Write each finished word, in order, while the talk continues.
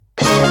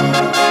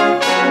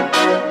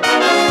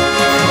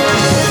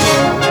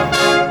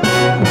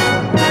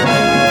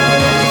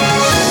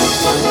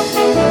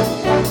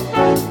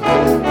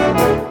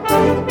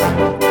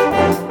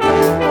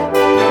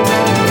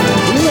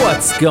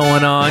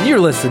going on? You're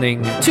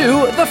listening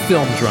to the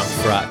Film Drunk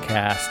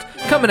Broadcast,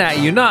 coming at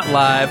you not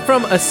live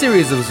from a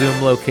series of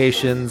Zoom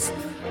locations,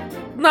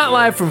 not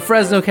live from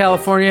Fresno,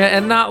 California,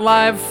 and not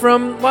live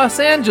from Los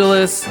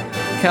Angeles,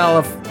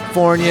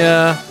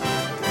 California.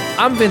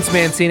 I'm Vince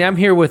Mancini. I'm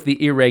here with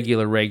the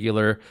irregular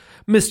regular,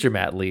 Mr.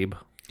 Matt Lieb.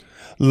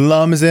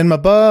 Lum is in my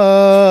butt.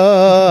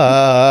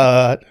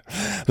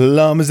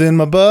 Lum is in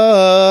my butt.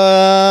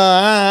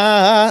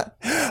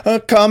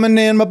 Coming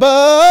in my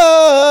butt.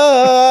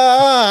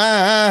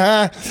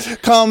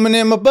 Coming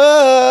in my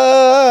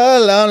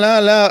butt. La, la,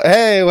 la.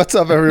 Hey, what's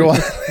up, everyone?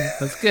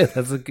 That's good.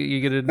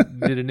 You did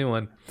a new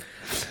one.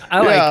 I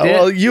liked it.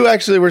 Well, you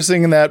actually were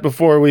singing that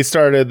before we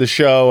started the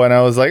show, and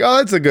I was like, oh,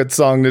 that's a good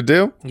song to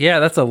do. Yeah,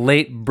 that's a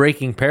late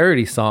breaking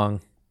parody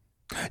song.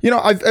 You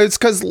know, it's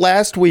because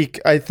last week,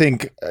 I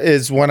think,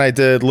 is when I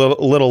did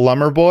Little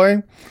Lumber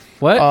Boy.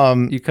 What?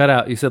 You cut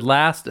out. You said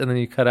last, and then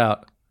you cut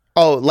out.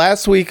 Oh,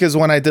 last week is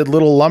when I did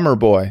Little Lumber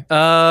Boy.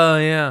 Oh,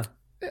 yeah.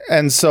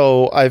 And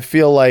so I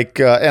feel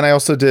like, and I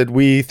also did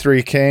We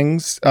Three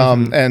Kings,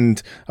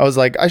 and I was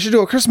like, I should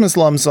do a Christmas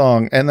Lum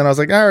song. And then I was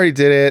like, I already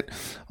did it.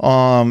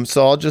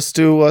 So I'll just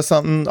do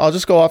something. I'll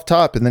just go off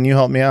top, and then you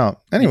help me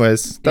out.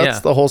 Anyways,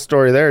 that's the whole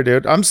story there,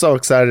 dude. I'm so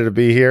excited to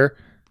be here.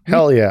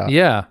 Hell yeah.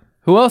 Yeah.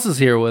 Who else is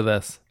here with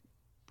us?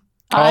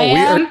 I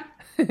am.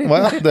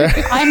 Well, there.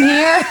 I'm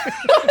here.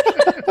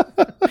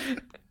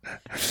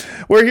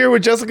 We're here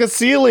with Jessica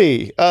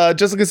Seeley.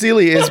 Jessica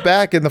Seeley is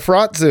back in the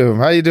Fraught Zoom.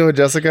 How you doing,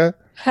 Jessica?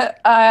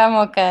 I am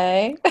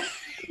okay.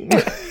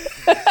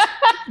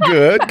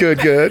 Good.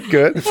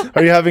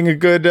 Are you having a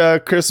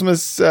good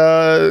Christmas,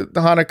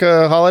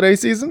 Hanukkah holiday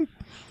season?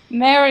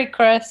 Merry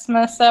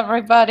Christmas,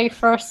 everybody,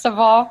 first of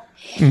all.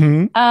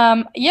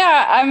 Mm-hmm.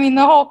 Yeah, I mean,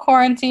 the whole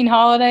quarantine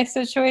holiday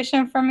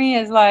situation for me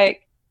is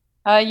like,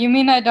 you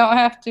mean I don't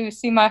have to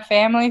see my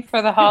family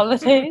for the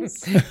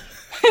holidays?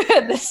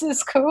 This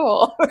is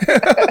cool.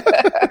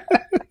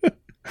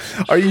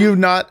 Are you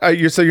not?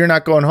 So you're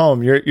not going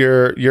home.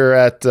 You're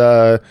at.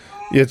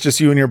 It's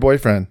just you and your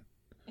boyfriend.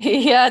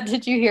 Yeah.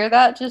 Did you hear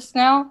that just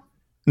now?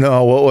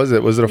 No. What was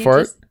it? Was it a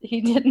fart? He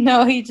didn't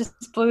know. He just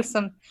blew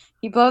some.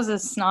 He blows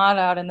his snot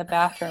out in the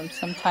bathroom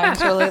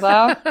sometimes really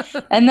loud,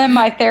 and then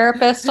my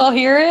therapist will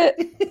hear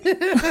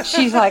it.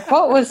 She's like,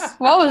 "What was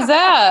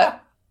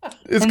that?"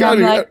 It's and gotta I'm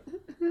be. like,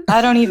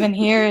 I don't even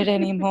hear it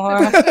anymore.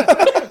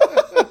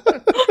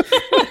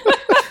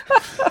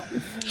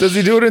 Does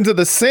he do it into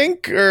the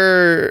sink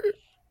or?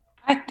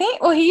 I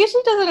think. Well, he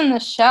usually does it in the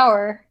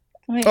shower.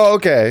 Oh,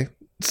 okay.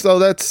 So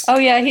that's. Oh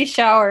yeah, he's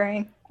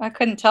showering. I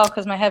couldn't tell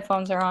because my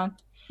headphones are on.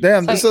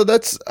 Damn. So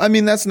that's. I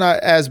mean, that's not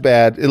as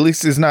bad. At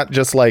least it's not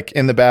just like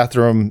in the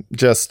bathroom,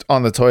 just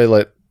on the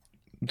toilet,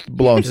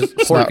 blowing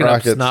snot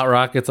rockets. Snot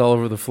rockets all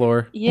over the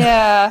floor.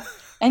 Yeah.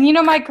 And you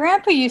know, my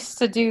grandpa used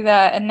to do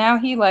that, and now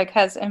he like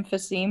has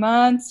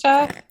emphysema and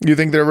stuff. You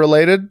think they're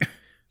related?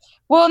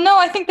 Well, no,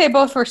 I think they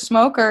both were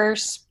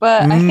smokers,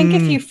 but I think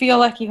if you feel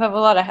like you have a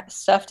lot of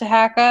stuff to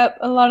hack up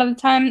a lot of the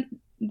time,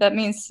 that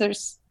means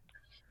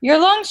your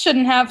lungs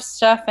shouldn't have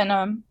stuff in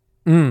them.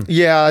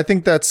 Yeah, I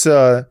think that's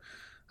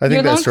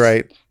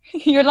right.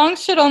 Your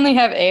lungs should only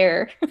have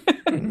air.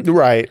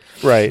 Right.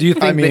 Do you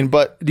think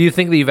do you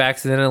think that you've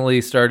accidentally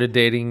started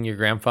dating your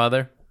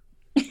grandfather?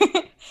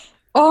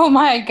 Oh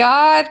my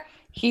God.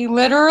 He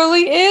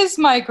literally is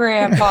my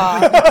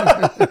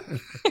grandpa.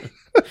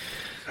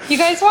 You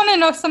guys want to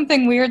know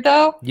something weird,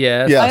 though?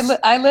 Yes.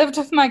 I lived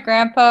with my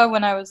grandpa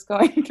when I was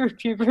going through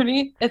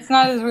puberty. It's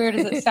not as weird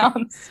as it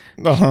sounds.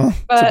 Uh-huh.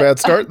 It's a bad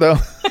start, though.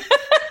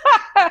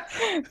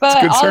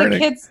 But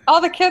all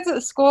the kids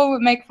at school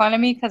would make fun of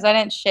me because I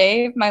didn't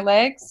shave my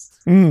legs.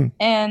 And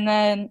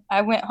then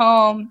I went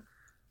home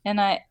and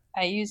I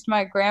used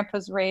my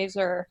grandpa's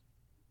razor,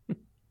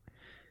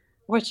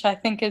 which I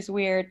think is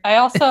weird. I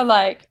also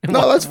like...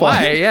 No, that's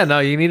fine. Why? Yeah, no,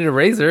 you needed a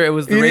razor. It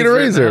was the you razor. Need a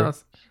razor. In the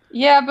house.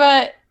 Yeah,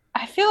 but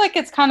I feel like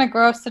it's kind of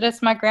gross that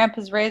it's my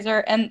grandpa's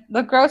razor. And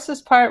the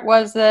grossest part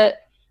was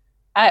that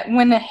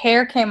when the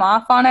hair came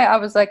off on it, I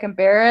was like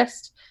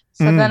embarrassed.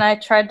 So then I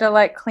tried to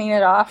like clean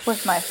it off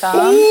with my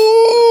thumb.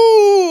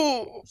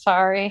 Ooh!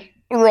 Sorry.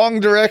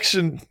 Wrong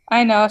direction.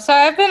 I know. So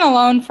I've been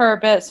alone for a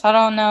bit, so I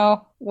don't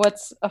know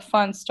what's a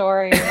fun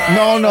story.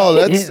 No,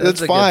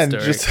 that's fine.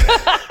 Just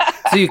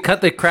So you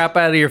cut the crap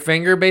out of your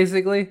finger,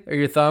 basically, or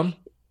your thumb?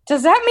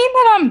 Does that mean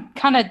that I'm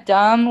kind of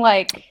dumb?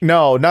 Like,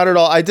 no, not at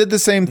all. I did the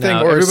same thing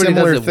or a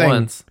similar does it thing.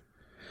 Once.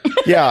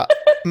 Yeah,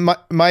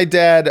 my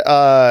dad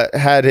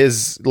had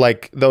his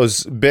like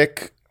those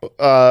Bic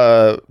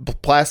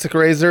plastic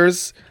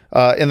razors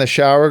in the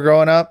shower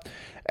growing up,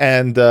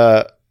 and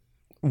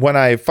when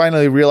I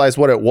finally realized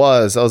what it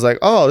was, I was like,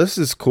 "Oh, this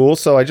is cool."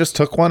 So I just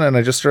took one and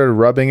I just started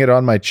rubbing it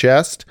on my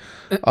chest.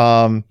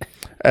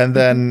 And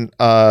then,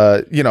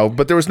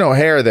 but there was no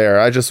hair there.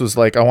 I just was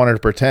like, I wanted to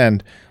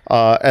pretend.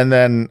 And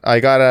then I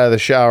got out of the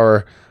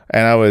shower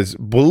and I was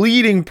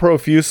bleeding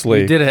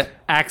profusely. You did an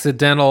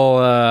accidental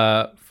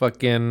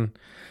fucking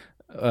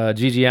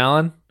Gigi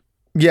Allen?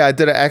 Yeah, I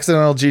did an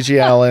accidental GG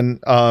Allen,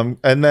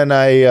 and then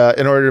I,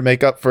 in order to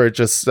make up for it,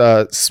 just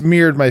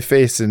smeared my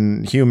face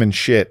in human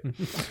shit,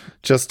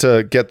 just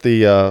to get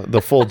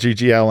the full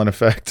GG Allen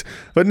effect.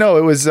 But no,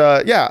 it was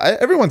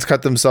everyone's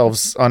cut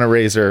themselves on a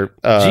razor.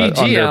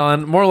 GG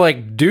Allen, more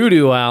like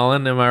doo-doo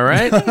Allen, am I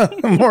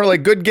right? More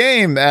like good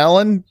game,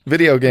 Alan.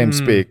 Video game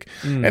speak.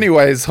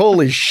 Anyways,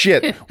 holy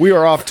shit, we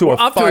are off to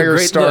a fire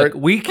start.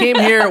 Look, we came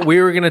here, we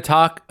were going to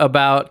talk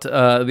about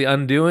The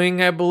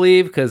Undoing, I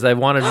believe, because I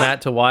wanted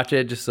Matt to watch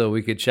it just so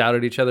we could shout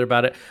at each other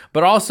about it.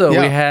 But also,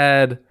 we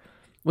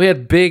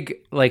had big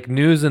like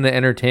news in the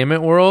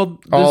entertainment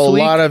world this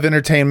week. A lot of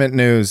entertainment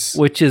news.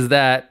 Which is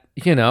that,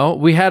 you know,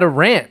 we had a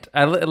rant.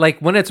 Like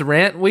when it's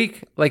rant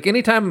week, like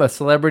anytime a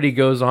celebrity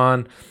goes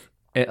on,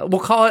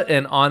 we'll call it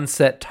an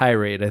on-set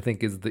tirade, I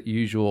think is the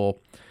usual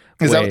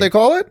Is that what they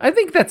call it? I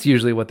think that's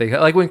usually what they call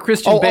it. Like when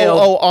Christian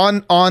Bale...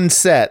 on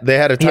set. They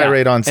had a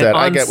tirade on set.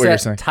 I get what you're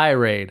saying.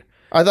 Tirade.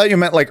 I thought you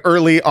meant like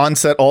early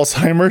onset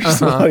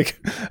Alzheimer's. Like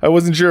I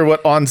wasn't sure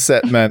what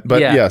onset meant, but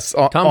yes,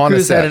 Tom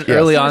Cruise had an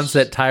early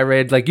onset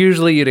tirade. Like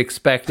usually you'd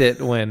expect it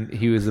when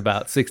he was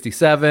about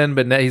 67,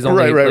 but now he's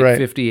only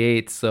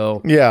 58.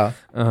 So yeah,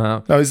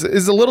 no,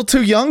 he's a little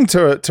too young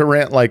to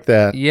rant like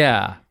that.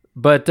 Yeah,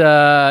 but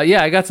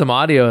I got some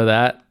audio of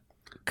that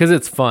because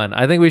it's fun.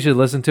 I think we should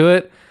listen to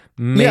it.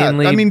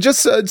 Mainly, I mean,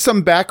 just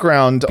some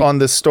background on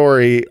the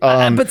story.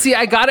 But see,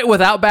 I got it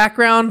without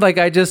background. Like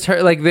I just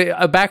heard, like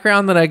the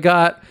background that I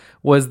got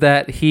was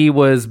that he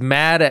was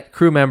mad at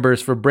crew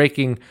members for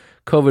breaking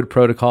COVID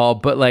protocol,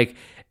 but like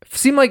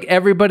seemed like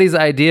everybody's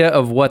idea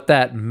of what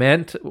that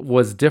meant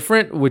was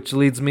different, which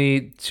leads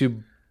me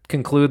to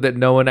conclude that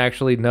no one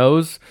actually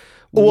knows.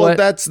 Well,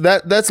 that's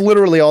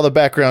literally all the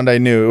background I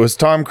knew. It was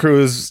Tom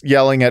Cruise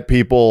yelling at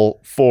people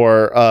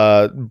for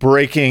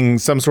breaking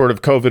some sort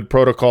of COVID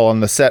protocol on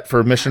the set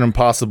for Mission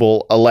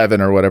Impossible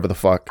 11 or whatever the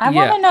fuck. I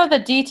want to know the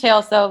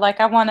details though. Like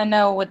I want to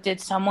know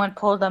did someone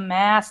pull the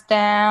mask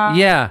down?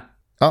 Yeah.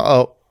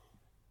 Uh-oh.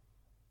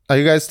 Are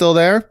you guys still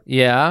there?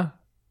 Yeah.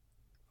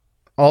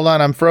 Hold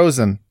on, I'm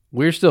frozen.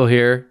 We're still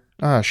here.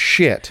 Oh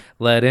shit.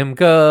 Let him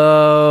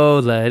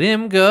go. Let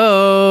him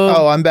go.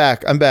 Oh, I'm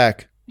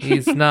back.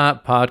 He's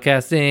not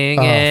podcasting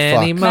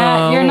anymore.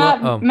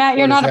 Matt,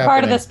 you're not a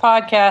part of this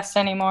podcast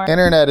anymore.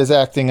 Internet is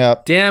acting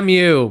up. Damn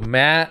you,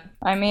 Matt.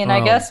 I mean,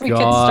 I guess we could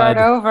start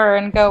over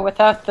and go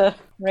without the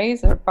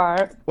razor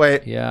part.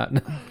 Wait. Yeah.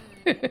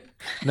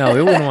 No,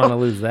 we wouldn't want to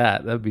lose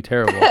that. That'd be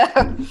terrible.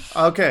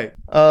 Okay.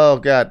 Oh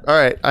God. All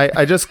right.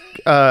 I did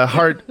a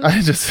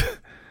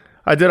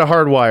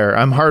hardwire.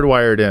 I'm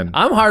hardwired in.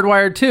 I'm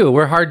hardwired too.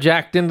 We're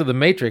hardjacked into the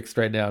Matrix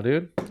right now,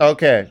 dude.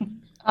 Okay.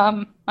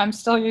 I'm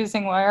still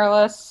using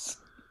wireless.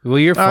 Well,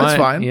 you're fine. That's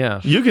fine.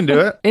 Yeah. You can do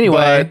it.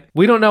 Anyway,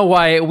 we don't know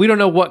why. We don't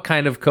know what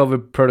kind of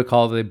COVID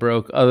protocol they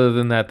broke, other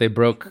than that they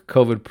broke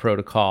COVID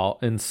protocol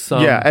in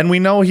some. Yeah, and we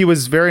know he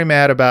was very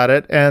mad about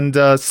it, and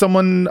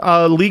someone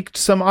leaked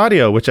some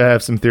audio, which I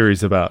have some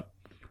theories about.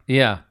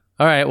 Yeah.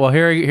 All right. Well,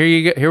 here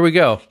we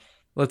go.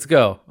 Let's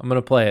go. I'm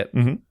gonna play it.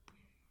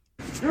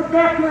 Mm-hmm. You're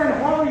back here in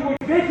Hollywood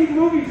making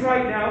movies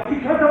right now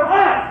because of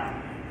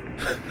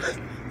us.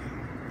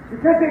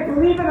 Because they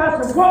believe in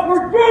us and what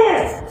we're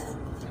doing!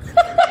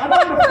 I'm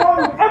on the phone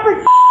with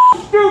every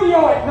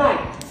studio at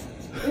night!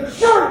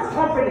 Insurance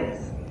companies!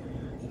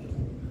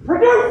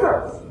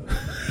 Producers!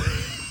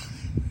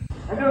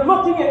 And they're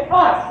looking at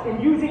us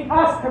and using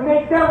us to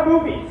make their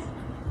movies!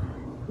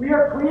 We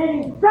are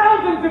creating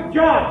thousands of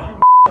jobs,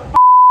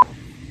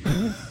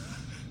 you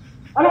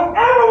I don't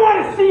ever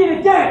want to see it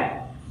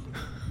again!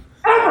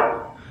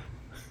 Ever!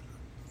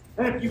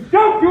 And if you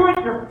don't do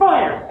it, you're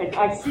fired! And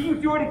I see you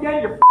do it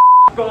again, you're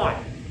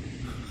gone.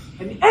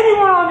 And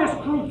anyone on this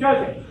crew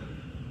does it.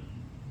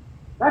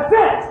 That's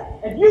it.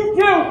 And you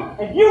too.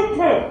 And you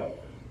too.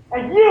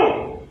 And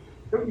you.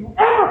 Don't you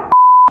ever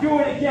do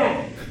it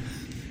again.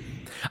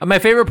 My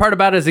favorite part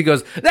about it is he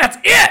goes, "That's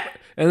it,"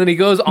 and then he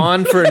goes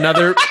on for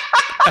another.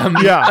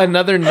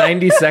 Another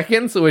 90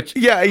 seconds, which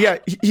he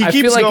keeps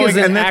feel like going, is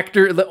an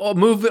actor the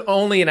move that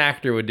only an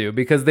actor would do,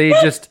 because they're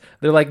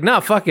like, "No,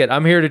 fuck it,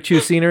 I'm here to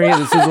choose scenery.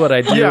 This is what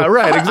I do." Yeah,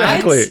 right,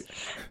 exactly.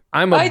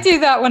 I do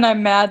that when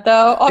I'm mad,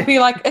 though. I'll be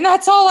like, and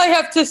that's all I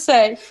have to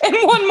say. And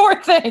one more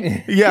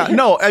thing. Yeah,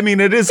 no, I mean,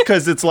 it is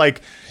because it's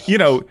like, you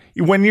know,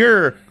 when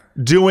you're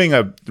doing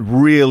a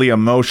really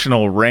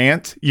emotional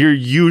rant, you're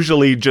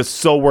usually just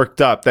so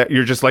worked up that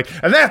you're just like,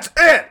 and that's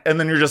it. And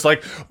then you're just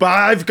like, but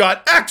I've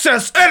got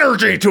excess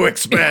energy to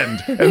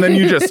expend. And then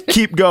you just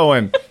keep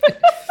going.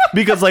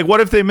 Because, like, what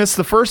if they miss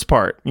the first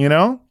part, you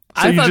know?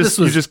 So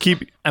you just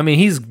keep. I mean,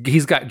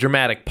 he's got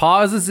dramatic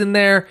pauses in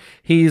there.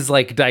 He's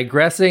like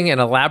digressing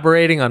and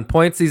elaborating on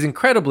points. He's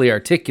incredibly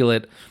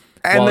articulate.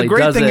 And the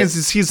great thing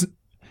is he's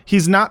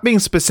he's not being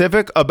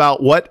specific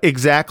about what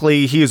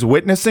exactly he is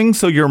witnessing,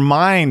 so your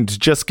mind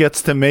just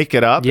gets to make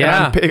it up.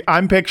 Yeah. And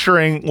I'm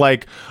picturing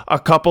like a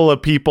couple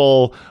of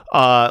people,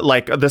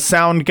 like the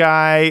sound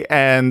guy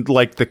and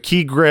like the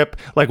key grip,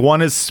 like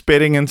one is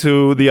spitting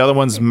into the other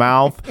one's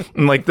mouth,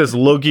 and like this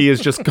loogie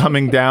is just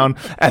coming down,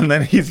 and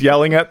then he's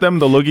yelling at them.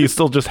 The loogie is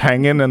still just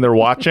hanging, and they're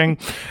watching.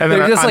 And They're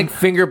then just like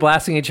finger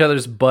blasting each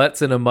other's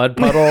butts in a mud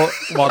puddle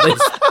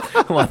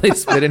while they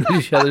spit into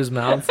each other's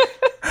mouths.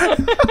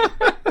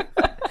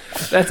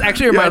 That's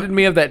actually reminded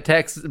me of that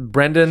text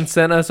Brendan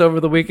sent us over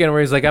the weekend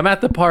where he's like, I'm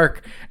at the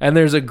park and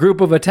there's a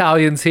group of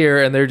Italians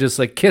here and they're just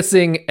like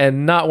kissing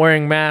and not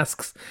wearing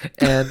masks.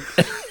 And,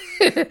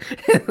 and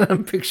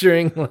I'm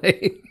picturing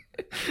like,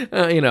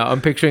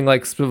 I'm picturing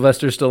like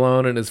Sylvester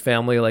Stallone and his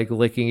family like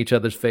licking each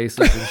other's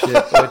faces and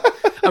shit.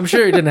 I'm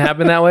sure it didn't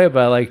happen that way,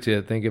 but I like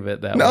to think of it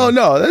that way.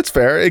 No, that's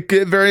fair. It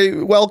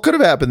very well could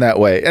have happened that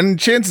way. And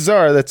chances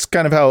are that's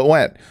kind of how it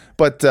went.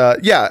 But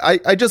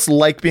I just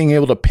like being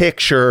able to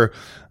picture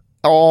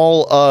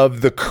all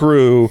of the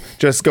crew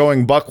just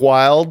going buck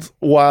wild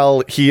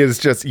while he is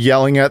just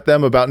yelling at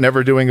them about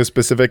never doing a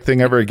specific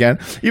thing ever again.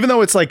 Even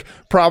though it's like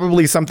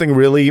probably something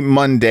really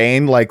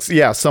mundane, like,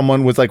 yeah,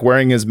 someone was like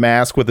wearing his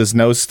mask with his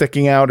nose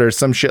sticking out or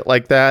some shit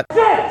like that.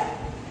 That's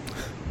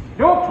it!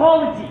 No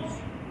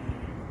apologies.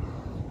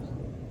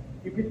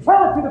 You can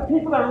tell it to the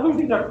people that are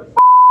losing their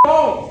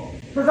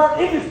homes because our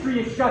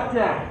industry is shut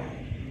down.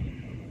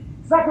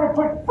 It's not going to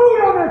put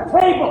food on their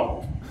table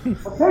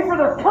or pay for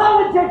their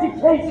college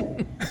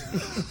education.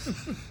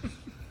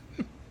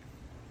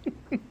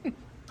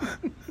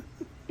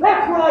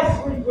 That's what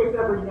I sleep with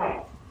every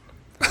night.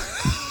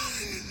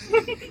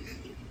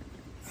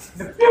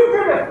 The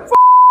future of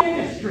the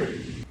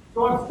industry.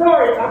 So I'm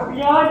sorry, I'm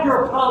beyond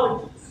your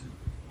apologies.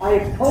 I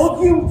have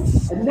told you,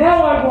 and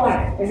now I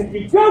want it. And if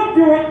you don't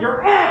do it,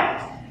 you're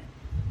out.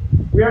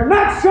 We are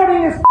not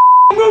shutting this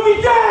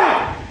movie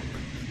down.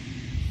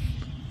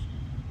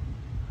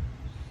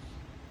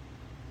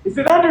 Is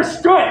it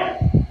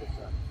understood?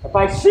 If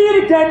I see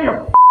it again,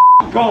 you're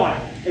gone.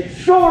 And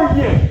so are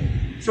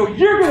you. So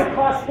you're going to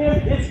cost him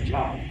his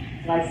job.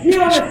 And I see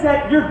it on the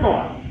set, you're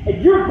gone.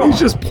 And you're gone.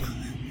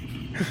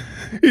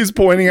 He's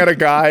pointing at a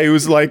guy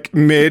who's like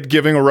mid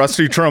giving a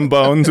rusty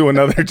trombone to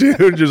another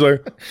dude, just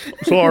like,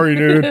 sorry,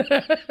 dude.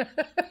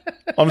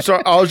 I'm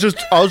sorry. I was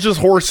just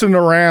horsing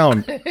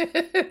around.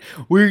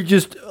 We were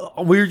just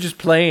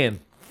playing.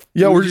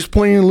 Yeah, we're just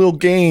playing a little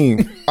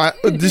game.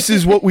 This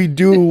is what we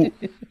do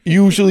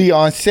usually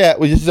on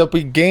set. This is a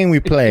big game we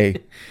play.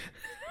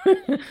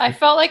 I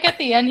felt like at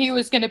the end he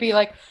was going to be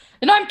like,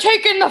 and I'm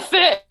taking the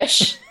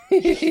fish.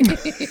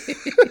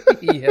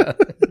 Yeah.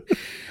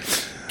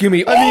 Give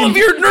me all of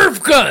your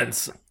Nerf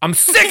guns. I'm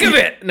sick of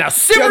it. Now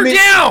simmer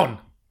down.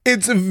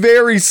 It's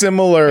very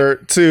similar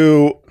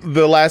to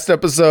the last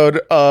episode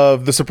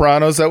of The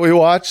Sopranos that we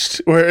watched,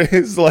 where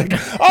it's like,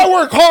 I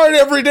work hard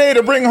every day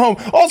to bring home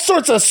all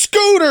sorts of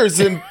scooters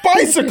and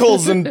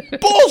bicycles and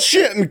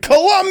bullshit in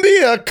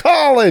Columbia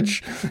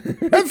College.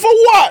 And for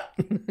what?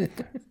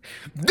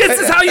 This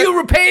is how you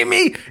repay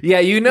me? Yeah,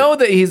 you know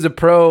that he's a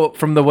pro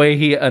from the way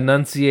he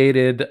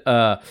enunciated,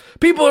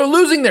 people are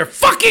losing their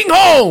fucking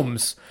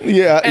homes. And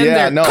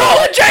their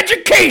college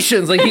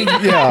educations. Like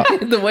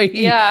the way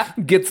he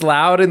gets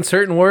loud in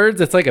certain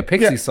words, it's like a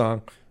Pixie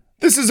song.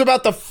 This is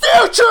about the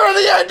future of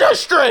the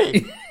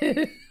industry.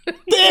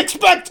 They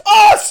expect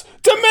us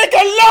to make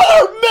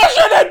another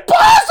Mission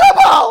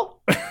Impossible.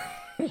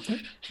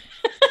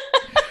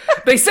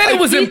 They said it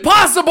was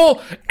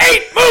impossible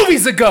 8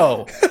 movies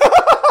ago.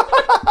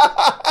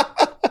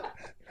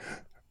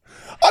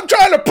 I'm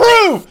trying to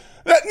prove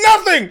that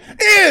nothing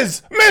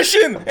is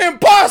Mission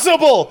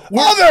Impossible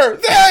other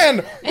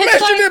than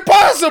Mission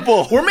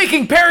Impossible. We're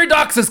making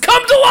paradoxes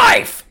come to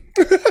life.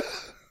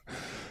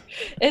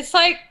 It's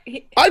like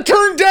I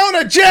turned down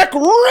a Jack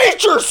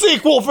Reacher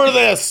sequel for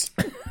this.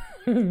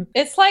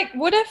 It's like,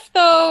 what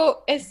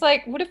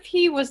if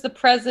he was the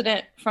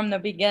president from the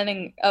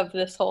beginning of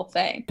this whole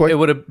thing? It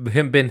would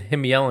have been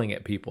him yelling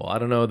at people. I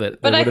don't know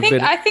that. But I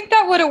think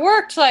that would have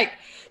worked. Like,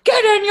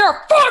 get in your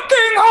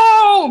fucking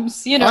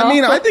homes, you know? I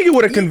mean, I think it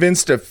would have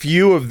convinced a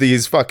few of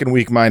these fucking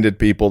weak-minded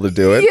people to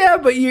do it. Yeah,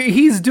 but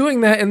he's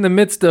doing that in the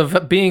midst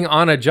of being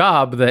on a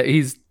job that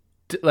he's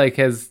like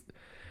has.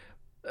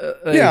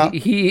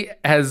 He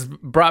has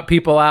brought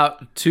people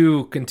out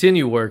to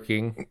continue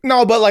working.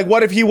 No, but like,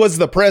 what if he was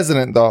the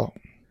president, though?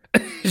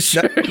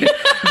 Sure.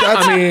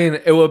 I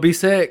mean, it would be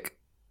sick.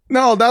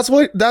 No, that's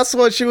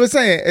what she was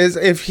saying. Is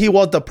if he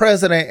was the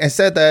president and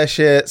said that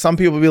shit, some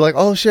people would be like,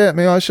 "Oh shit,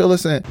 maybe I should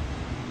listen."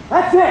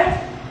 That's it.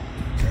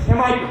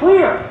 Am I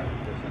clear?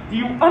 Do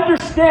you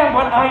understand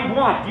what I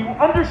want? Do you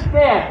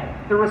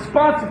understand the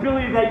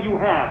responsibility that you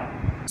have?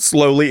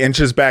 Slowly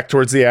inches back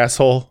towards the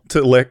asshole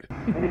to lick.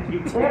 And if you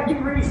can't be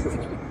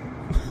reasonable,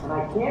 and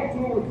I can't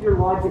deal with your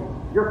logic,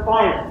 you're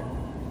fired.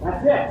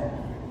 That's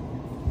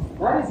it.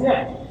 That is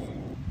it.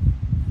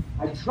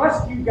 I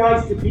trust you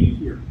guys to be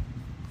here.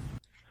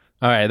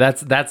 All right,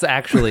 that's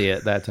actually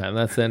it that time.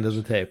 That's the end of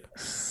the tape.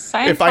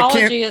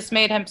 Scientology has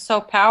made him so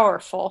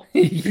powerful.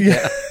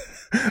 Yeah.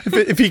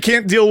 If he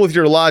can't deal with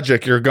your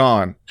logic, you're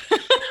gone.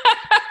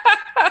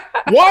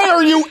 Why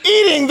are you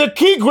eating the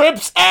key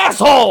grips,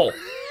 asshole?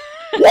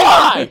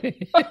 Why?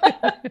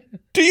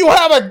 Do you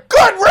have a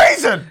good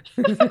reason?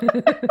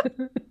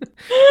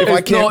 If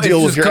I can't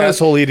deal with your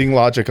asshole eating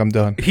logic, I'm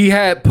done. He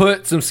had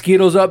put some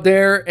Skittles up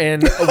there,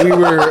 and we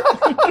were,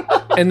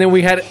 and then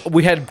we had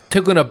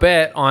taken a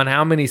bet on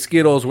how many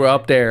Skittles were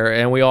up there,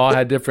 and we all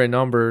had different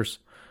numbers.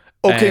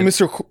 Okay, And-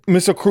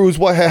 Mr. Cruz,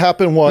 what had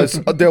happened was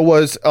there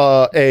was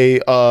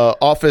a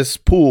office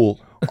pool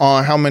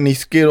on how many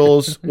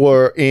Skittles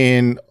were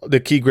in the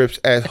key grips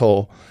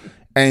asshole,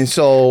 and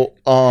so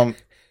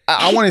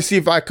I want to see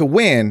if I could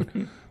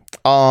win.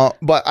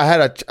 But I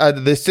had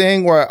this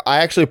thing where I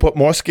actually put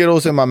more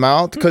Skittles in my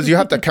mouth because you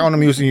have to count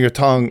them using your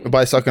tongue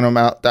by sucking them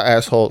out the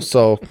asshole.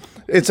 So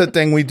it's a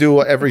thing we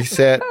do every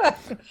set.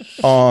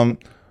 But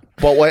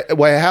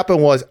what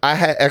happened was I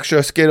had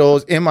extra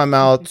Skittles in my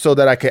mouth so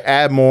that I could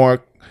add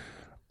more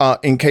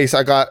in case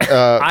I got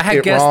I had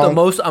it guessed wrong. the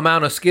most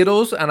amount of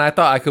Skittles, and I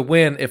thought I could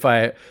win if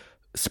I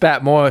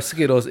spat more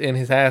Skittles in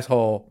his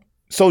asshole.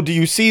 So do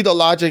you see the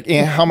logic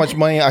in how much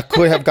money I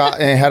could have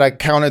gotten had I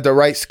counted the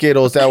right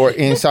Skittles that were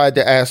inside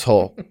the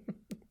asshole?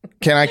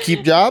 Can I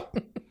keep job?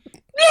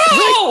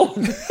 No!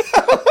 Not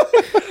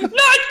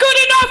good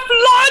enough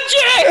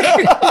logic!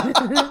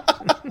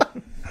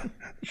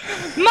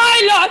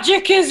 My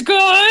logic is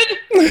good!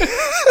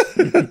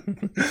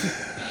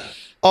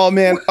 Oh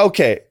man,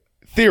 okay.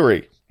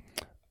 Theory.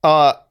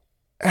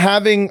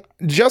 Having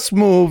just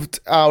moved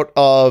out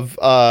of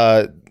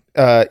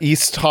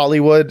East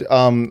Hollywood,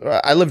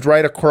 I lived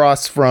right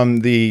across from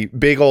the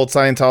big old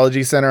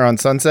Scientology Center on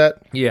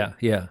Sunset. Yeah.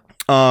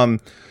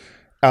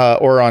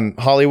 Or on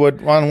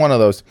Hollywood, on one of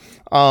those.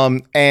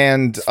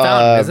 And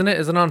Fountain, isn't it?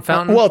 Is it on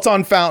Fountain? Well, it's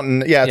on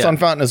Fountain. Yeah, it's Yeah. on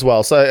Fountain as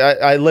well. So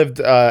I lived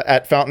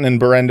at Fountain in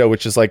Berendo,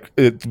 which is like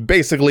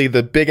basically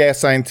the big ass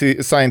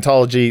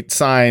Scientology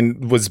sign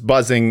was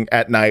buzzing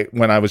at night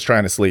when I was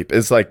trying to sleep.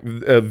 It's like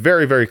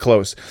very, very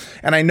close.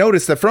 And I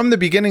noticed that from the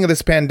beginning of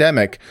this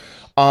pandemic,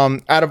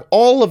 out of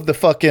all of the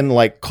fucking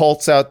like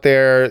cults out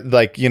there,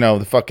 like, you know,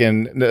 the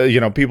fucking,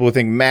 people who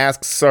think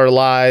masks are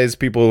lies,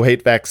 people who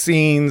hate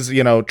vaccines,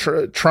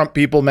 Trump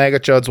people,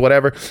 MAGA chuds,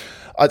 whatever.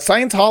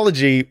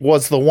 Scientology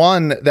was the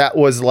one that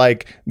was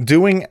like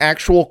doing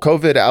actual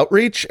COVID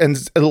outreach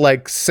and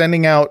like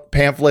sending out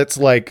pamphlets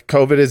like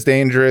COVID is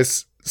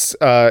dangerous.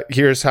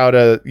 Here's how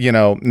to,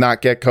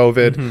 not get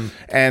COVID. Mm-hmm.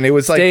 And it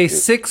was like Stay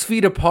 6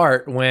 feet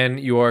apart when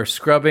you are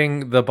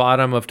scrubbing the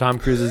bottom of Tom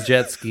Cruise's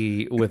jet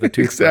ski with a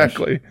toothbrush.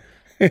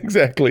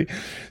 Exactly.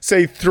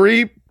 Say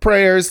 3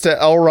 prayers to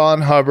L.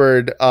 Ron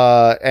Hubbard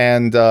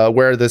and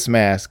wear this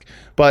mask.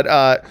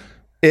 But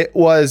it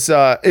was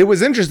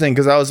interesting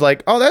because I was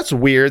like, oh, that's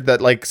weird that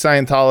like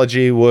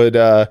Scientology would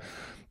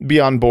be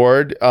on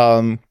board.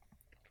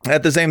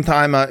 At the same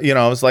time, I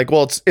was like,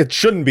 well, it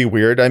shouldn't be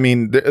weird. I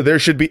mean,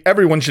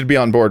 everyone should be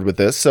on board with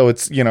this. So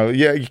it's,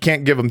 you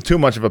can't give them too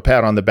much of a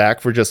pat on the back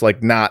for just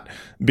like not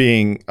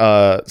being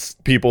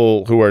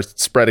people who are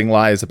spreading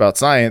lies about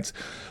science.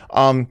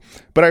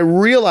 But I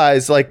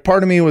realized like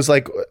part of me was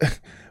like,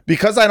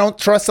 because I don't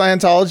trust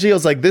Scientology, I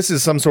was like, this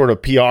is some sort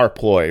of PR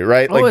ploy,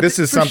 right? Like this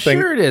is for something.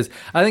 Sure, it is.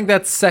 I think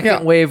that's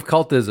second wave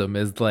cultism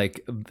is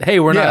like, hey,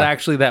 we're not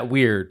actually that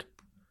weird.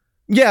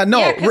 Yeah, no.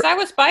 Yeah, because I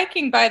was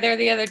biking by there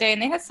the other day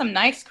and they had some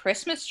nice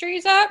Christmas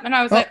trees up, and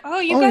I was like, "Oh,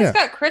 you guys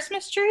got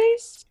Christmas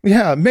trees?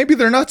 Yeah, maybe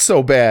they're not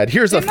so bad.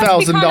 Here's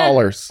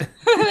 $1,000.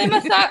 They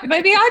must not.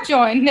 Maybe I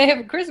join. They have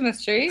a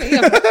Christmas tree.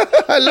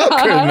 I love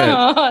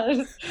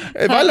Christmas.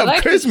 If I love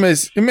like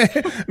Christmas,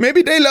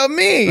 maybe they love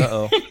me.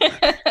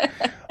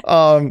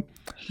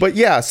 But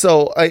yeah,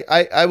 so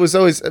I was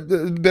always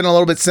been a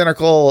little bit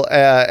cynical,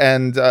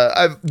 and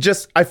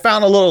I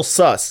found a little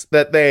sus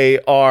that they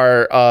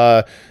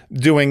are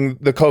doing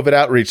the COVID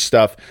outreach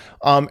stuff.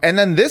 And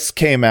then this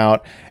came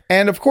out,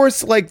 and of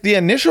course, like the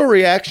initial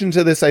reaction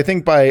to this, I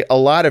think by a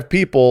lot of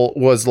people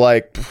was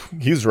like,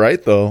 he's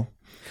right though,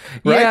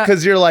 right?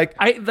 Because you're like,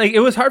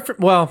 it was hard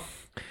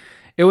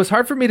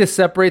for me to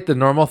separate the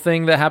normal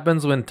thing that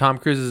happens when Tom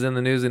Cruise is in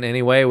the news in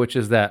any way, which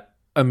is that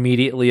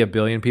immediately a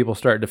billion people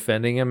start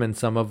defending him, and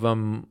some of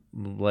them,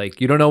 like,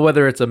 you don't know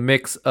whether it's a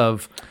mix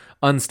of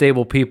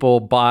unstable people,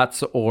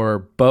 bots, or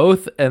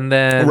both. And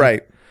then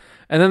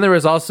and then there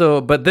was also,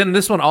 but then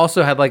this one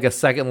also had like a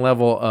second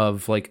level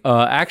of like,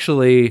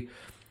 actually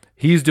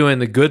he's doing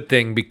the good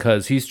thing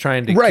because he's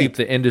trying to keep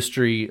the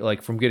industry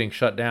like from getting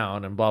shut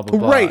down and blah blah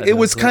blah. Right. It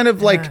was kind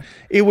of like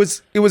it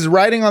was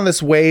riding on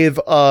this wave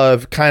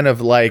of kind of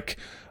like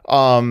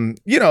kind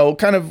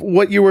of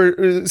what you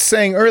were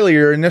saying earlier.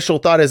 Your initial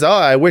thought is,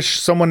 I wish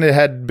someone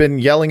had been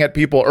yelling at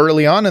people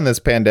early on in this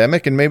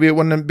pandemic and maybe it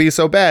wouldn't be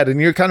so bad. And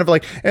you're kind of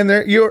like, and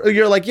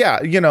you're like,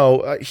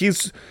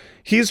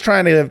 he's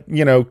trying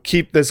to,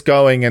 keep this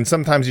going. And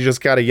sometimes you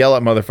just got to yell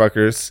at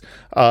motherfuckers.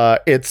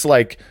 It's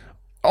like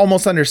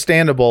almost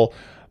understandable.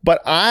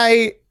 But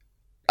I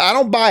I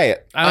don't buy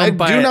it. I don't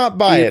buy do it. not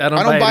buy it. I don't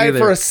I don't buy buy it it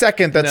for either. a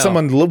second that No.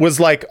 someone was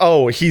like,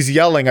 "Oh, he's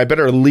yelling. I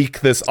better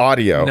leak this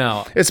audio."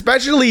 No.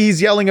 Especially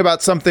he's yelling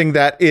about something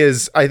that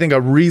is, I think, a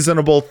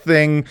reasonable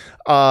thing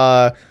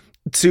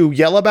to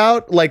yell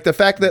about. Like the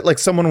fact that like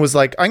someone was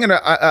like, I'm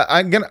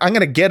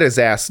gonna get his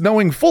ass,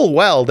 knowing full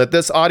well that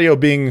this audio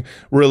being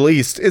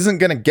released isn't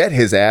gonna get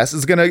his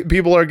ass.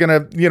 People are gonna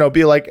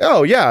be like,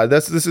 oh yeah,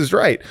 this is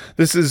right.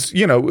 This is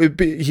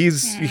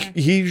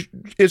he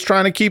is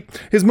trying to keep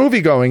his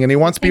movie going, and he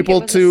wants think it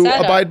people was a to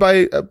setup. abide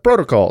by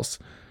protocols.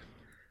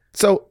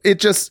 So it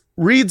just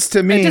reads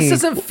to me It just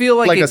doesn't feel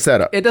like a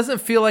setup. It doesn't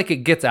feel like it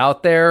gets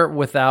out there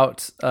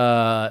without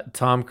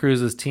Tom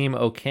Cruise's team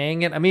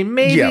okaying it. I mean,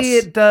 maybe Yes.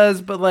 it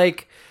does, but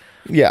like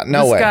Yeah,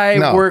 no this way. guy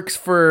No. works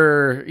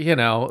for,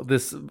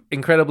 this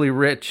incredibly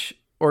rich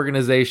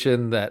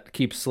organization that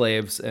keeps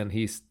slaves, and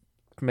he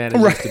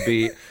manages to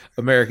be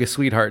America's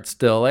sweetheart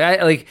still.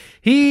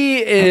 He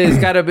is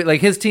got to be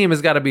like, his team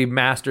has got to be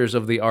masters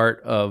of the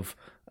art of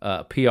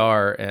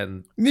PR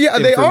and Yeah,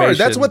 they are. That's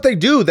information. what they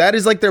do. That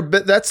is like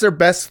that's their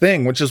best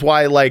thing, which is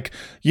why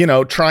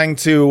trying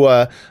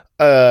to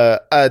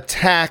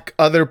attack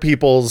other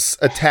people's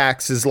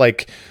attacks is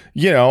like,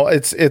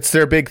 it's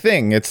their big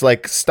thing. It's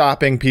like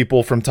stopping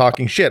people from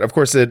talking shit. Of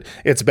course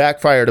it's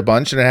backfired a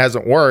bunch and it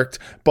hasn't worked,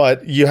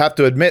 but you have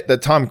to admit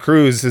that Tom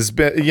Cruise has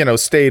been,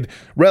 stayed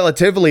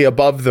relatively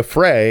above the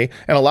fray,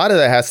 and a lot of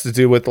that has to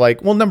do with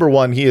like, well, number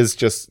one, he is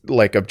just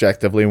like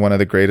objectively one of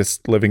the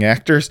greatest living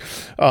actors.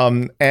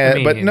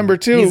 But number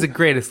two, he's the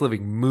greatest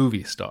living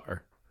movie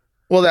star.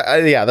 well,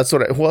 that's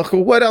what.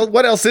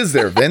 What else is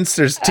there, Vince?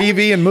 There's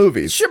TV and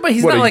movies. Sure, but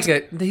he's What not are like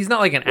you- he's not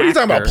like an What are you actor.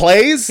 talking about?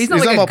 Plays? He's not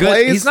You're like talking a about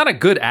good. plays? He's not a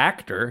good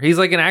actor. He's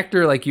like an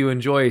actor like you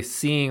enjoy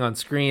seeing on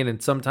screen,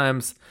 and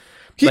sometimes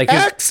He like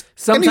acts,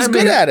 and he's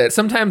good at it.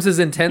 Sometimes his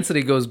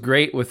intensity goes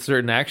great with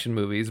certain action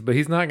movies, but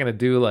he's not going to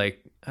do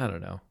like, I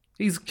don't know.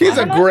 He's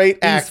a great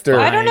actor.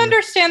 I don't fine.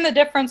 understand the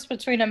difference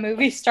between a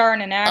movie star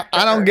and an actor.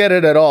 I don't get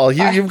it at all.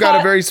 You've got a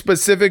thought- very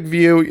specific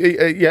view.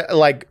 Yeah,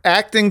 like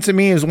acting to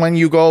me is when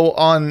you go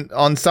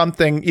on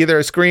something, either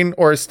a screen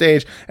or a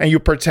stage, and you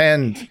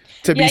pretend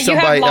to be Yeah, you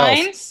have somebody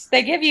lines. else.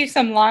 They give you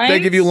some lines. They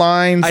give you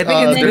lines. I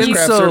think it's there's been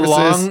craft so services.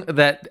 long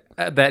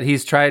that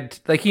he's tried,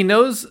 like, he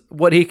knows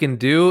what he can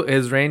do.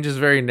 His range is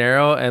very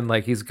narrow, and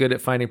like he's good at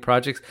finding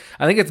projects.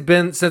 I think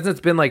it's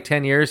been like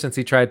 10 years since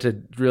he tried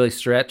to really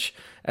stretch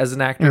as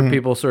an actor. Mm-hmm.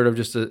 People sort of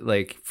just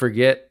like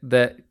forget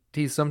that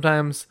he's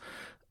sometimes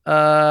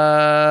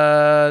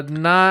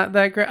not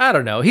that great. I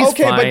don't know. He's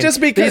Okay, but fine. just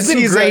because he's been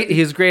he's great,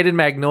 he's great in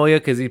Magnolia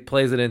because he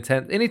plays an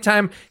intense.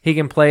 Anytime he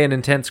can play an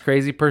intense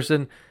crazy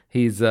person,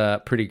 he's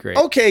pretty great.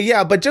 Okay,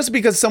 yeah, but just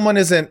because someone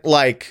isn't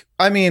like,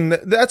 I mean,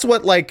 that's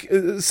what like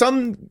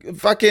some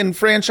fucking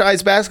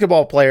franchise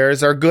basketball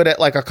players are good at,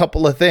 like a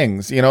couple of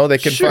things. They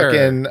can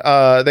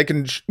Sure. they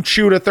can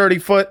shoot a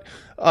 30-foot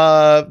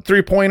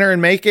 3-pointer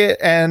and make it,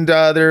 and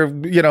they're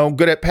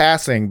good at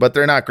passing, but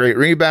they're not great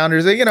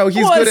rebounders. He's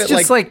Well, good it's at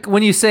just like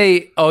when you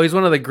say, "Oh, he's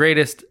one of the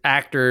greatest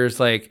actors,"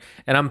 like,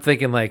 and I'm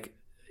thinking like,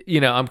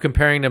 I'm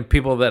comparing to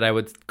people that I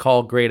would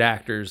call great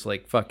actors,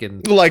 like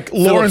fucking like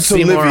Philip Lawrence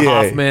Seymour Olivier.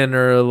 Hoffman,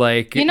 or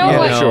like, You know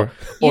what? Sure.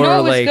 You know or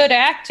what was like, good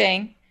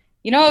acting?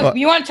 You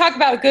want to talk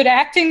about good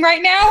acting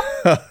right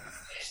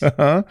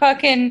now?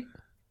 Fucking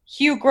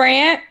Hugh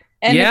Grant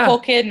and Yeah.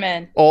 Nicole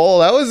Kidman. Oh,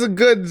 that was a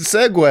good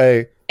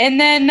segue. And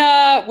then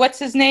what's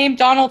his name?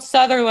 Donald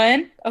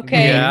Sutherland.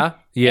 Okay. yeah,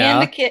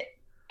 And the kid.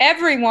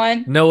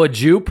 Everyone. Noah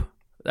Jupe,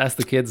 that's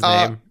the kid's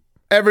name.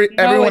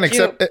 Everyone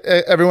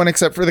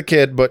except for the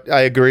kid, but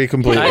I agree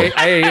completely.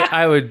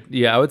 I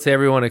would say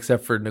everyone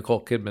except for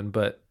Nicole Kidman,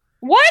 but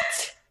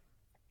What?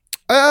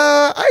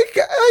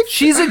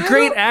 she's a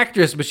great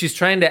actress, but she's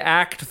trying to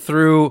act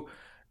through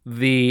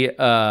the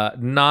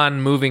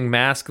non-moving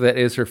mask that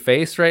is her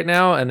face right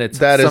now, and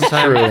That is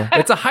true.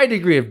 It's a high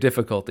degree of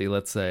difficulty,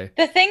 let's say.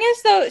 The thing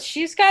is, though,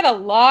 she's got a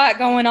lot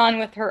going on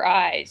with her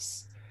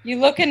eyes. You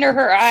look into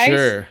her eyes,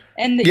 Sure.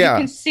 and Yeah.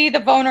 you can see the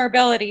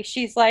vulnerability.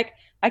 She's like,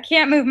 I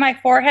can't move my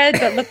forehead,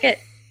 but look at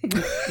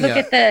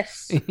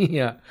this.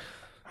 Yeah.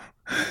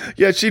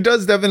 Yeah, she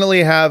does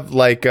definitely have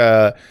like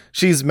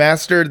she's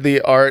mastered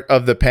the art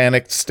of the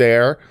panicked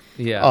stare.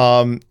 Yeah.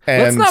 And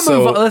Let's not so,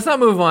 move on. Let's not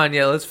move on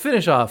yet. Let's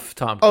finish off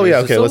Tom Cruise. Oh,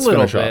 yeah, just okay, a let's little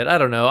finish off. bit. I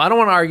don't know. I don't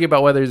want to argue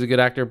about whether he's a good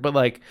actor, but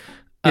like,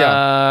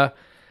 Yeah.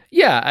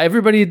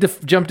 everybody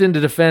jumped in to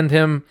defend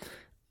him.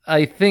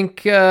 I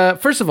think,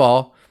 first of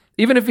all,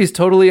 even if he's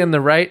totally in the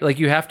right, like,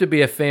 you have to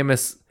be a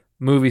famous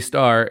movie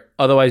star,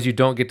 otherwise you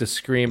don't get to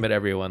scream at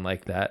everyone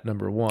like that.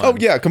 Number one. Oh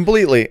yeah,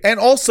 completely. And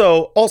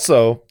also,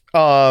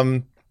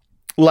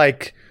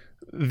 like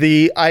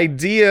the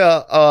idea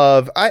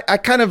of I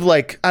kind of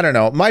like, I don't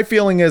know. My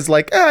feeling is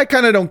like, I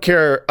kind of don't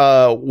care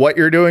what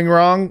you're doing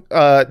wrong.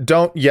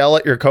 Don't yell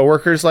at your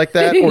coworkers like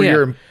that, or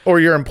Yeah.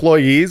 your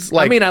employees.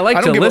 Like, I mean, I like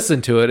don't to give a-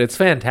 listen to it. It's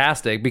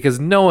fantastic because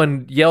no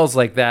one yells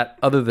like that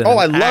other than Oh,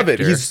 I an love it.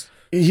 actor. He's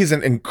he's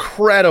an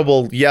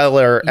incredible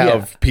yeller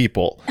of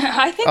people.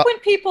 I think when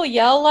people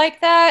yell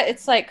like that,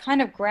 it's like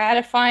kind of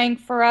gratifying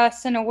for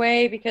us in a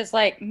way because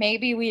like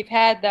maybe we've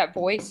had that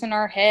voice in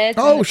our heads.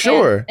 Oh,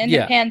 sure. In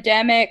the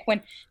pandemic,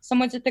 when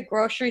someone's at the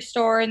grocery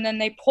store and then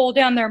they pull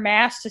down their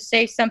mask to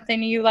say something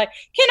to you like,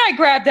 "Can I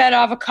grab that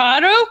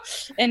avocado?"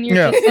 And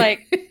you're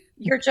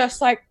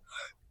just like,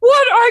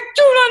 "What? I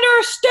don't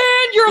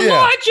understand your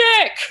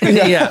logic."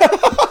 Yeah.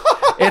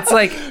 It's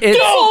like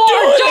People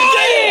are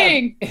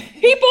dying.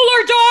 People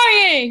are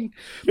dying.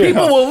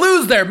 People will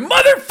lose their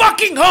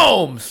motherfucking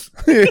homes.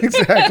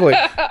 Exactly.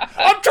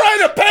 I'm trying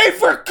to pay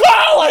for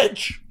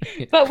college.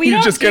 But we You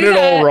don't just do get it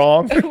all that.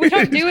 wrong. We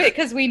don't do it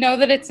because we know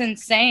that it's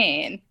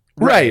insane.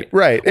 Right.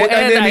 Well,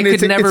 and I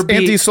could never it's be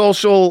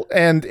antisocial,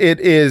 and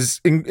it's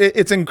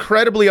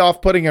incredibly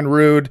off-putting and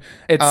rude.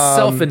 It's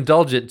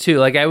self-indulgent too.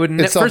 Like I would,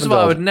 first of all,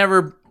 I would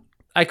never.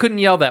 I couldn't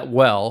yell that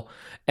well,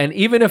 and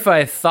even if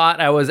I thought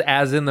I was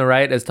as in the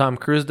right as Tom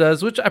Cruise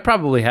does, which I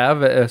probably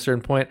have at a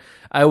certain point,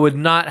 I would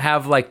not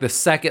have like the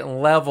second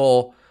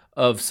level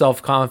of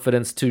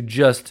self-confidence to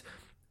just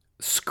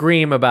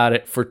scream about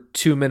it for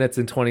 2 minutes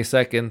and 20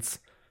 seconds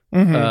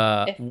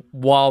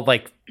while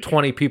like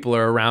 20 people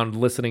are around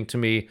listening to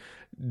me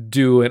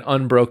do an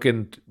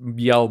unbroken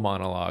yell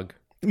monologue.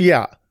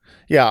 Yeah.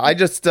 I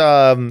just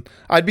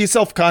I'd be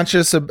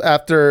self-conscious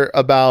after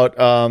about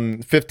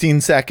 15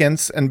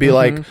 seconds and be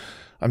like,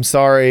 "I'm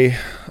sorry."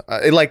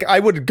 Like I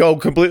would go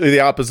completely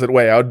the opposite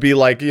way. I would be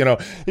like, you're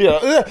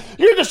destroying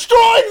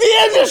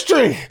the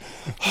industry.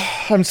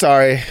 I'm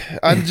sorry.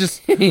 I'm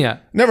just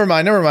Never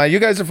mind. You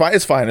guys are fine.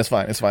 It's fine.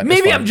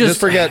 Maybe I'm just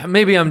forget.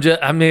 Maybe I'm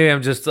just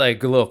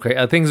like a little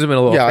crazy. Things have been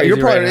a little crazy. Your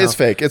part right is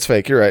fake. It's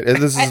fake. You're right.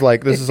 This is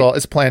all.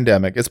 It's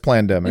plandemic.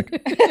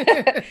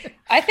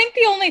 I think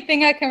the only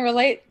thing I can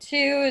relate to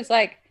is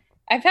like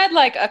I've had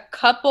like a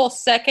couple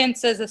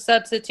seconds as a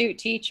substitute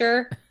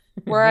teacher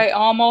where I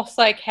almost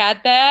like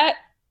had that,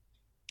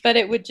 but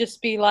it would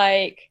just be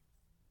like,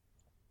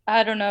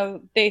 I don't know,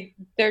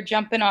 they're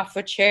jumping off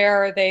a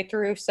chair or they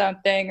threw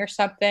something or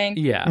something.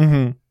 Yeah.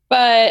 Mm-hmm.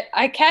 But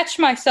I catch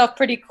myself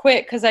pretty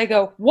quick because I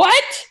go,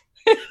 "What?"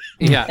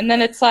 Yeah. And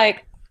then it's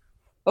like,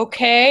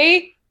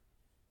 okay.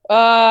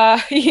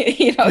 You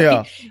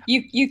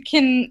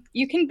can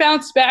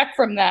bounce back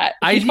from that.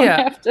 I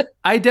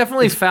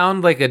definitely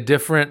found like a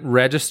different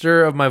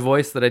register of my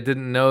voice that I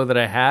didn't know that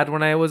I had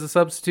when I was a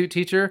substitute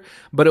teacher,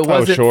 but it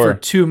wasn't for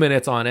 2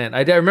 minutes on end.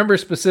 I remember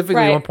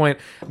specifically at one point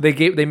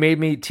they made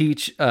me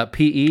teach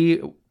PE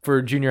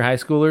for junior high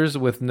schoolers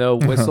with no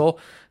whistle.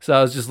 So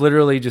I was just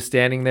literally just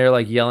standing there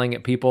like yelling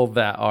at people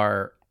that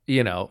are,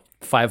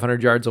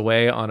 500 yards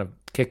away on a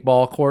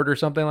kickball court or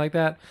something like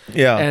that.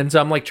 Yeah. And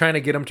so I'm like trying to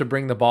get them to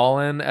bring the ball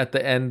in at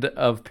the end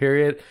of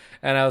period.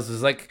 And I was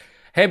just like,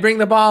 "Hey, bring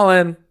the ball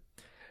in.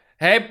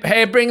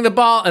 Hey, bring the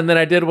ball." And then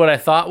I did what I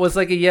thought was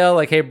like a yell,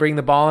 like, "Hey, bring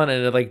the ball in."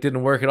 And it like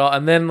didn't work at all.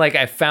 And then like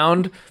I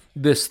found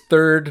this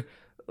third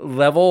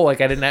level. Like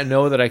I did not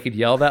know that I could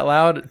yell that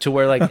loud to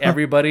where like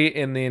everybody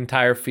in the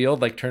entire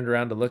field like turned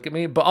around to look at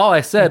me. But all I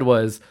said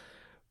was,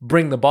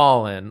 "Bring the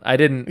ball in." I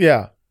didn't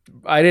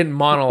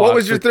monologue. What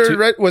was your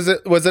third? Was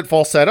it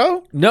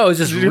falsetto? No, it was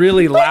just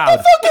really loud. Bring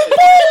the fucking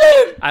ball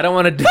in! I don't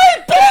want to do.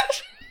 Hey,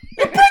 bitch!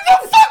 You bring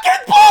the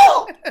fucking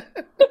ball!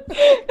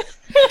 Hey,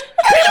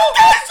 you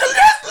guys,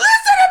 just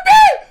listen to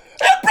me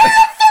and bring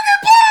the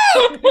fucking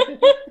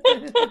ball!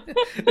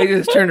 They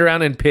just turned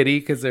around in pity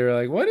because they were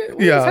like, "What is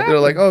they're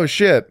happening?" like, "Oh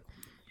shit."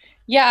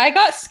 Yeah, I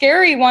got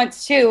scary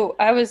once too.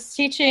 I was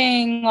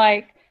teaching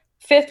like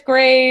 5th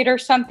grade or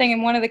something,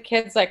 and one of the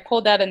kids like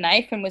pulled out a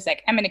knife and was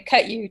like, "I'm gonna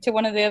cut you," to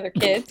one of the other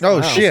kids.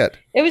 Oh shit.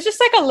 It was just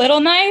like a little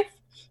knife,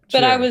 but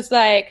Sure. I was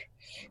like,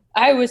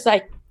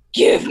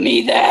 "Give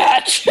me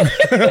that."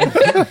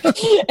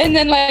 And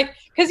then like,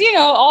 because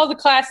all the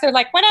class, they're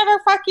like,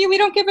 "Whatever, fuck you, we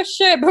don't give a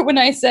shit." But when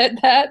I said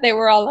that, they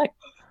were all like,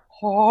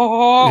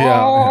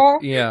 "Oh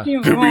Yeah.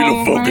 Give me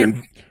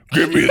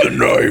the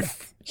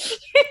knife.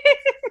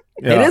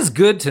 It is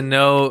good to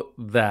know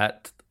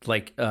that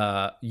like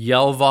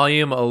yell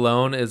volume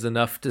alone is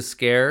enough to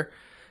scare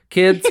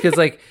kids because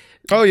like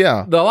Oh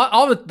yeah.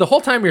 the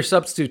whole time you're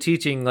substitute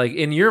teaching, like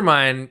in your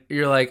mind,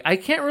 you're like, I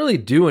can't really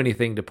do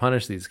anything to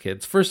punish these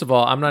kids. First of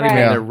all, I'm not even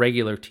their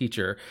regular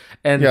teacher,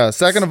 and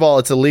second of all,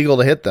 it's illegal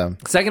to hit them.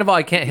 Second of all,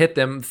 I can't hit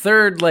them.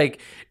 Third, like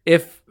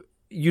if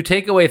you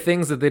take away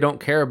things that they don't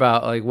care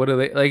about, like what do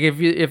they like?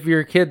 If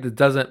you're a kid that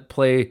doesn't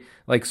play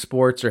like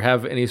sports or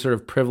have any sort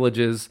of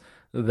privileges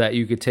that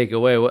you could take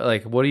away,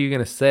 what are you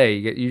gonna say?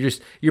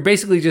 You're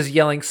basically just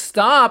yelling,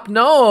 "Stop!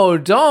 No,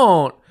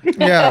 don't!"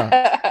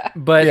 Yeah,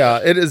 but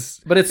it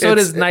is. But it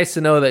is nice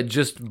to know that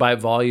just by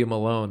volume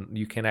alone,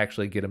 you can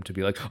actually get him to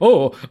be like,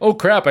 "Oh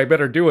crap! I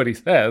better do what he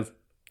says."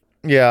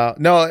 Yeah,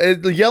 no,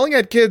 yelling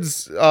at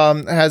kids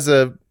has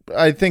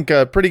I think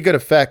a pretty good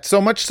effect.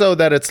 So much so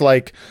that it's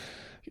like,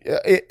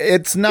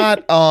 it's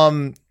not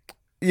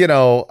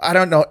I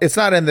don't know, it's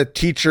not in the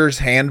teacher's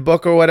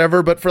handbook or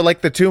whatever, but for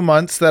like the 2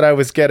 months that I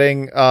was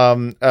getting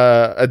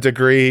a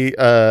degree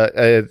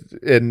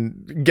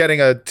in getting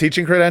a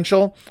teaching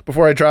credential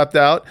before I dropped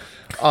out,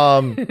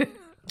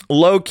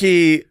 low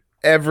key,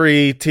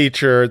 every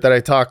teacher that I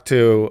talked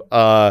to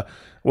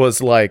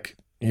was like,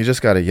 you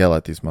just got to yell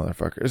at these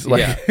motherfuckers.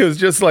 Like, Yeah. it was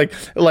just like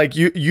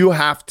you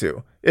have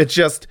to.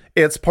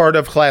 It's part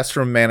of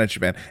classroom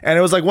management. And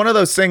it was like one of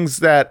those things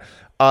that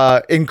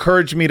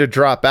encouraged me to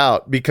drop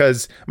out,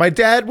 because my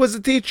dad was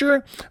a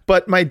teacher,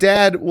 but my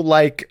dad,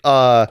 like,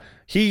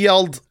 he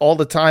yelled all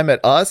the time at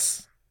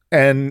us.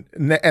 And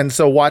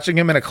so watching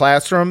him in a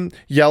classroom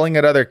yelling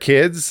at other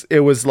kids, it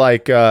was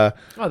like, Oh,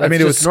 that's I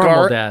mean, it was just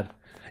normal, Dad.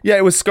 Yeah,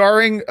 it was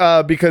scarring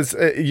because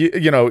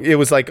you know, it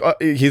was like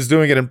he's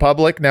doing it in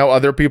public. Now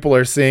other people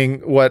are seeing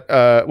what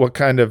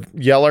kind of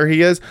yeller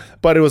he is.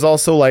 But it was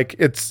also like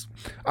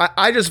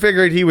I just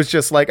figured he was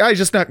just like, I'm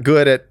just not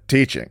good at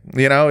teaching.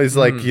 You know, he's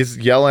like he's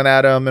yelling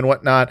at him and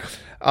whatnot.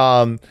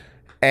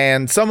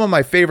 And some of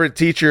my favorite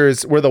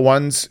teachers were the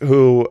ones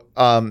who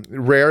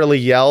rarely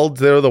yelled.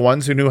 They're the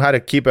ones who knew how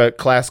to keep a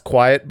class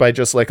quiet by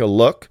just like a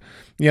look.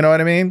 You know what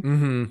I mean?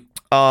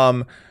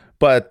 Mm-hmm.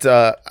 But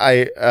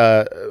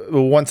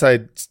once I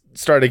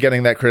started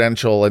getting that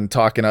credential and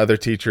talking to other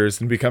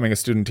teachers and becoming a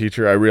student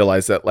teacher, I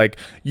realized that like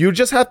you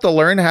just have to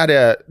learn how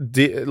to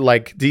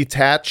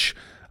detach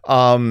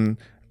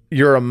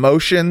your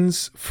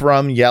emotions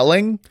from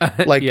yelling.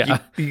 Like Yeah.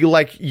 you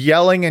like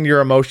yelling and your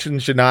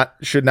emotions should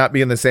not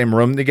be in the same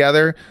room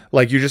together.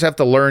 Like you just have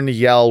to learn to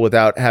yell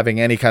without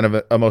having any kind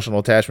of emotional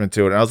attachment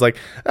to it. And I was like,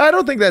 I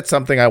don't think that's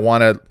something I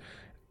want to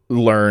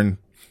learn.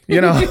 You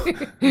know,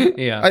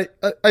 Yeah.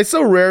 I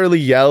so rarely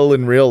yell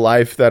in real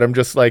life that I'm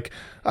just like,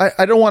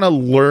 I don't want to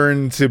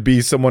learn to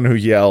be someone who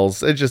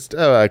yells.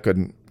 I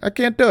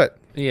can't do it.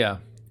 Yeah.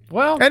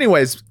 Well,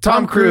 Anyways,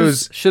 Tom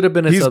Cruise should have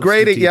been a he's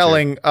great at substitute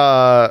yelling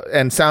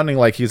and sounding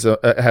like he's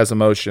has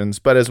emotions,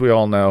 but as we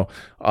all know,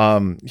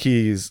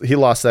 he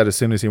lost that as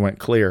soon as he went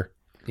clear.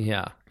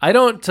 Yeah. I'm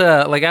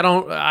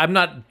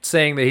not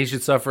saying that he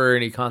should suffer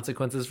any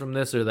consequences from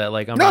this, or that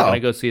like I'm not No. going to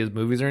go see his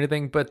movies or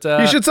anything, but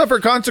He should suffer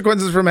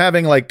consequences from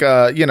having like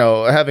having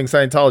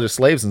Scientologist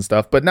slaves and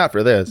stuff, but not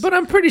for this. But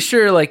I'm pretty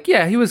sure, like,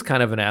 yeah, he was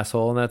kind of an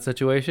asshole in that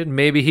situation.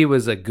 Maybe he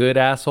was a good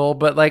asshole,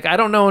 but like, I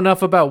don't know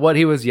enough about what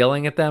he was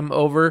yelling at them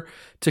over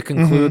to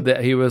conclude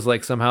that he was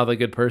like somehow the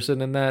good person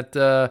in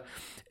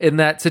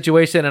that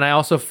situation. And I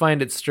also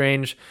find it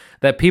strange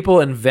that people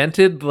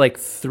invented like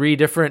 3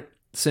 different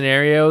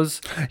scenarios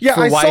Yeah,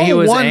 for I why saw he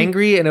was one-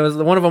 angry, and it was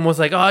one of them was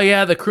like, oh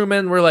yeah, the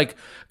crewmen were like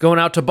going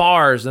out to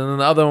bars, and then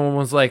the other one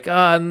was like,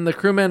 and the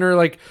crewmen are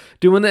like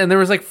doing that, and there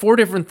was like 4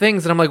 different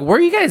things, and I'm like, where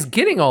are you guys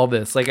getting all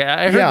this? Like,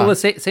 I heard Yeah. the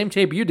same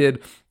tape you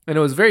did, and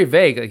it was very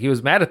vague. Like he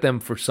was mad at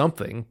them for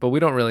something, but we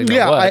don't really know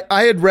Yeah, what.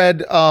 I had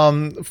read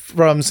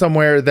from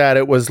somewhere that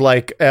it was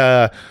like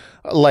a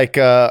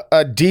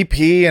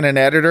DP and an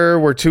editor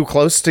were too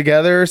close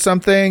together or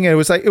something. It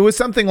was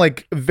something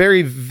like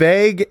very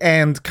vague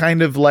and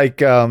kind of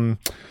like I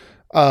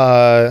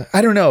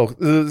don't know,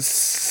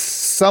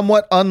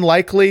 somewhat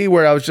unlikely,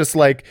 where I was just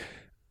like,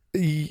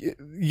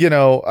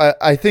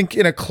 I think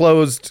in a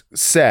closed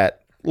set,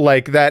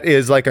 like that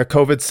is like a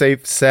COVID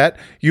safe set,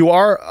 you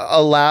are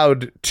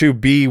allowed to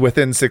be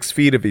within 6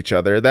 feet of each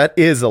other. That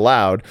is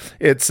allowed.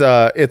 It's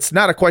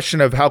not a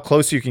question of how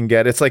close you can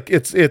get. It's like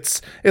it's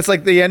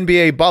like the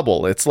NBA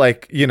bubble. It's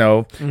like, you're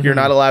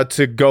not allowed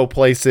to go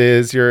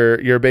places.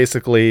 You're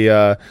basically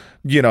You're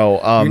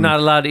not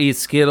allowed to eat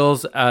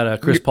Skittles out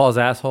of Chris Paul's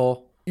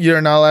asshole. you're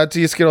not allowed to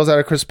eat Skittles out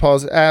of Chris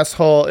Paul's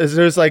asshole.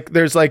 There's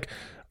like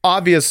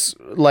obvious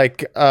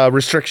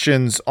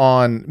restrictions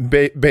on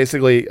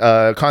basically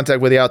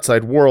contact with the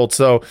outside world.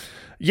 So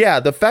yeah,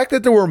 the fact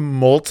that there were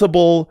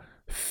multiple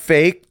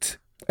faked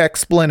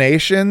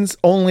explanations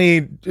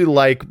only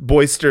like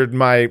bolstered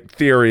my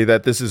theory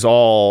that this is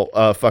all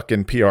a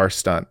fucking PR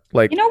stunt.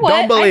 Like, You know what?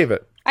 don't believe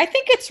it. I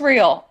think it's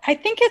real. I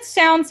think it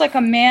sounds like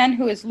a man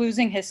who is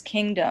losing his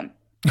kingdom.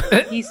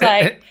 He's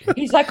like,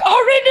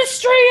 our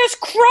industry is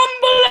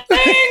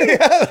crumbling.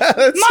 Yeah,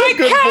 that's My a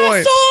good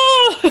point.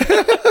 castle.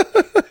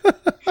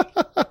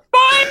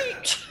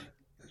 Fine.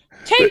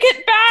 Take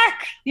it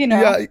back.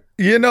 Yeah,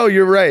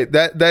 you're right.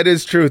 That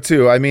is true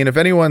too. I mean, if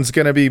anyone's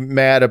gonna be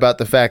mad about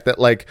the fact that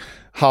like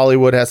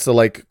Hollywood has to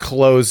like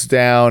close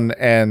down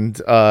and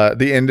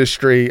the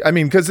industry, I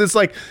mean, because it's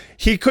like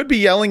he could be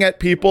yelling at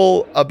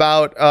people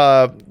about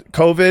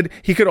COVID.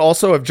 He could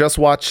also have just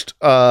watched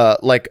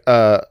like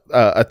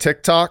a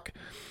TikTok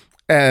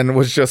and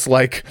was just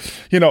like,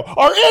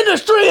 our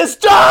industry is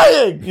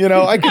dying.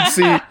 I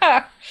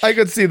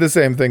could see the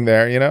same thing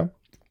there.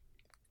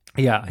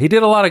 Yeah, he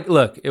did a lot of he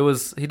did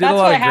That's a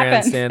lot what of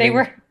happened.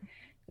 grandstanding.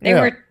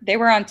 They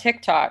were on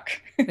TikTok.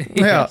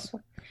 Yeah. That's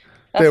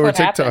They were what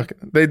TikTok.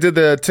 happened. They did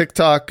the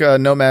TikTok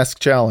no mask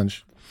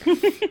challenge.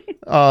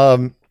 All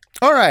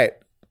right.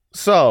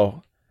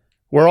 So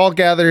we're all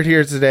gathered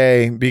here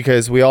today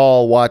because we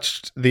all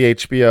watched the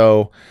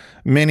HBO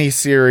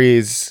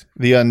miniseries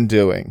The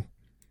Undoing,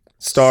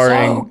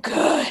 starring So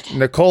good.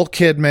 Nicole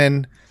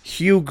Kidman,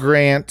 Hugh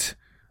Grant,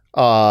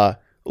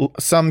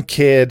 some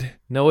kid,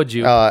 Noah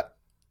Jupe.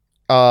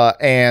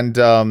 and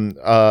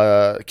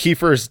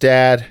Kiefer's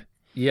dad.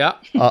 Yeah.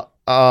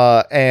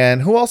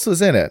 And who else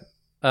is in it?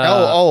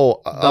 The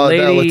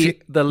lady,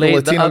 the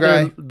Latino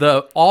guy.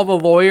 all the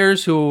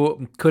lawyers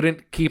who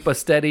couldn't keep a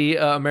steady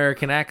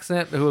American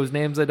accent, whose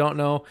names I don't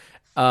know,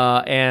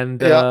 and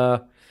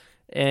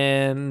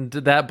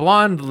that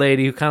blonde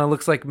lady who kind of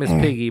looks like Miss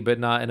Piggy, but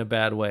not in a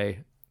bad way.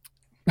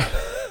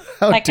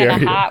 Like in a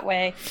hot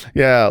way.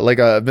 Yeah, like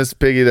a Miss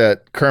Piggy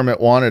that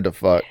Kermit wanted to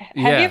fuck.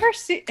 Have you ever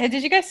seen?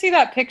 Did you guys see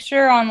that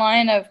picture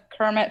online of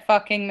Kermit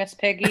fucking Miss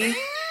Piggy?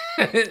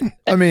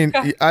 I mean,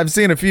 I've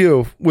seen a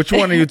few. Which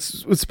one are you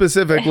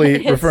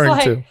specifically referring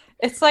to?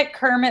 It's like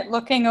Kermit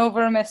looking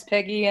over Miss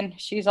Piggy, and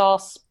she's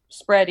all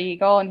spread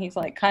eagle, and he's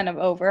like kind of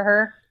over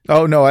her.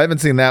 Oh no, I haven't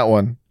seen that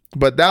one.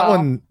 But that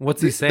one,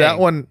 what's he saying? That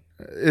one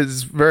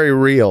is very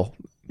real.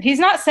 He's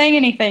not saying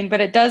anything,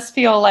 but it does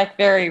feel like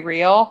very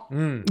real.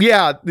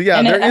 Yeah.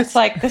 And it's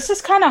like, this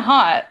is kind of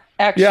hot,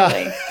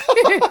 actually.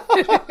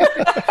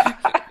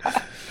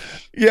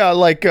 Yeah,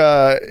 like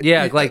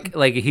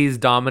like he's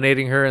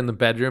dominating her in the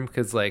bedroom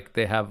because like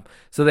they have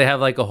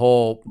like a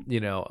whole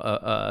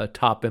a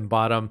top and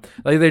bottom,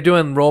 like they're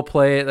doing role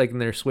play, like and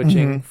they're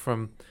switching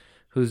from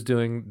who's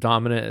doing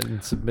dominant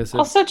and submissive.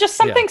 Also, just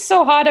something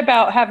so hot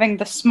about having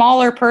the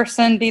smaller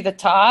person be the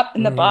top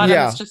and the bottom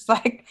is just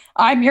like,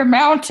 I'm your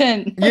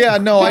mountain. Yeah,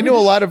 no, I knew a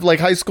lot of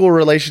like high school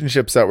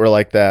relationships that were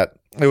like that.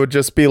 It would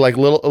just be like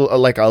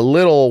like a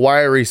little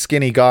wiry,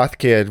 skinny goth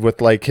kid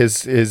with like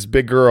his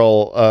big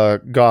girl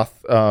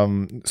goth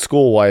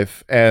school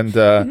wife, and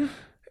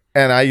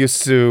I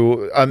used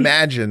to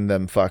imagine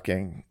them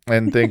fucking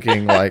and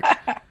thinking like,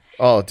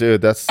 oh,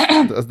 dude, that's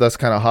kind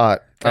of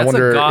hot. That's I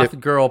wonder a goth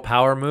girl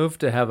power move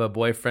to have a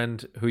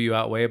boyfriend who you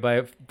outweigh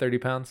by 30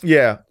 pounds.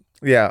 Yeah.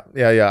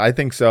 I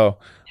think so.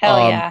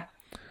 Hell yeah.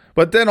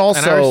 But then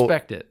also, and I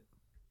respect it.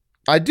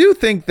 I do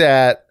think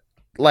that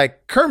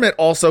like Kermit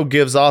also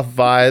gives off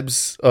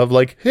vibes of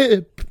like,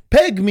 hey,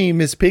 peg me,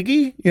 Miss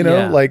Piggy.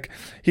 Like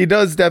he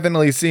does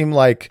definitely seem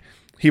like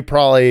he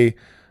probably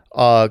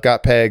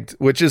got pegged,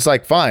 which is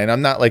like fine.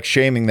 I'm not like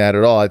shaming that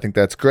at all. I think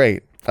that's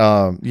great.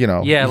 Like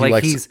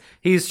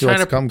he's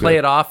trying to play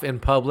it off in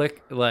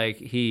public like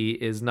he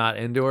is not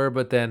into her,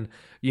 but then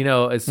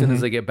as soon as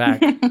they get back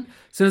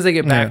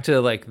to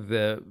like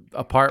the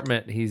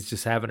apartment, he's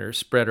just having her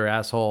spread her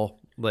asshole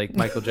like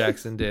Michael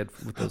Jackson did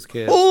with those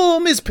kids. Oh,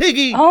 Miss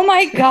Piggy. Oh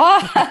my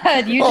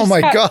god, you just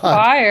got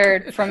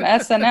fired from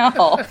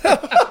SNL.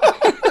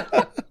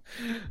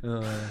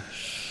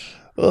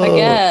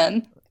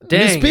 Again.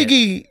 Miss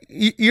Piggy,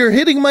 you're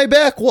hitting my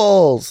back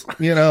walls.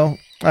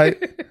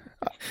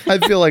 I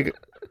feel like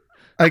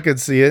I could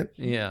see it.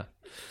 Yeah.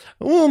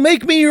 Oh,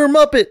 make me your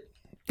Muppet.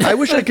 I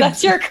wish I could.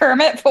 That's your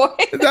Kermit voice.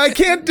 I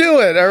can't do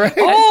it. All right.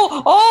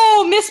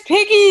 Oh, Miss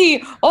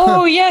Piggy.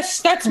 Oh,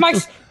 yes, that's my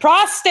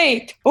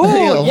prostate.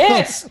 Oh,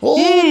 yes.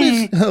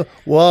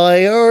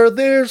 Why are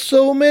there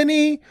so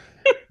many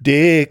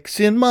dicks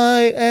in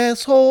my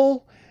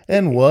asshole?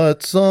 And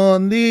what's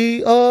on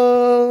the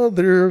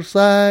other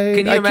side?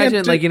 Can you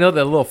imagine, like, the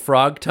little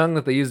frog tongue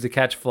that they use to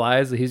catch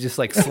flies? He's just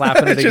like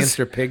slapping it against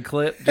her pig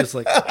clip, just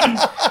like.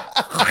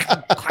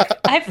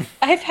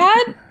 I've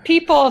had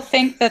people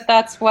think that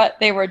that's what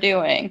they were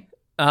doing.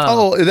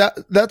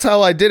 That's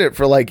how I did it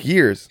for like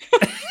years.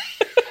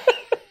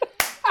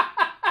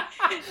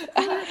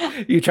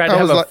 You tried to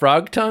have a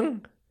frog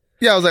tongue?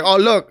 Yeah, I was like, oh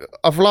look,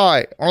 a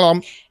fly.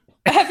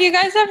 Have you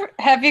guys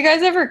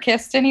ever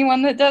kissed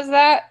anyone that does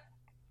that?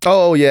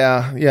 Oh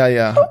yeah.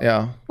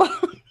 Yeah.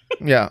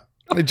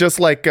 Just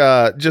like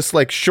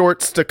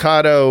short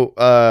staccato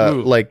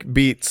like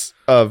beats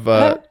of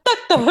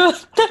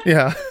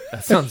yeah.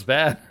 That sounds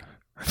bad.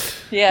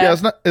 Yeah.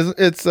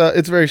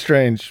 It's very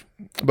strange.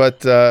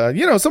 But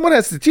someone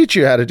has to teach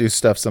you how to do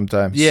stuff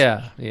sometimes.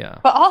 Yeah.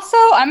 But also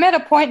I'm at a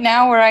point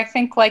now where I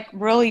think like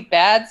really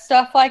bad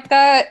stuff like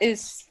that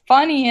is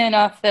funny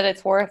enough that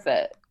it's worth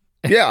it.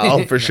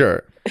 Yeah, for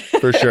sure.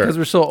 For sure. Because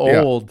we're so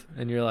old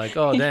and you're like,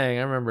 oh dang,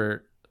 I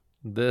remember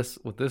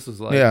what this was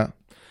like. Yeah.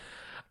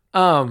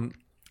 The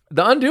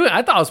Undoing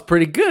I thought was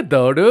pretty good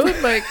though,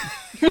 dude. Like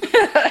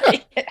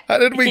how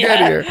did we get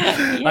here?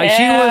 Like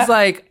she was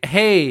like,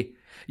 hey,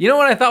 you know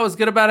what I thought was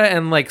good about it?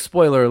 And like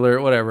spoiler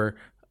alert, whatever.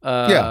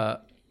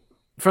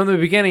 From the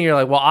beginning you're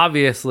like, well,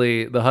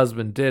 obviously the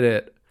husband did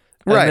it.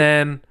 Right.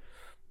 And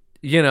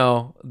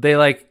then, they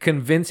like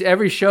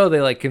every show they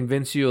like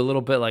convince you a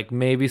little bit like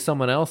maybe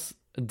someone else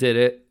did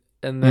it.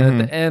 And then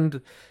at the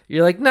end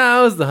you're like,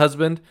 no, it was the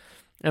husband.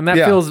 And that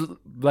feels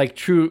like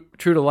true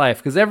to life,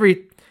 because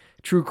every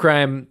true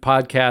crime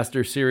podcast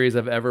or series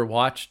I've ever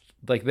watched,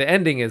 like the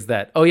ending is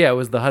that, oh yeah, it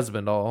was the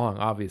husband all along,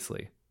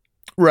 obviously.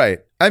 Right.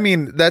 I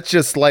mean, that's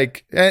just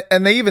like,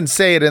 and they even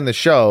say it in the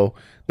show.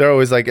 They're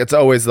always like, it's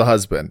always the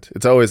husband.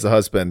 It's always the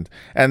husband.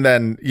 And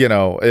then,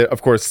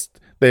 of course,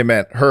 they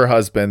meant her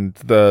husband,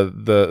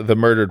 the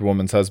murdered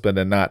woman's husband,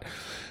 and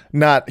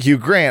not Hugh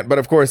Grant. But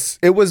of course,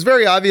 it was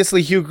very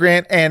obviously Hugh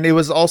Grant, and it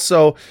was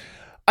also.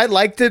 I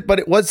liked it, but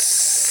it was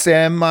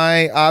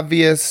semi-obvious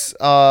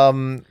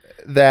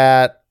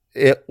that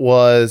it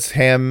was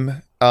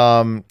him,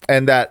 and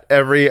that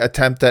every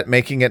attempt at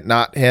making it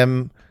not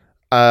him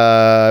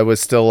was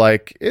still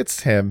like,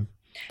 it's him.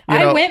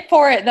 I went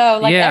for it though.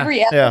 Like Yeah. every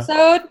Yeah.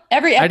 episode,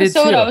 I did too.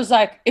 I was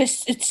like,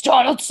 it's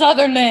Donald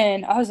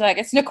Sutherland. I was like,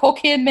 it's Nicole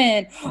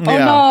Kidman. Oh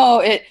Yeah.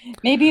 no,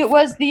 maybe it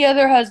was the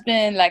other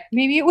husband. Like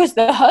maybe it was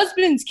the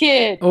husband's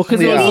kid. Well,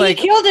 because it Yeah. was Maybe like,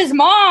 he killed his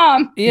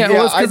mom. yeah, Yeah,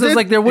 well, it's I because it was did-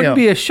 like there wouldn't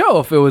yeah. be a show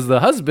if it was the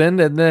husband,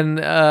 and then,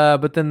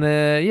 but then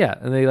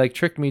and they like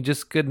tricked me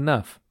just good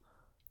enough.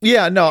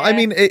 Yeah, no, I Yeah.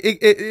 mean,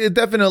 it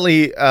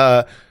definitely,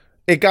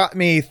 it got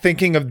me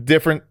thinking of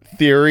different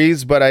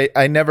theories, but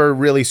I never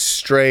really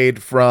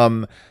strayed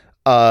from,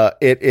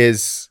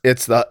 it's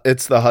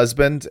the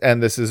husband,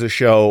 and this is a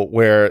show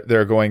where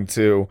they're going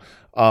to,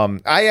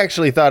 I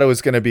actually thought it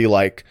was going to be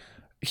like,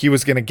 he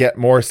was going to get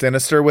more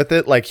sinister with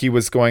it, like he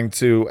was going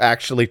to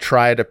actually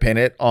try to pin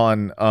it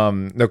on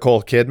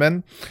Nicole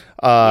Kidman.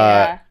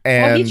 Yeah.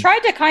 And Well, he tried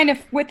to kind of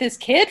with his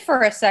kid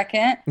for a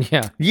second.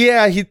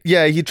 Yeah, he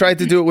tried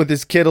to do it with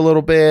his kid a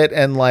little bit,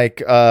 and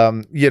like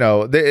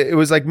it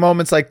was like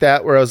moments like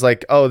that where I was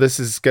like, oh, this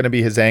is going to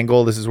be his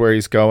angle, this is where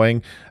he's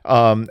going.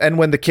 And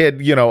when the kid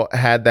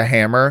had the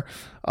hammer,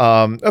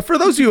 for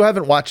those of you who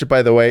haven't watched it,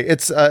 by the way,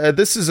 it's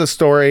this is a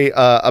story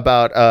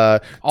about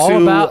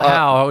about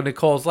how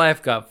Nicole's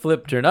life got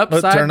turned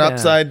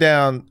upside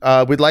down.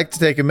 We'd like to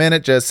take a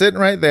minute, just sitting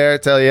right there,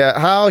 tell you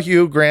how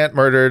Hugh Grant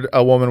murdered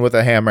a woman with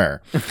a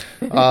hammer.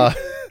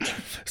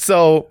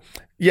 So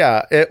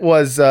yeah, it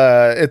was.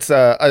 It's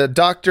a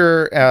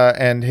doctor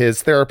and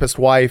his therapist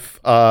wife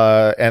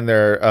and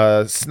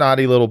their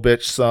snotty little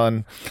bitch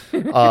son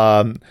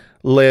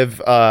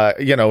live,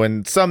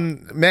 in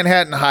some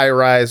Manhattan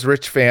high-rise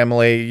rich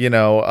family,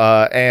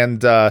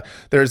 and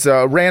there's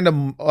a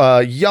random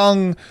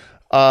young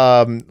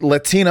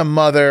Latina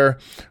mother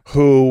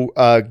who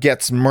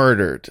gets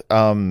murdered,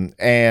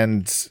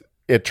 and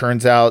it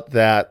turns out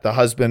that the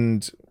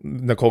husband,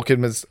 Nicole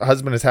Kidman's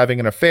husband, is having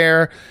an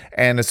affair,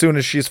 and as soon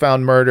as she's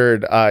found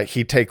murdered,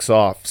 he takes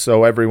off,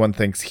 so everyone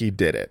thinks he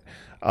did it.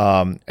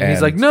 And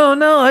he's like, no,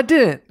 I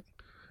didn't.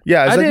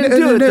 Yeah, it's I like, didn't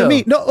do it, though.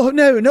 me,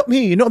 not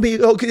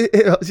me. Okay,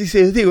 this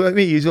thing about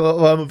me is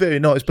I'm a very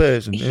nice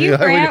person. Hugh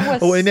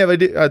Grant was- I never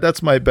did.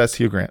 That's my best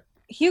Hugh Grant.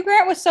 Hugh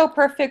Grant was so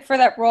perfect for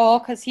that role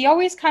because he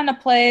always kind of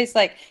plays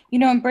like,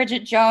 in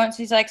Bridget Jones,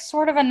 he's like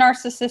sort of a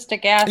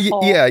narcissistic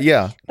asshole.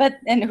 Yeah.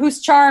 And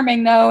who's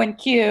charming though and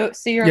cute.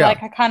 So you're Yeah.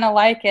 like, I kind of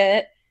like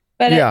it.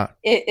 But Yeah.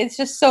 it's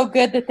just so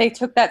good that they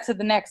took that to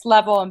the next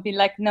level and be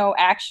like, no,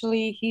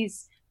 actually,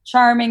 he's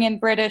charming and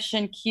British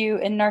and cute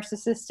and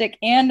narcissistic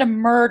and a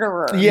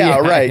murderer. Yeah,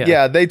 right. Yeah.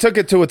 Yeah, they took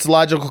it to its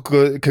logical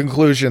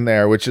conclusion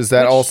there, which is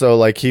that also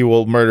like he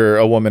will murder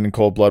a woman in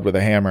cold blood with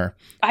a hammer.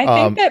 I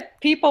think that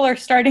people are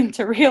starting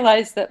to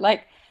realize that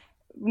like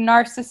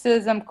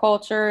narcissism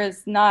culture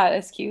is not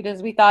as cute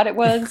as we thought it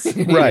was.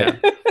 Right.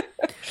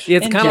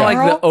 It's In kind of like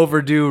general? the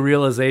overdue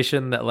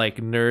realization that like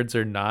nerds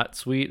are not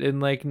sweet and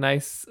like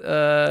nice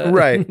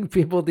Right.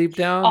 people deep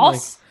down.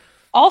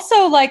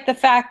 Also, like the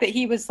fact that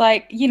he was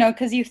like,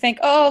 because you think,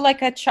 oh,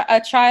 like a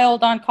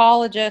child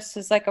oncologist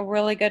is like a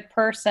really good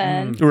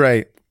person.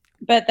 Right.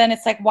 But then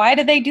it's like, why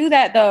did they do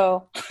that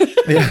though?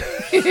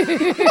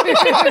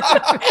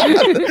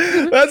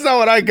 That's not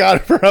what I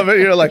got from it.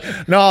 You're like,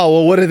 no,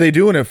 well, what are they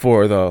doing it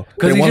for though?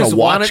 Because They he want just to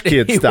watch wanted,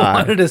 kids he die.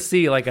 wanted to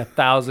see like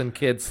 1,000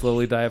 kids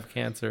slowly die of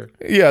cancer.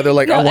 Yeah, they're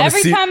like, No, I want to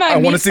every see. time I I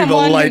want to meet see the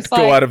someone light who's go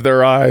like- out of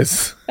their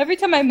eyes. Every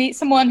time I meet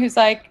someone who's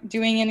like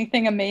doing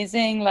anything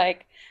amazing,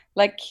 like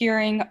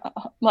curing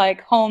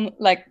like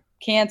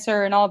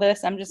cancer and all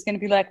this, I'm just gonna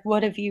be like,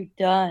 what have you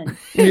done?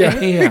 Yeah,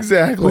 Yeah.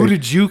 exactly. Who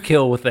did you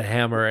kill with a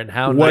hammer and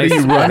how? What nice are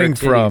you were their running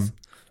titties? from?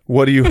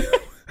 What are you?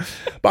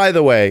 By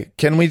the way,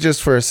 can we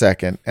just for a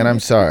second? And I'm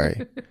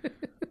sorry,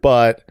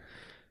 but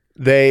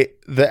the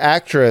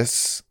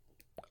actress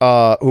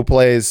who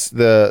plays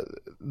the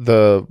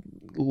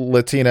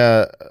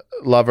Latina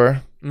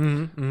lover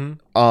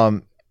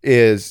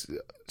is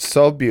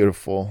so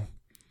beautiful,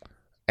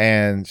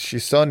 and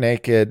she's so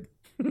naked.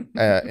 Can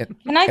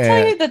I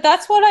tell you that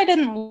that's what I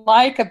didn't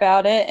like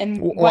about it, and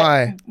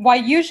Why? why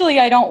usually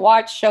I don't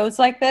watch shows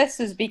like this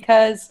is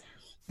because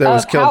That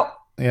was of killed.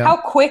 Yeah. how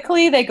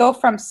quickly they go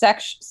from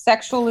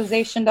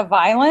sexualization to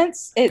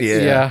violence. It's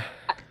Yeah.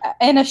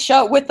 in a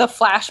show with the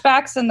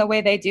flashbacks and the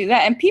way they do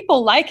that, and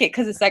people like it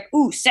because it's like,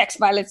 ooh, sex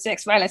violence,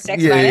 sex violence,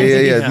 sex violence.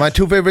 Yeah. My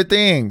two favorite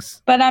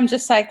things. But I'm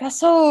just like, that's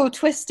so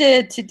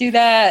twisted to do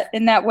that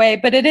in that way.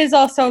 But it is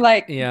also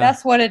like,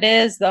 that's what it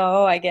is,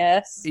 though, I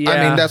guess. Yeah.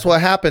 I mean, that's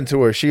what happened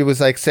to her. She was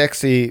like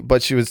sexy,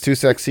 but she was too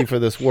sexy for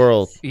this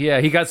world. Yeah,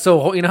 he got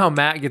so, how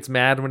Matt gets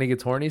mad when he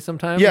gets horny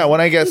sometimes? Yeah,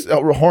 when I get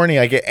horny,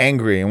 I get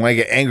angry. And when I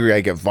get angry,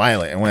 I get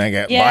violent. And when I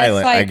get Yeah, it's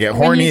violent, I like get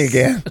when horny you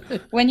again.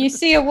 When you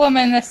see a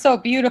woman that's so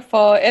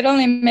beautiful, it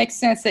only makes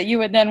sense that you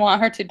would then want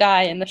her to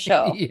die in the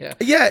show. Yeah.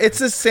 Yeah, it's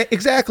the same.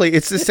 Exactly.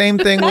 It's the same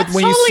thing with That's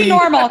when totally you see.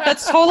 normal.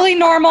 That's totally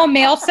normal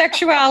male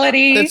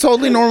sexuality. It's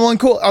totally normal and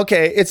cool.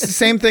 Okay, it's the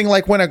same thing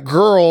like when a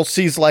girl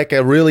sees like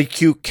a really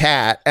cute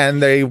cat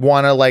and they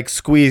want to like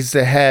squeeze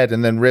the head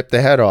and then rip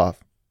the head off.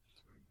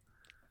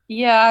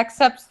 Yeah,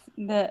 except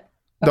that.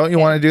 Don't you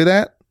want to do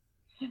that?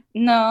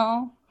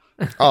 No.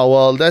 Oh,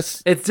 well,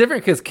 that's It's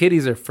different because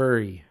kitties are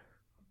furry.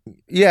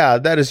 Yeah,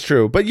 that is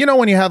true. But you know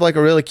when you have like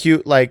a really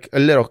cute, like a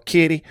little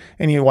kitty,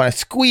 and you want to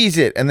squeeze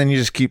it, and then you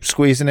just keep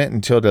squeezing it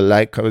until the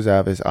light comes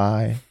out of his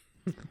eye.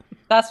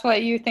 That's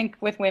what you think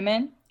with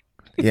women?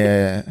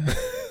 Yeah.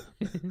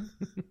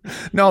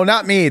 No,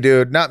 not me,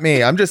 dude. Not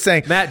me. I'm just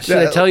saying. Matt, should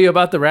I tell you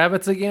about the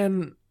rabbits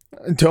again?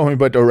 Tell me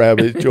about the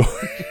rabbit, George.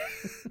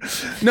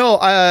 No,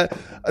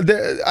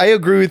 I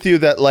agree with you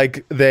that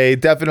like they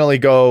definitely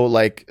go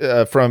like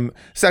from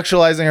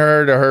sexualizing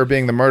her to her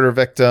being the murder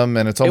victim,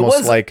 and it's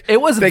almost like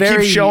they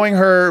keep showing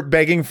her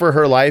begging for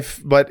her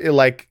life, but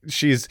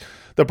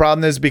the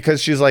problem is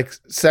because she's like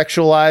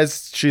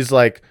sexualized, she's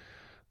like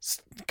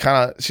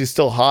she's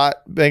still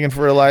hot begging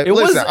for her life.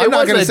 I'm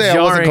not gonna say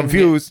I wasn't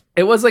confused.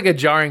 It was like a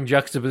jarring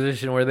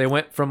juxtaposition where they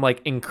went from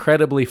like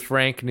incredibly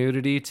frank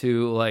nudity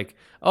to like,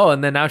 oh,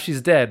 and then now she's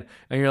dead,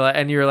 and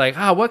you're like,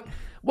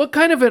 what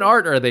kind of an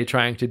art are they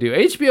trying to do?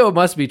 HBO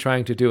must be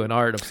trying to do an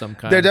art of some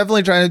kind. They're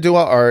definitely trying to do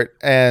an art,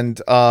 and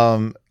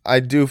I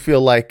do feel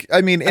like,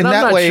 I mean, in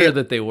that way, I'm not sure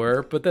that they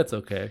were, but that's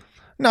okay.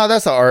 No,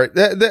 that's the art.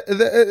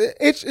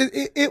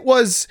 It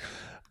was.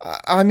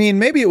 I mean,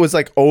 maybe it was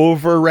like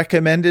over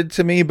recommended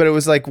to me, but it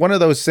was like one of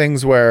those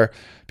things where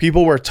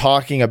people were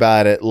talking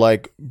about it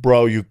like,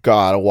 bro, you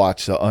gotta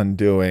watch The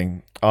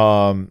Undoing.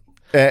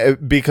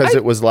 Because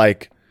it was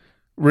like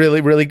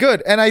really, really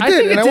good. And I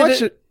did, and I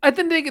watched it. I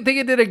think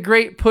it did a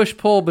great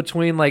push-pull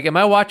between like, am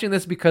I watching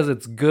this because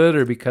it's good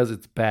or because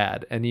it's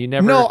bad? And you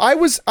never. No, I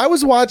was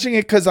watching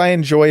it because I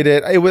enjoyed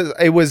it.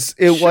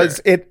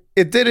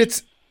 It did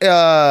its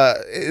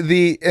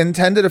the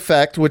intended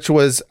effect, which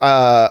was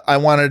I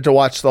wanted to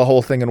watch the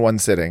whole thing in one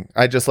sitting.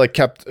 I just like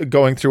kept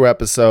going through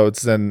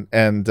episodes and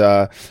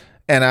I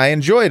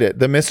enjoyed it.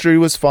 The mystery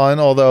was fun,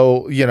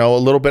 although, you know, a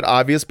little bit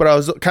obvious, but I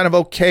was kind of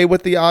okay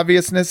with the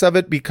obviousness of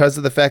it because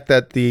of the fact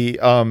that the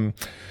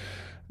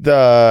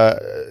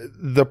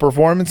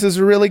performances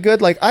are really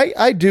good. Like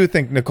I do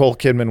think Nicole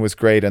Kidman was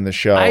great in the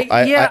show.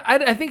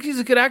 I think she's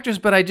a good actress,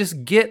 but I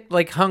just get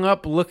like hung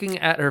up looking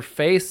at her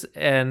face,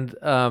 and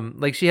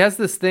like she has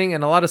this thing,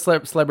 and a lot of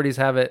celebrities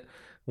have it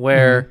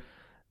where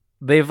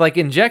they've like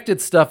injected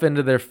stuff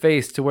into their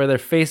face to where their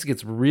face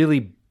gets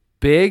really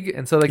big,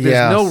 and so like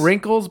there's no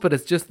wrinkles, but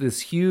it's just this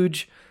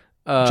huge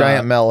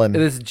giant melon,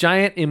 this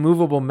giant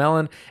immovable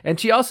melon. And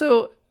she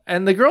also.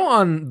 And the girl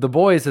on The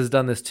Boys has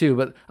done this too,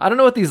 but I don't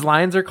know what these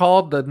lines are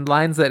called. The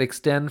lines that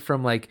extend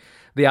from like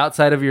the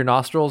outside of your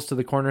nostrils to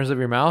the corners of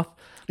your mouth.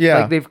 Yeah.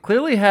 Like they've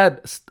clearly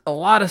had a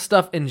lot of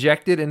stuff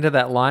injected into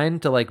that line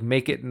to like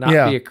make it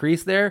not be a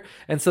crease there.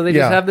 And so they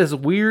just have this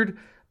weird,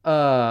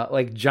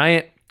 like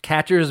giant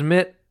catcher's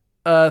mitt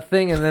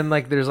thing. And then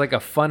like there's like a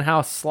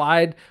funhouse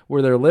slide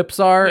where their lips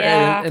are.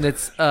 Yeah. And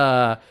it's,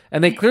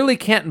 and they clearly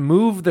can't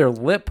move their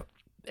lip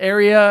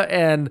area.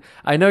 And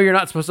I know you're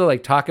not supposed to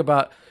like talk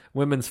about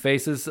women's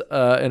faces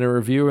in a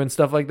review and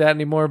stuff like that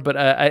anymore, but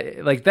I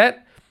like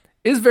that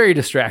is very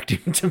distracting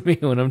to me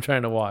when I'm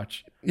trying to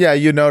watch. Yeah,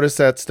 you notice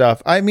that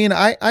stuff. I mean,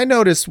 I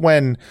noticed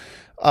when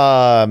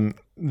the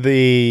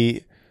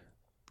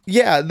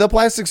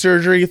plastic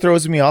surgery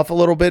throws me off a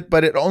little bit,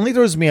 but it only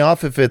throws me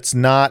off if it's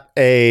not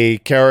a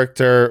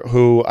character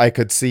who I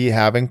could see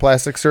having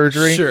plastic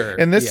surgery. Sure.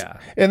 In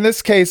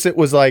this case, it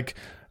was like,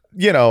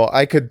 you know,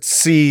 I could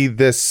see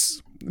this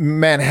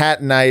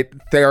Manhattanite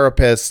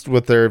therapist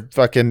with their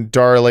fucking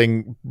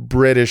darling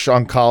British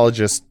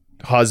oncologist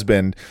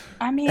husband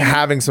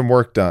having some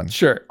work done.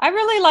 Sure. I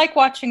really like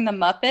watching the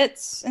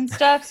Muppets and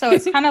stuff, so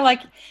it's kind of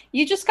like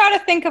you just got to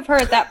think of her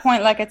at that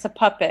point like it's a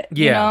puppet.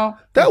 Yeah. You know?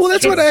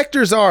 That's what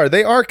actors are.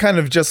 They are kind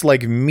of just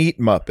like meat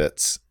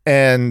Muppets.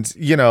 And,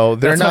 you know,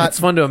 they're not. It's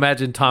fun to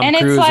imagine Tom And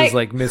Cruise it's as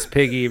like Miss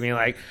Piggy being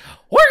like,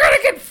 we're going to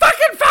get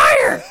fucking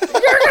fired.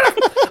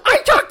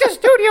 I talk to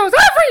studios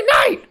every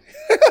night.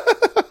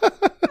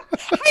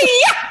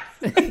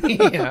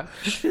 Yeah.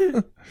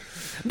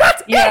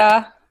 That's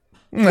yeah.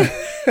 And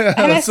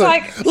it's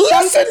like,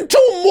 listen to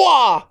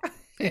moi.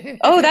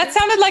 Oh, that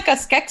sounded like a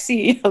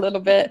Skeksis a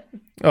little bit.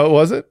 Oh,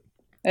 was it?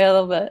 Yeah, a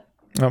little bit.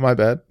 Oh, my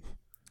bad.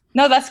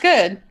 No, that's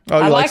good. Oh,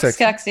 I you like like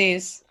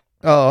Skeksis.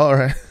 Oh, all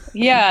right.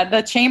 Yeah,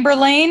 the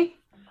Chamberlain.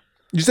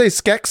 You say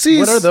Skeksis?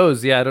 What are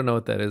those? Yeah, I don't know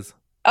what that is.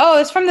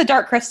 Oh, it's from the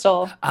Dark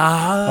Crystal.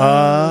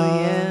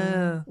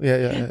 Yeah.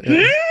 Yeah.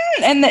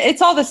 And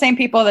it's all the same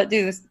people that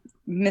do this,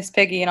 Miss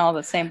Piggy, and all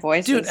the same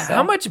voices. Dude, so.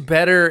 how much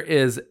better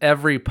is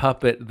every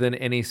puppet than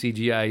any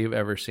CGI you've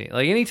ever seen?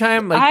 Like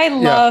anytime, like I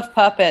love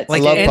puppets.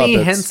 like love any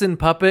puppets. Henson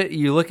puppet,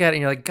 you look at it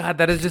and you're like, God,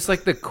 that is just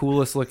like the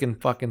coolest looking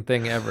fucking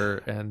thing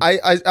ever. And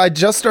I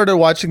just started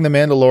watching The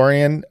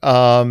Mandalorian,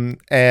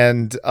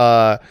 and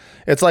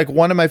it's like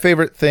one of my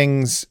favorite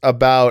things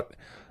about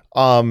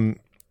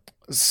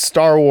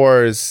Star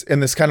Wars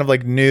in this kind of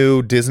like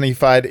new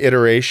Disney-fied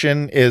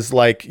iteration is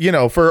like, you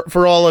know,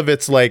 for all of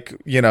its like,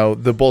 you know,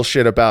 the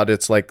bullshit about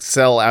its like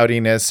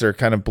sell-outiness or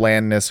kind of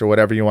blandness or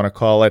whatever you want to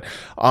call it.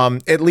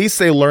 At least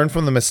they learn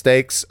from the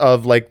mistakes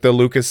of like the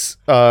Lucas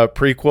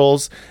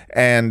prequels,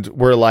 and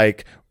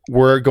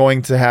we're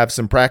going to have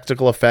some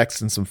practical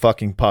effects and some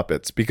fucking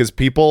puppets, because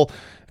people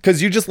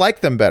because you just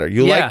like them better.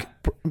 You Yeah. like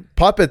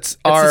puppets It's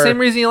are the same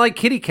reason you like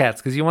kitty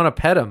cats, because you want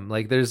to pet them.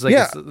 Like there's like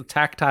Yeah. a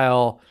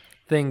tactile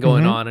thing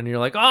going on, and you're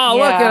like, oh,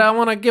 Yeah. look at, I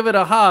want to give it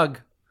a hug.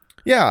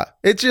 Yeah,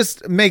 it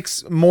just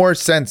makes more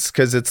sense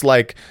because it's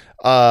like,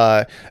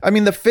 I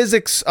mean, the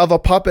physics of a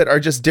puppet are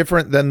just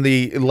different than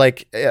the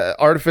like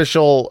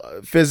artificial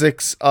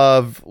physics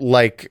of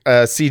like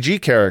a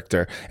CG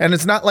character. And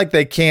it's not like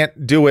they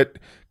can't do it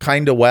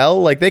kind of well.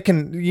 Like they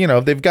can,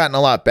 they've gotten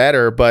a lot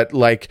better, but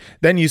like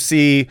then you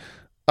see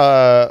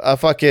a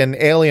fucking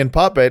alien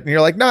puppet and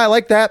you're like, no, I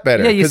like that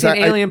better. Yeah, you 'Cause see an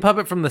alien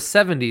puppet from the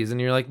 70s,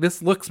 and you're like,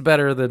 this looks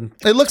better than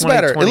It looks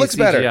better. It 2020 looks CGI.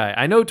 better.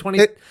 I know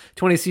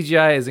 2020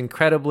 CGI is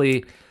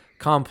incredibly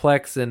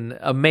complex and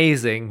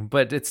amazing,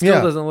 but it still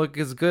Yeah. doesn't look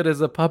as good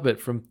as a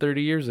puppet from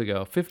 30 years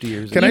ago, 50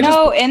 years Can ago. I You just-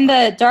 know, in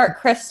the Dark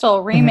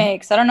Crystal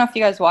remakes, I don't know if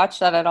you guys watched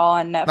that at all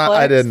on Netflix.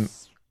 I didn't.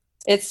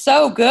 It's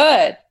so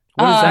good.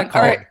 What is that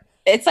called?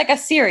 It's like a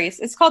series.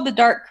 It's called the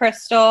Dark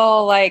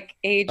Crystal, like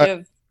Age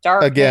of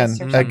Darkness Again, or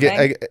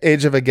something.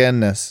 age of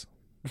againness.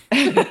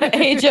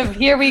 Age of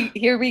here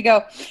we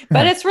go.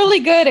 But it's really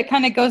good. It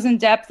kind of goes in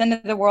depth into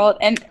the world.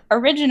 And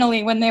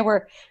originally, when they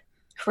were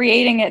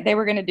creating it, they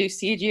were going to do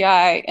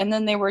CGI, and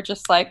then they were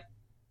just like,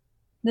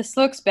 "This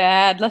looks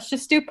bad. Let's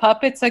just do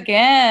puppets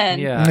again."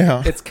 Yeah.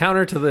 Yeah. It's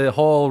counter to the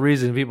whole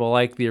reason people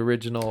like the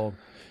original,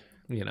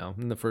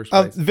 in the first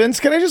place.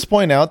 Vince, can I just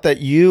point out that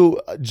you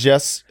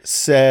just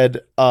said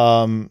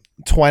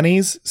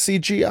 20s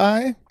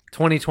CGI?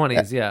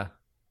 2020s, yeah.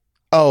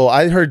 Oh,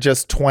 I heard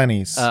just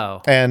 20s.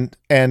 Oh. And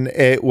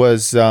it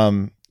was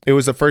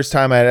the first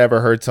time I'd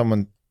ever heard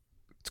someone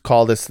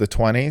call this the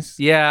 20s.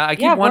 Yeah, I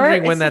keep Yeah,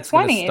 wondering it's when the that's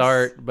going to 20s.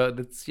 start, but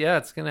it's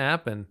going to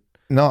happen.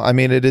 No, I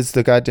mean it is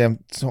the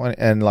goddamn 20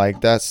 and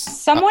like that's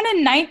Someone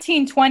in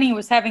 1920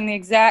 was having the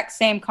exact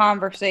same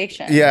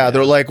conversation. yeah,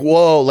 they're like,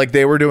 "Whoa," like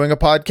they were doing a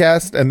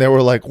podcast and they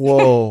were like,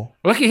 "Whoa."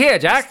 Looky here,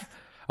 Jack.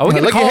 Are we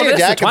going to Look call at here, this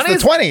Jack, the 20s?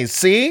 it's the 20s,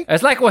 see?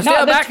 It's like we're still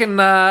the back in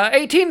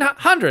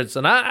 1800s,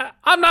 and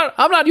I'm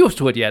not used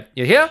to it yet.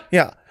 You hear?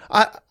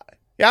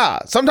 Yeah,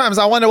 sometimes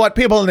I wonder what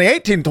people in the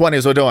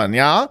 1820s were doing,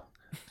 yeah?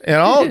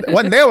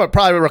 When they were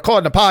probably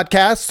recording a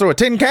podcast through a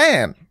tin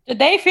can. Did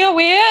they feel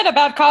weird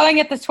about calling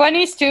it the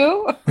 20s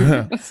too?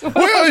 Well,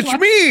 it's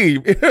me.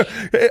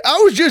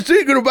 I was just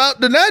thinking about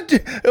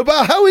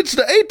about how it's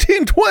the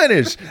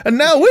 1820s, and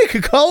now we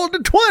could call it the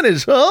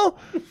 20s, huh?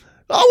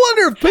 I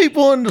wonder if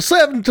people in the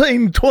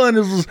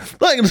 1720s was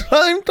thinking the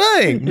same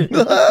thing.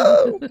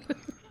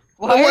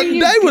 Why are When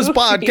you they was goofy?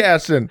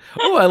 podcasting.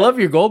 Oh, I love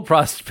your gold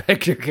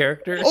prospector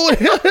character. Oh,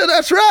 yeah,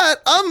 that's right.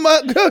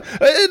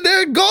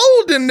 They're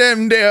gold in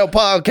them there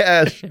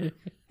podcasts.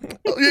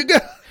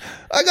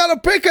 I got a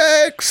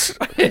pickaxe.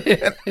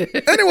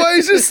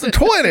 Anyways, it's the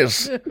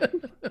 20s.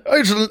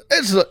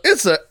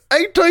 It's the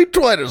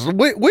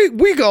 1820s.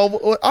 We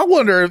go. I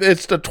wonder if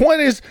it's the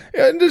 20s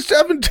and the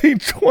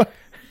 1720s.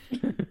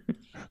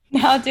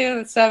 I'll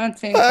do the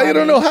 17. I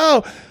don't know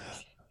how.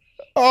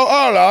 Oh,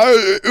 hello.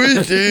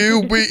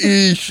 It'll be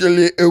each a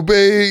little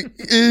bit.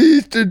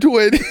 It's the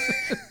 20s.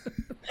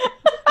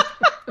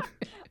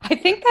 I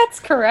think that's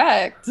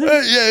correct.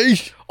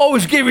 Yes. I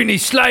was giving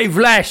his slave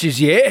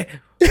lashes, yeah?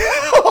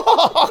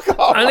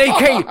 And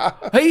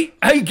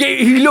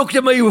he looked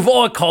at me with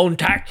eye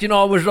contact, and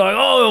I was like,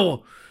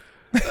 oh,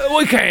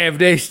 we can't have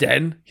this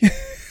then.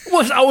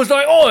 I was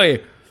like,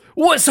 oi,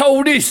 what's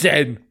all this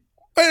then?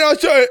 And I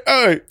say,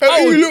 hey, if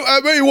you look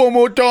at me one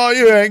more time,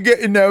 you ain't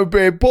getting no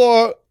big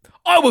boy.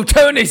 I will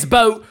turn this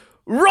boat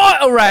right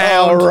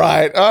around.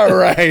 All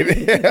right.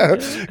 Yeah.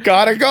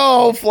 Gotta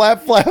go.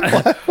 Flap.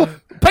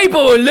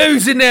 People are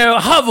losing their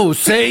hovels,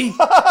 see?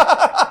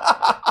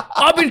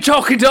 I've been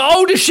talking to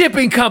all the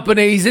shipping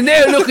companies, and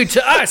they're looking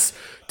to us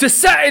to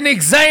set an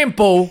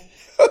example.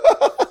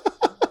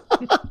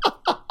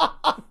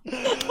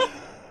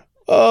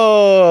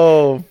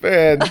 Oh,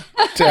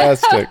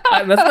 fantastic.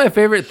 That's my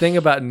favorite thing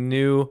about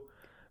new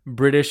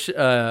British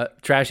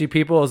trashy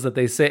people is that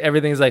they say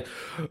everything's like,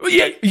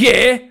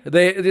 yeah.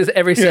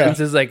 Every sentence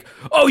is like,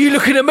 oh, you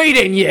looking at me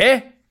then,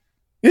 yeah?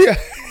 Yeah.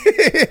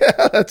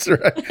 Yeah, that's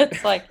right.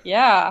 It's like,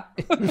 yeah.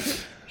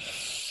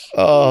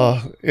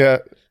 Oh,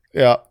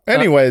 yeah.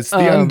 Anyways,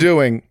 The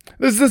Undoing.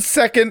 This is the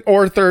second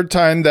or third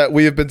time that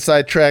we have been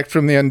sidetracked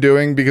from The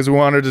Undoing because we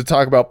wanted to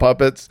talk about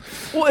puppets.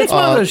 Well, it's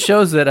one of those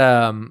shows that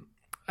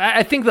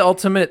I think the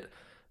ultimate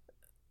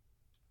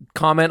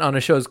comment on a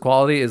show's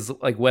quality is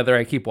like whether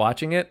I keep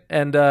watching it.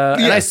 And I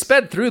Yes.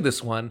 sped through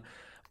this one,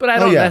 but I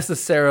don't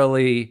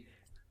necessarily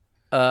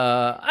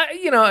I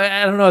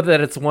don't know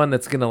that it's one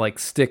that's gonna like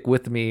stick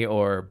with me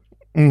or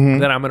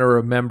that I'm gonna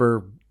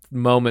remember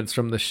moments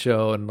from the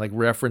show and like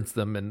reference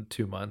them in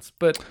 2 months.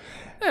 But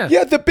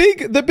Yeah, the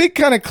big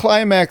kind of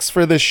climax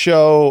for this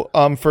show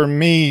for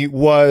me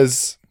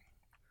was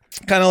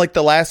kind of like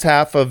the last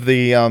half of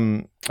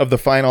the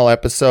final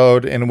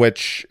episode in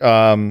which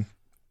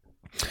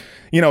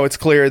it's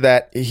clear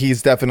that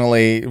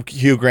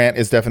Hugh Grant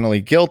is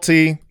definitely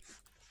guilty,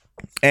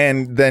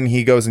 and then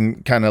he goes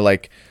and kind of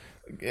like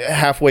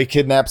halfway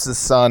kidnaps his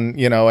son,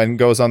 you know, and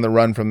goes on the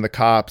run from the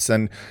cops.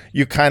 And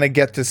you kind of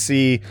get to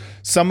see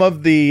some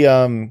of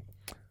the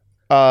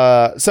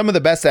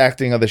best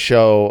acting of the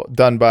show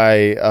done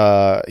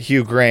by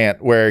Hugh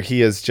Grant, where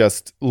he is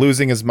just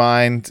losing his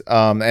mind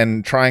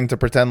and trying to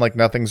pretend like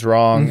nothing's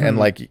wrong. And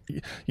like,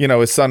 you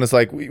know, his son is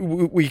like,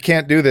 we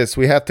can't do this.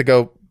 We have to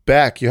go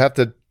back. You have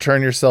to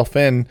turn yourself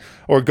in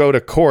or go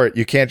to court.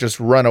 You can't just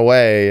run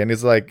away. And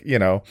he's like, you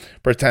know,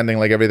 pretending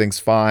like everything's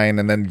fine,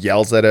 and then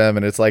yells at him.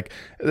 And it's like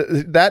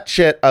that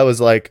shit. I was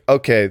like,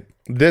 okay,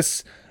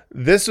 this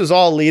was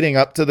all leading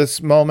up to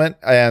this moment.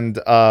 And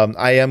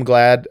I am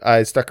glad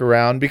I stuck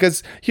around,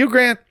 because Hugh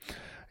Grant,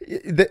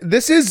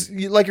 this is,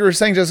 like you were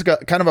saying, Jessica,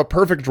 kind of a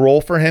perfect role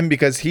for him,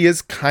 because he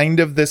is kind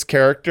of this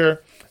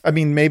character. I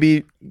mean,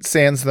 maybe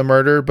sans the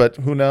murder, but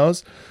who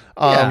knows?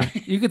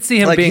 You could see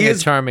him like being a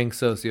charming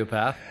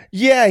sociopath.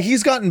 Yeah,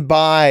 he's gotten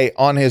by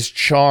on his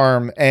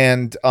charm,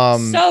 and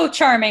so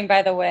charming,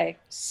 by the way.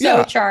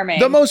 So charming.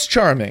 The most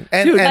charming.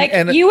 And, Dude,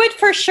 and you would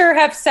for sure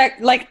have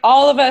sex, like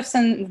all of us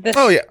in this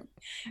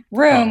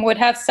room would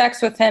have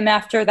sex with him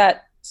after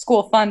that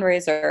school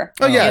fundraiser.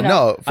 Oh yeah, you know?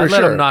 no, for I'd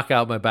sure. let him knock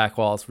out my back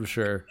walls for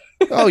sure.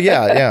 Oh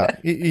yeah.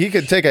 He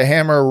could take a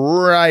hammer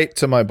right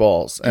to my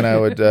balls, and I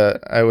would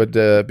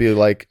be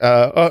like,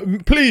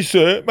 please,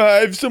 sir, I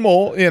have some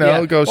more. You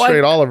know, go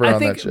straight Oliver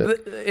on that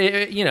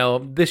shit. You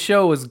know, this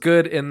show was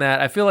good in that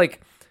I feel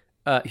like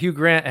Hugh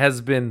Grant has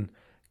been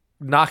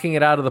knocking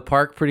it out of the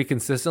park pretty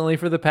consistently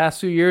for the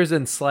past few years,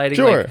 and sliding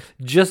like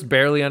just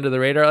barely under the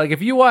radar. Like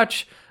if you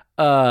watch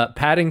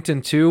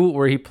Paddington 2,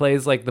 where he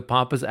plays like the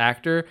pompous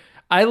actor,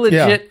 I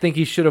legit think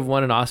he should have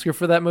won an Oscar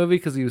for that movie,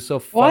 because he was so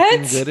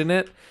fucking good in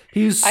it.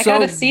 I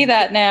gotta see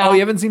that now. Oh, you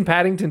haven't seen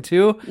Paddington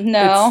 2?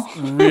 No. It's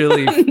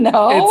really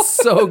no. It's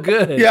so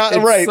good. Yeah, it's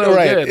right. So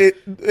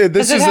Good.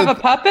 Does it have a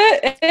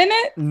puppet in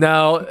it?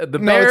 No, the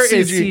bear it's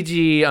is CG.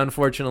 CG,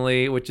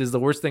 unfortunately, which is the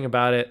worst thing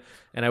about it.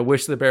 And I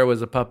wish the bear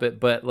was a puppet,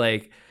 but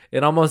like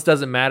it almost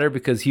doesn't matter,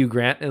 because Hugh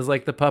Grant is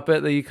like the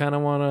puppet that you kind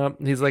of want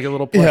to. He's like a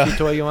little plushie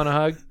toy you want to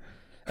hug,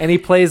 and he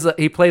plays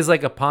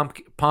like a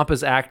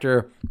pompous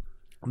actor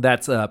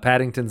that's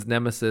Paddington's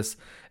nemesis.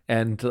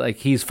 And like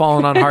he's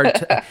fallen on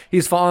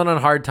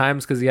hard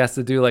times because he has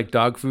to do like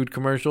dog food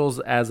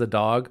commercials as a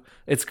dog.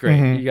 It's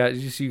great.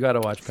 You got to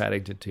watch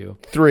Paddington 2.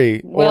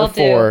 3 or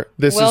 4.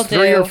 This is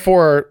 3 or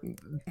 4.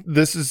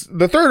 This is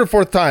the third or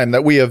fourth time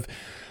that we have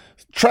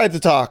tried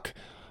to talk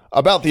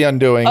about The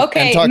Undoing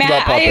and talk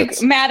about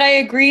puppets. Matt, I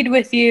agreed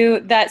with you.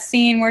 That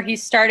scene where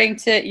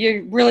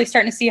you're really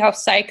starting to see how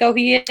psycho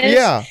he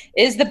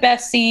is the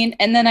best scene.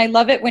 And then I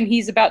love it when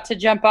he's about to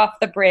jump off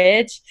the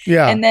bridge.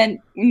 Yeah. And then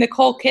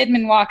Nicole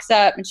Kidman walks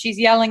up and she's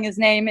yelling his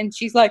name, and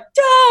she's like,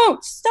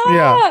 "Don't stop."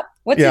 Yeah.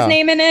 What's his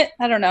name in it?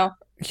 I don't know.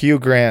 Hugh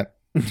Grant.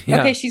 Yeah.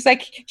 Okay, she's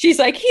like,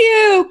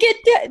 Hugh,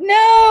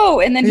 no,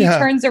 and then he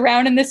turns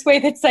around in this way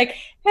that's like,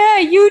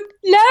 hey, you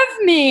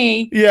love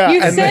me. Yeah,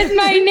 you said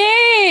my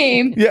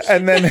name. Yeah,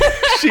 and then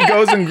she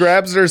goes and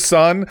grabs her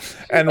son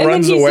and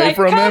runs away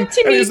from him. Come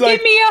to me,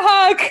 give me a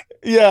hug.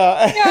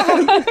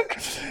 Yeah,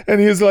 and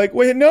he's like,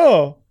 wait,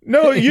 no,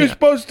 you're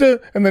supposed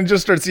to, and then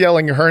just starts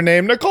yelling her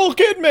name, Nicole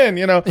Kidman,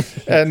 you know,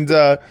 and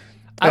I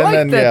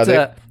like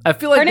that. I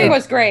feel like her name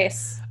was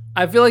Grace.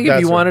 I feel like if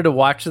you wanted to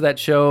watch that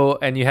show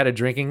and you had a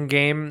drinking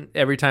game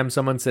every time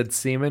someone said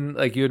semen,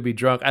 like you would be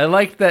drunk. I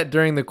liked that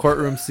during the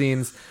courtroom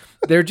scenes,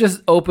 they're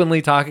just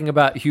openly talking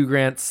about Hugh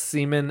Grant's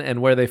semen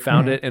and where they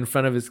found it in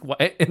front of his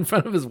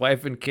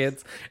wife and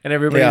kids, and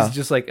everybody's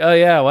just like, "Oh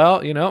yeah,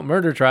 well, you know,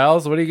 murder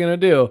trials. What are you gonna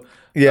do?"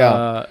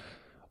 Yeah.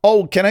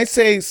 Can I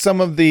say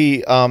some of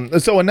the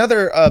so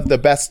another of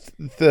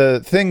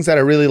the things that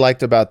I really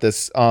liked about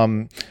this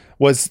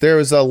was there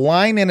was a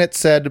line in it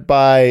said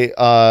by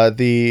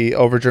the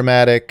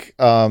overdramatic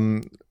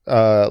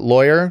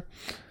lawyer.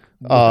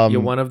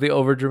 You're one of the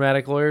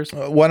overdramatic lawyers.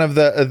 One of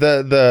the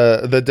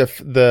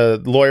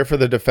lawyer for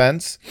the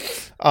defense.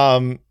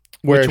 Where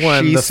Which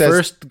one? She the says,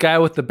 first guy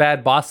with the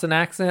bad Boston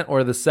accent,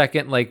 or the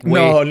second, like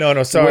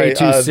no, sorry, way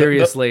too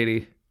serious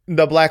lady?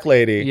 The black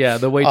lady. Yeah,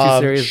 the way too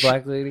serious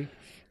black lady.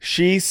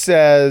 She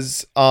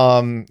says,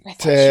 I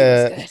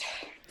thought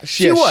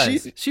she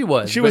was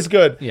good. She was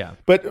good. Yeah.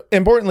 But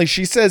importantly,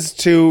 she says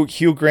to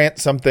Hugh Grant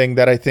something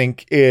that I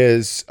think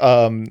is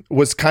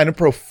was kind of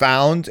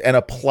profound and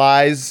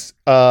applies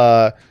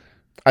I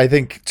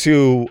think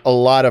to a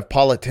lot of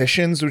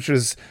politicians, which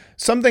is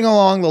something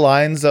along the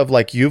lines of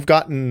like, you've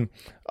gotten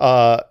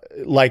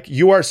like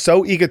you are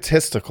so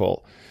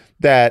egotistical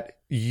that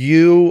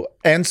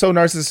and so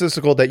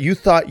narcissistical that you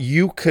thought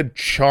you could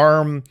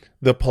charm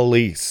the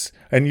police.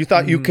 And you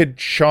thought you could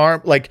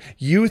charm, like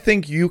you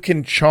think you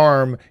can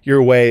charm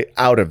your way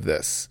out of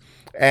this,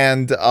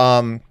 and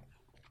I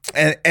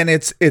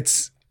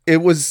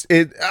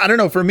don't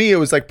know, for me it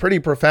was like pretty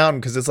profound,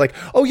 because it's like,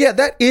 oh yeah,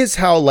 that is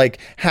how like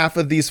half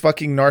of these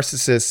fucking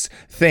narcissists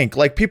think.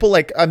 Like people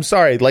like, I'm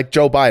sorry, like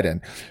Joe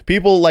Biden,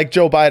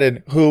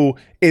 who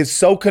is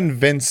so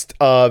convinced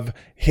of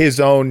his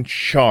own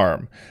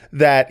charm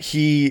that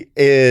he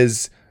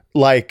is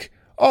like,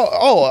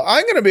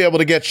 I'm going to be able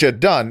to get shit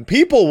done.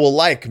 People will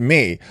like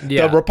me.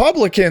 Yeah. The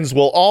Republicans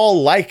will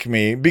all like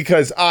me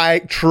because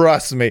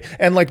trust me.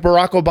 And like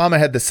Barack Obama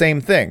had the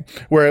same thing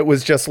where it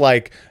was just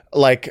like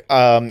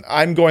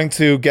I'm going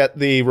to get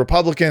the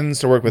Republicans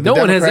to work with the No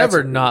one Democrats. has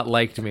ever not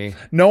liked me.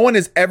 No one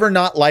has ever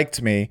not liked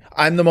me.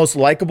 I'm the most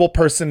likable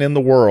person in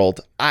the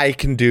world. I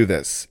can do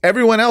this.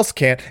 Everyone else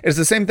can't. It's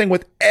the same thing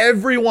with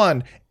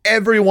everyone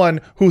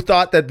who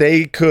thought that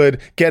they could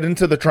get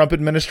into the Trump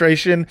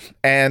administration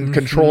and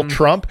control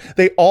Trump.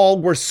 They all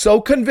were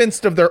so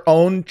convinced of their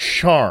own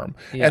charm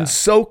and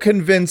so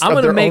convinced I'm of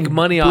going their to make own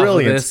money off of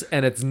brilliance. this,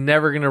 and it's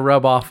never going to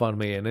rub off on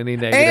me in any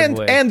negative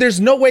way. And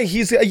there's no way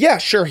he's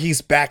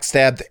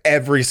backstabbed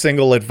every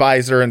single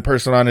advisor and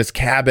person on his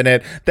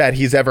cabinet that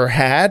he's ever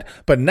had,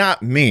 but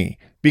not me.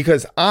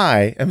 Because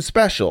I am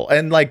special.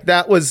 And like,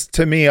 that was,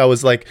 to me, I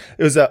was like,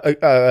 it was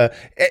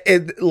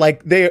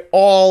like they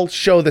all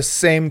show the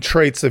same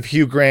traits of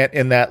Hugh Grant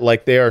in that,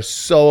 like, they are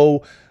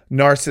so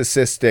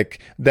narcissistic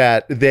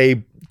that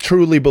they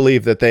truly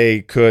believe that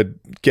they could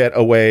get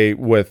away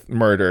with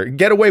murder,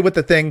 get away with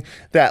the thing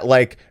that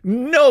like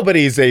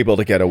nobody's able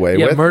to get away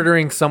with.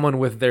 Murdering someone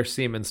with their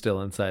semen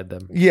still inside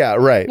them. Yeah,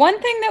 right. One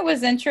thing that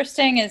was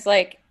interesting is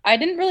like I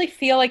didn't really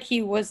feel like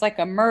he was like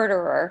a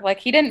murderer. Like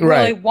he didn't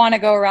really want to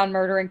go around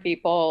murdering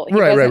people.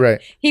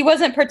 Right. He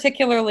wasn't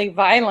particularly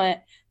violent,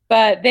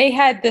 but they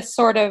had this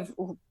sort of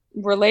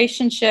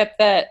relationship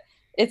that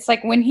it's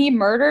like when he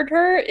murdered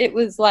her, it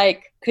was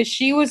like because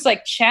she was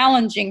like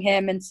challenging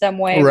him in some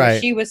way. Where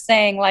she was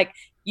saying like,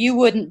 you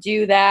wouldn't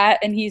do that,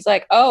 and he's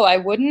like, oh, I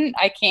wouldn't,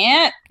 I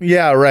can't.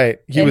 Yeah, right.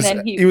 He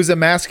And was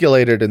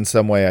emasculated in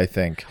some way, I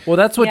think. Well,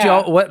 that's what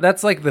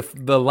that's like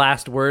the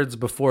last words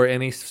before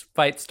any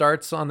fight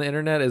starts on the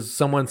internet is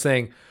someone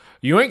saying,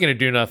 you ain't gonna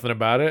do nothing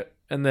about it.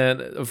 And then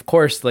of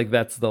course, like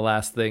that's the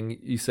last thing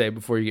you say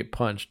before you get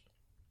punched.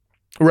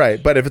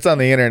 Right. But if it's on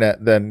the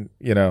internet, then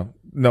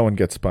no one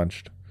gets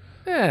punched.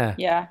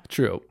 Yeah.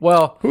 True.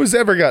 Well, who's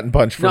ever gotten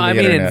punched from the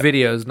internet? I mean in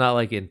videos, not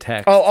like in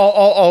text.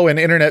 In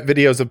internet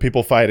videos of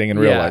people fighting in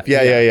real life.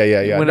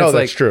 Yeah. When No, it's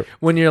that's true.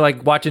 When you're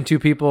like watching two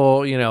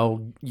people,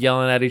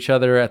 yelling at each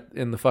other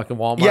in the fucking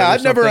Walmart. Yeah,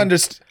 I've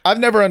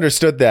never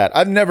understood that.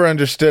 I've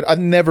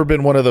never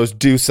been one of those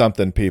do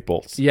something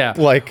people. Yeah.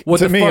 Like what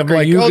to the me, fuck I'm are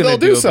like, you they'll gonna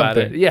do about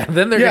something. it? Yeah,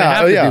 then they're gonna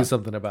have to do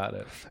something about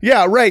it.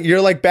 Yeah, right.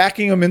 You're like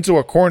backing them into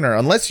a corner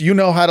unless you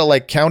know how to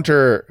like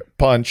counter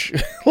punch.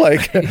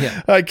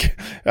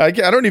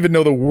 I don't even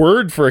know the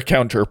word for a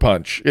counter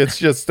punch. It's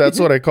just that's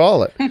what I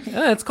call it.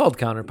 It's called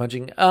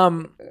counterpunching.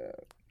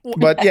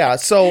 But yeah,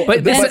 so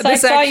Vince, I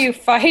saw you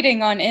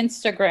fighting on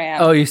Instagram.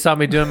 Oh, you saw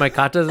me doing my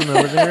katas in the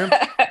living room?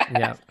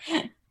 Yeah.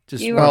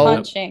 You were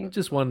punching.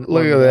 Just one.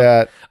 Look at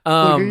that.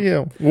 Look at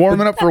you.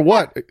 Warming up for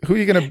what? Who are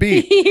you going to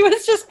beat? He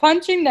was just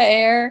punching the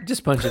air.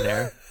 Just punching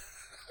air.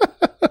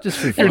 Just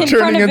for fun.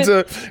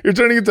 You're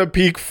turning into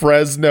peak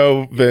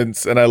Fresno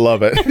Vince, and I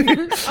love it.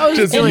 I was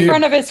just in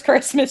front of his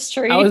Christmas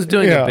tree. I was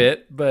doing a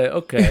bit, but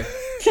okay.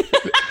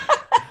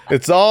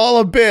 It's all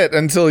a bit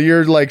until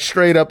you're like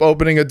straight up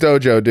opening a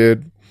dojo,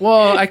 dude.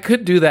 Well, I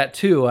could do that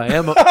too. I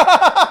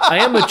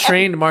am a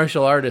trained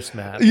martial artist,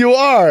 Matt. You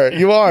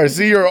are.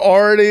 See,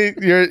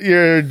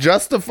 you're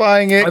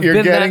justifying it. I've you're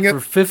been getting that it for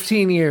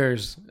 15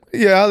 years.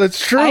 Yeah, that's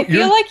true. I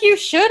feel like you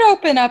should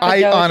open up a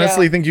dojo. I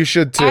honestly think you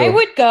should too. I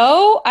would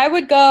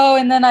go,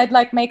 and then I'd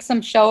like make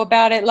some show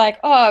about it. Like,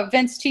 oh,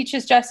 Vince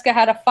teaches Jessica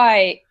how to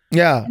fight.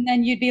 Yeah. And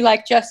then you'd be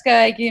like,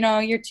 Jessica,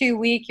 you're too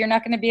weak. You're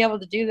not going to be able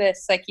to do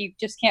this. Like, you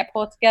just can't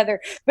pull it together.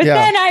 But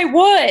then I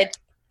would.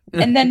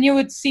 And then you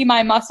would see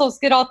my muscles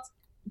get all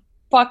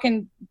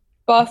fucking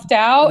buffed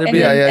out. And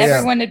then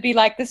everyone would be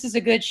like, this is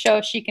a good show.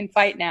 She can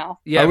fight now.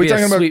 Yeah, are we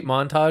talking about sweet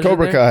montage?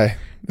 Cobra Kai?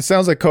 It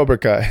sounds like Cobra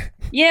Kai.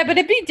 Yeah, but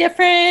it'd be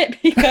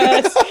different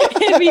because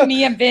it'd be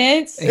me and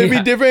Vince. It'd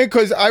be different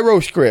because I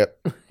wrote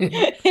script.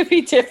 It'd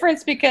be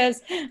different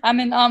because I'm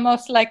an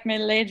almost like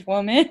middle-aged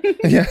woman.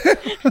 Yeah.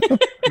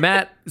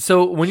 Matt,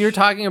 so when you're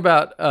talking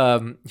about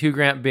Hugh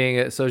Grant being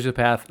a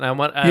sociopath, and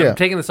I'm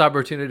taking this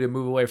opportunity to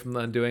move away from The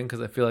Undoing because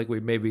I feel like we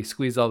maybe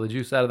squeezed all the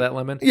juice out of that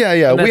lemon.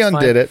 Yeah, we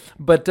undid it.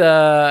 But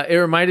it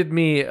reminded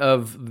me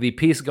of the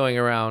piece going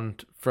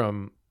around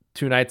from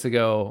 2 nights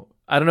ago.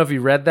 I don't know if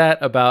you read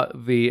that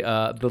about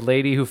the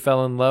lady who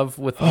fell in love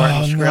with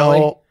Martin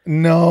Shkreli.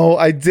 No,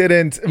 I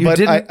didn't.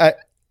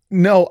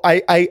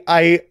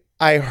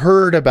 I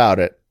heard about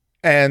it,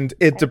 and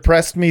it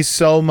depressed me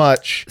so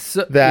much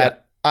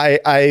that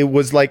I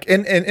was like,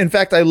 and in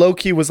fact, I low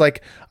key was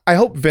like, I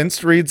hope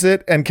Vince reads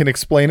it and can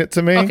explain it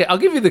to me. Okay, I'll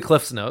give you the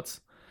Cliff's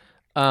Notes.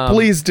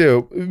 Please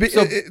do.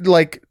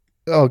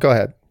 Go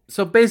ahead.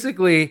 So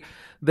basically,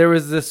 there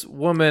was this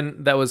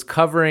woman that was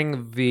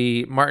covering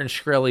the Martin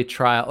Shkreli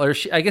trial, or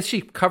I guess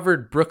she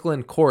covered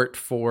Brooklyn court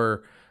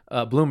for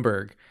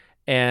Bloomberg,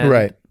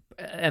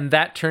 and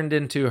that turned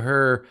into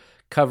her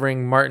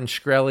covering Martin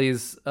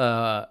Shkreli's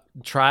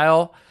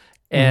trial,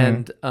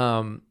 and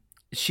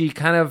she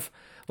kind of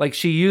like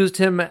she used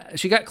him.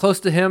 She got close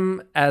to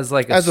him as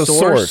like a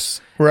source,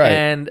 right?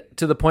 And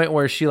to the point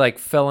where she like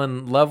fell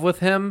in love with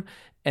him.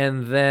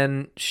 and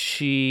then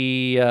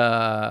she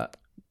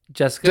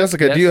Jessica.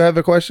 Jessica, yes? do you have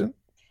a question?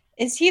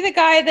 Is he the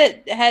guy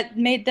that had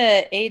made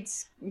the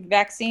AIDS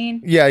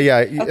vaccine? Yeah.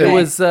 Okay. It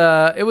was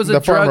a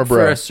The farmer drug for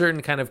bro. a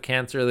certain kind of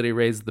cancer that he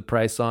raised the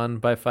price on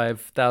by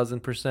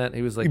 5,000%.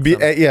 He was like,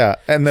 Yeah,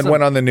 and then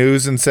went on the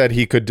news and said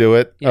he could do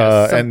it,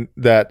 and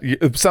that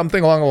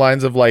something along the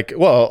lines of like,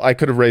 well, I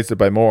could have raised it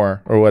by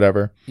more or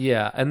whatever.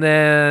 yeah, and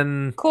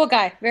then Cool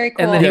guy, very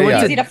cool. And then he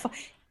went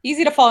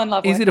Easy to fall in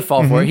love easy with. to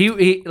fall Mm-hmm. for.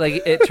 He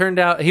like it turned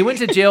out he went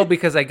to jail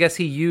because I guess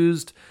he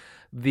used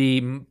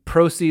the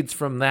proceeds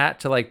from that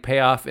to like pay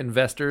off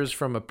investors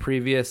from a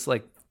previous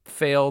like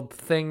failed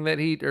thing that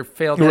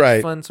failed hedge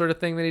Right. fund sort of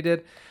thing that he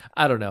did.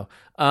 I don't know.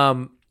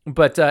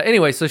 But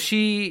anyway, so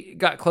she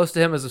got close to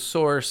him as a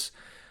source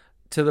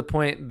to the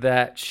point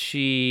that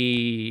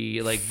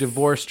she like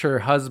divorced her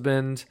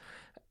husband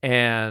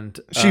and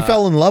She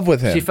fell in love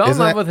with him. she fell in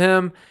love with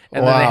him,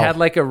 and then they Wow. had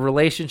like a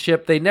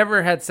relationship. They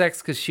never had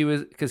sex because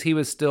he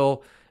was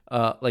still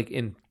like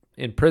in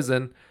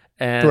prison,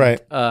 and Right.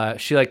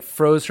 she like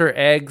froze her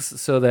eggs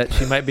so that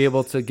she might be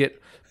able to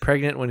get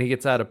pregnant when he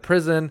gets out of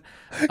prison.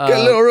 Get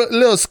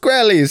little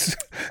scrallies.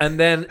 And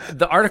then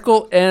the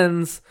article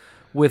ends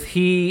with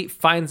he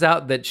finds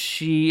out that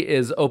she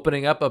is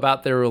opening up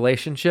about their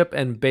relationship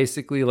and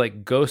basically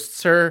like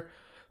ghosts her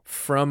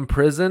from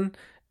prison.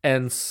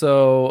 And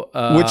so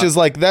Which is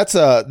like that's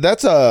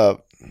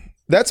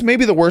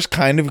maybe the worst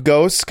kind of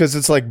ghost, because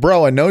it's like,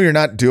 bro, I know you're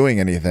not doing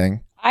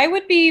anything. I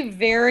would be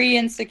very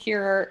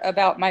insecure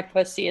about my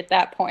pussy at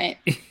that point.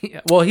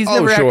 well, he's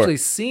never sure. actually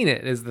seen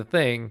it is the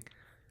thing.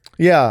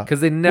 Yeah, Because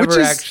they never Which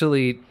is-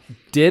 actually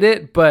did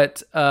it,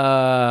 but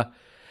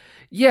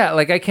yeah,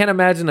 like I can't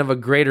imagine of a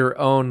greater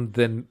own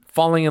than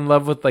falling in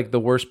love with like the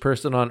worst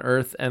person on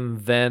earth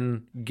and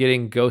then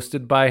getting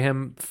ghosted by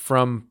him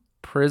from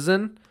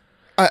prison.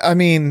 I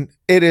mean,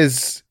 it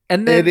is.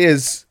 And then- it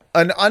is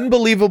an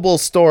unbelievable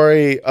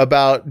story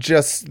about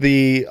just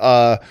the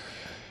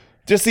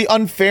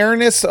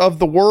unfairness of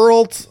the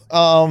world.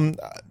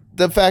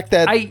 The fact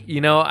that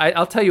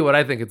I'll tell you what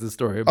I think it's a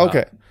story about.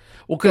 Okay.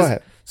 Well, Go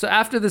ahead. so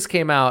after this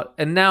came out,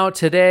 and now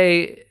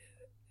today,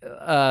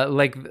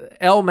 like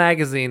Elle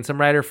magazine, some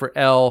writer for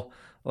Elle,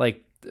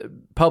 like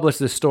published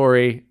this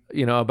story,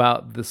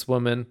 about this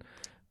woman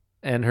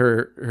and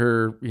her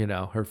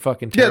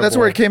fucking terrible that's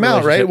where it came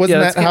out, right? relationship. Wasn't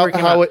that's that where it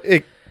came how out.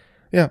 it?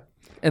 Yeah.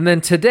 And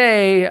then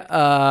today,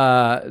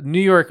 New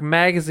York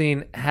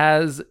Magazine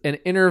has an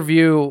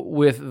interview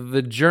with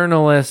the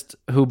journalist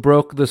who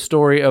broke the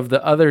story of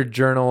the other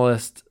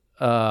journalist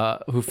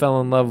who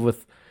fell in love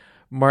with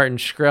Martin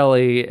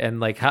Shkreli, and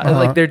like how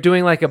like they're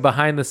doing like a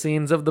behind the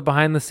scenes of the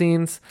behind the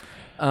scenes.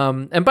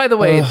 And by the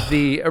way,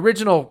 the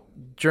original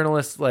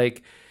journalist,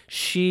 like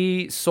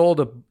she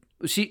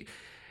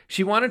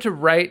wanted to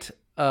write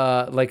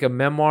like a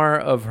memoir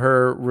of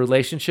her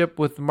relationship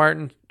with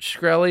Martin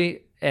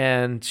Shkreli,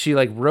 and she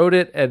like wrote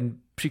it, and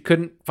she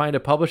couldn't find a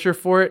publisher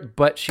for it,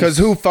 but Because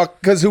who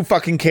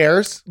fucking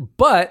cares?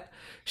 but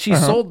she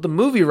sold the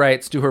movie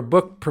rights to her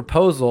book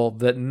proposal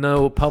that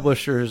no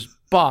publishers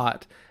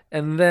bought.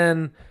 And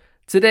then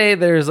today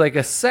there's like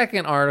a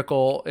second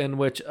article in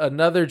which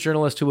another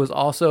journalist who was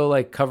also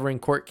like covering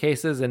court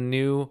cases and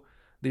knew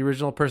the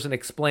original person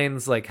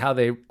explains like how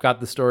they got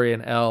the story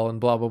in Elle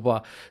and blah, blah,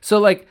 blah. So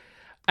like,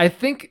 I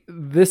think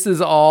this is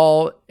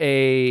all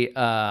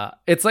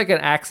it's like an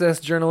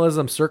access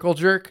journalism circle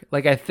jerk.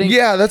 Like I think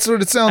Yeah, that's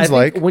what it I sounds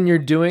think like. when you're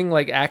doing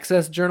like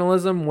access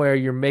journalism where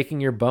you're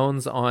making your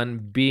bones on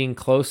being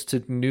close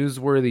to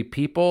newsworthy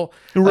people,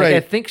 like, Right.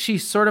 I think she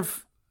sort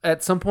of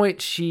at some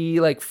point she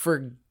like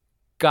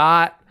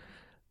forgot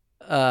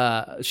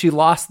she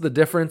lost the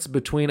difference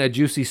between a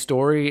juicy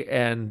story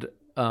and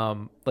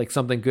like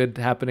something good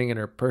happening in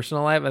her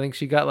personal life. I think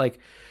she got like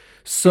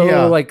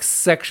Yeah. like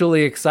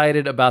sexually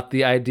excited about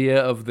the idea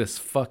of this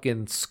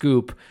fucking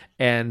scoop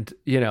and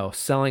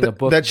selling a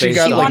book that she based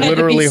got, She on like, wanted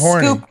literally to be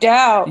horny. scooped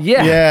out.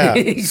 yeah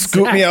Yeah,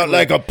 scoop me out exactly.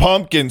 like a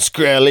pumpkin,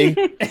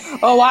 Screlly.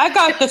 Oh, I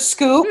got the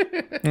scoop.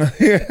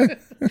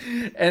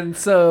 And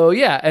so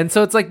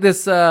it's like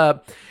this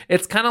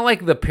it's kind of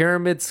like the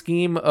pyramid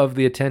scheme of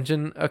the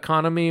attention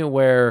economy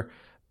where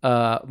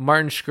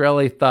Martin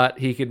Shkreli thought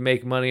he could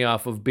make money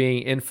off of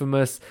being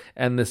infamous,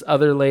 and this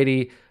other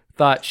lady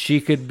thought she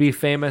could be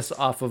famous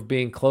off of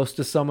being close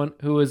to someone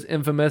who was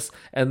infamous,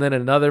 and then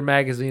another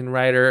magazine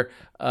writer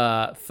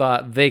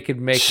thought they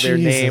could make their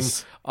name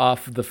Jesus.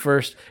 off the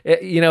first.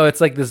 It's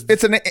like this.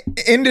 It's an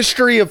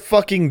industry of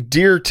fucking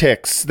deer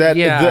ticks that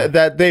Yeah.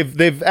 that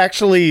they've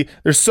actually,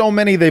 there's so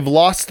many, they've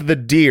lost the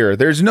deer.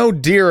 There's no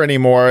deer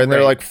anymore, and they're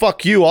Right. like,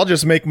 fuck you, I'll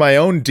just make my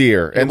own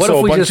deer. And what so if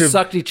a we bunch just of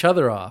sucked each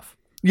other off?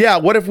 yeah,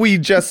 what if we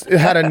just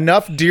had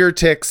enough deer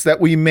ticks that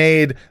we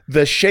made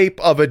the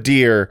shape of a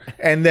deer,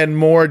 and then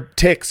more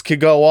ticks could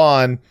go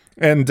on,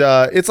 and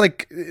it's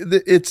like,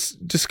 it's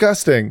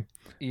disgusting.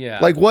 Yeah.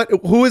 Like what?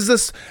 Who is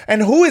this?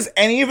 And who is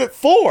any of it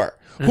for?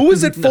 Who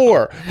is it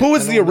for? Who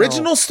is the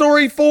original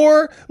story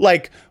for?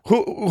 Like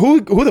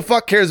who the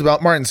fuck cares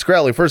about Martin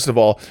Shkreli? First of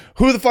all,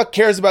 who the fuck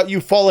cares about you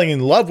falling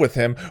in love with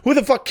him? Who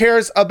the fuck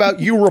cares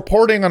about you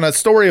reporting on a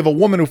story of a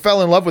woman who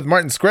fell in love with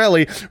Martin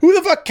Shkreli? Who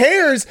the fuck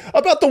cares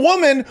about the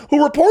woman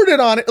who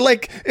reported on it?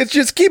 Like it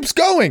just keeps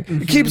going.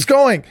 It keeps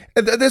going.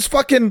 This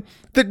fucking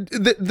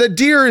the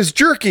deer is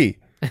jerky.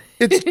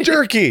 It's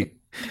jerky.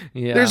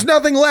 Yeah. There's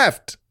nothing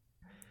left.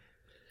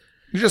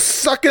 You're just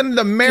sucking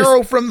the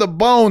marrow from the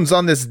bones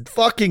on this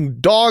fucking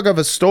dog of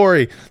a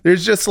story.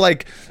 There's just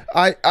like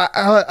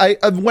I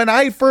when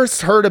I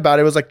first heard about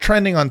it was like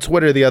trending on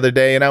Twitter the other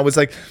day, and I was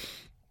like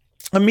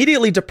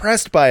immediately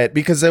depressed by it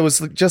because it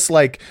was just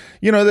like,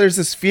 you know, there's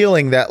this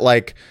feeling that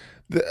like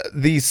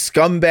these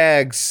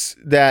scumbags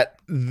that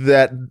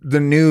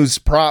the news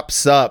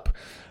props up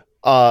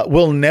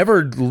will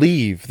never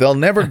leave. They'll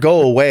never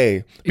go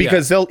away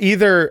because they'll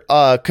either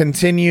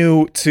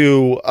continue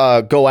to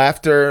go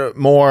after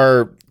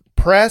more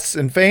press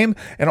and fame,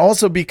 and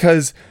also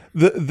because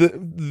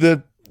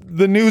the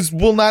news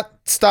will not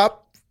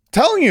stop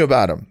telling you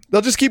about them.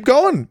 They'll just keep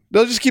going.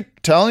 They'll just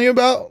keep telling you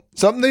about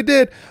something they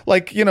did,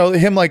 like, you know,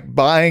 him like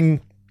buying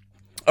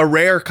a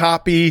rare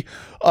copy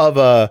of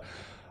a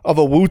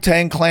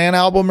Wu-Tang Clan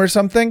album or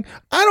something.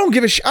 I don't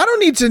give a I don't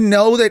need to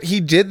know that he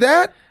did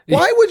that.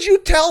 Why would you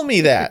tell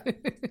me that?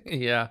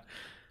 Yeah.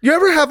 You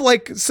ever have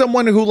like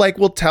someone who like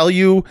will tell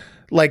you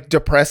like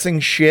depressing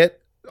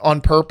shit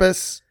on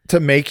purpose to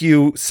make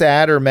you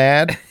sad or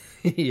mad?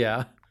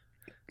 Yeah.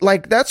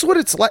 Like that's what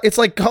it's like. It's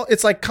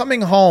like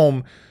coming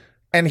home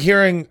and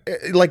hearing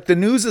like the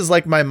news is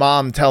like my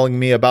mom telling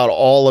me about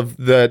all of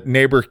the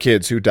neighbor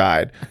kids who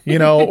died, you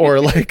know, or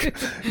like,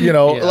 you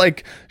know,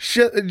 like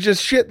shit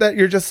that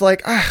you're just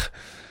like,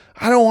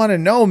 I don't want to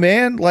know,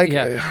 man. Like,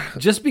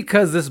 just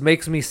because this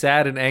makes me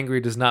sad and angry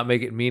does not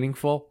make it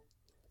meaningful.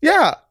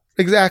 Yeah,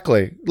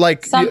 exactly.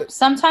 Like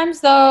sometimes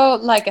though,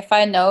 like if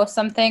I know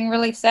something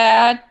really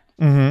sad,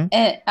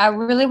 and I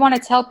really want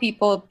to tell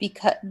people,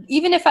 because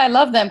even if I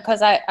love them,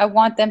 because I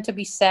want them to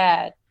be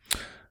sad.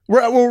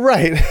 Right. Well,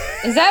 right.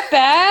 Is that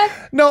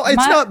bad? No,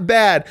 it's not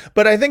bad.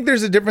 But I think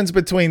there's a difference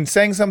between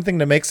saying something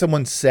to make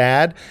someone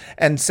sad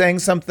and saying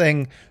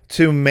something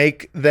to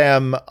make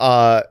them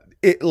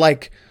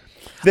like.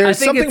 There's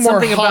something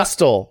more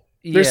hostile.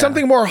 There's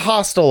something more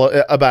hostile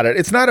about it.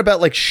 It's not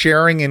about like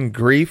sharing in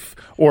grief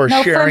or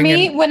sharing. For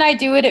me, when I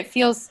do it, it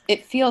feels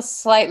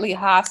slightly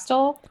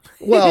hostile.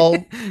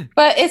 Well,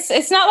 but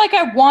it's not like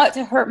I want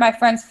to hurt my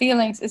friend's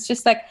feelings. It's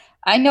just like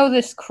I know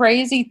this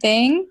crazy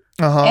thing,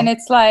 and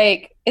it's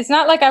like it's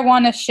not like I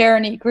want to share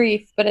any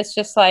grief, but it's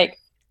just like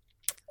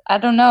I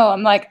don't know.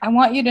 I'm like, I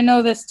want you to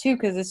know this too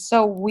because it's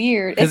so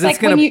weird. It's like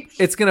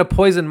it's gonna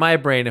poison my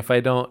brain if I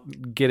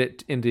don't get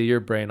it into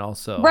your brain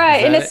also.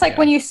 Right, and it's like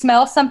when you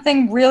smell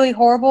something really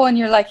horrible and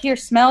you're like, here,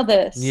 smell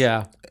this.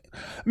 Yeah.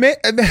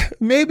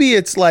 Maybe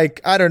it's like,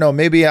 I don't know,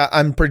 maybe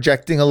I'm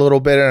projecting a little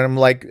bit and I'm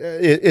like,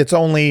 it's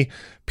only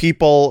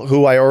people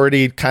who I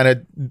already kind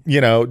of,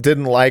 you know,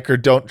 didn't like or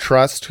don't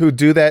trust who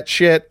do that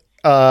shit.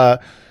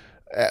 But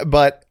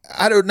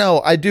I don't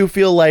know. I do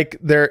feel like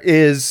there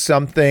is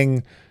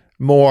something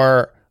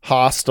more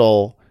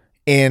hostile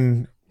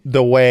in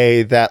the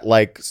way that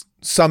like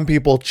some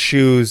people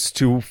choose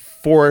to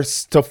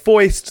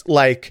foist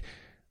like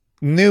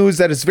news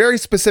that is very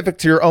specific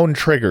to your own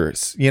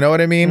triggers. You know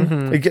what I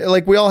mean?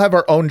 Like we all have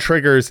our own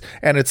triggers,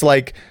 and it's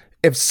like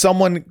if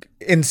someone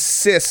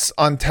insists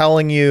on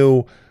telling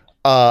you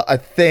a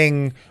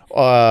thing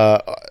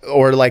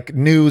or like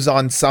news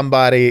on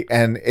somebody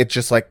and it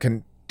just like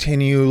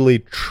continually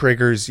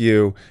triggers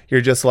you,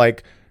 you're just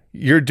like,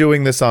 you're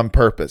doing this on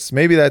purpose.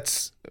 Maybe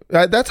that's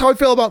how I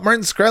feel about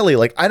Martin Shkreli.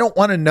 Like, I don't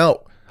want to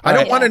know. I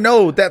don't want to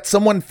know that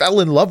someone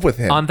fell in love with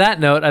him. On that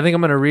note, I think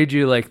I'm going to read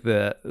you like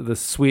the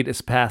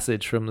sweetest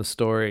passage from the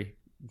story.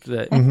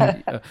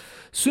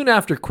 Soon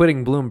after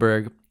quitting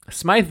Bloomberg,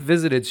 Smythe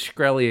visited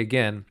Shkreli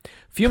again,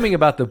 fuming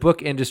about the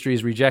book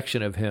industry's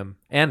rejection of him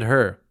and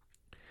her.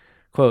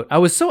 Quote, I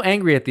was so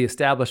angry at the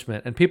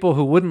establishment and people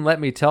who wouldn't let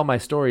me tell my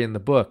story in the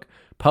book.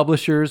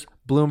 Publishers,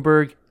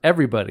 Bloomberg,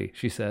 everybody,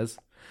 she says.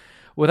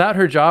 Without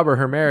her job or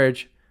her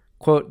marriage,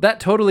 quote, that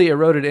totally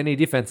eroded any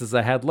defenses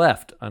I had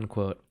left,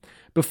 unquote.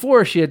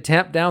 Before, she had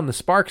tamped down the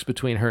sparks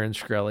between her and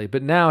Shkreli,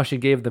 but now she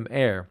gave them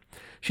air.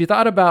 She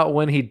thought about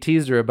when he'd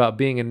teased her about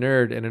being a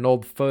nerd in an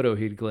old photo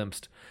he'd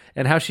glimpsed,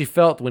 and how she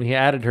felt when he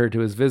added her to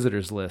his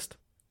visitors list.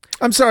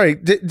 I'm sorry,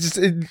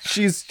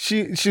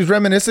 she's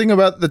reminiscing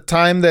about the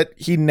time that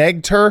he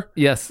negged her?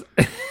 Yes.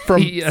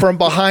 From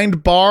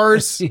behind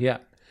bars? Yeah.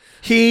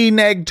 He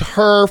negged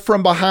her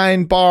from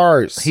behind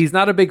bars. He's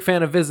not a big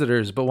fan of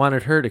visitors, but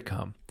wanted her to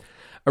come.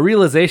 A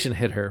realization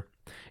hit her.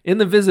 In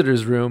the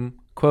visitors' room,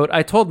 quote,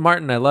 I told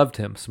Martin I loved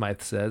him, Smythe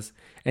says,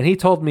 and he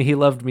told me he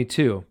loved me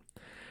too.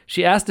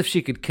 She asked if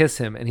she could kiss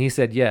him, and he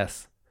said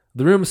yes.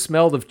 The room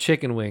smelled of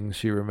chicken wings,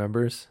 she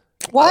remembers.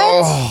 What?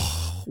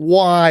 Oh,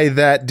 why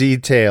that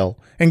detail?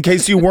 In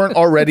case you weren't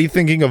already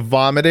thinking of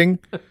vomiting.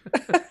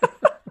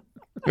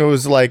 It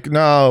was like,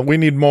 no, we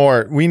need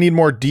more. We need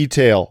more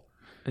detail.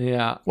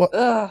 Yeah.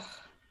 Ugh.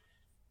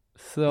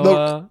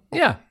 So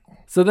yeah.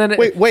 So then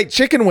Wait,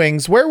 chicken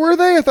wings. Where were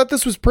they? I thought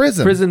this was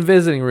prison. prison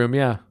visiting room.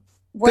 Yeah.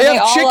 Were They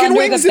have all chicken under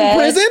wings the in bed?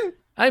 prison?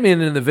 I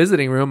mean, in the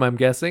visiting room, I'm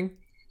guessing.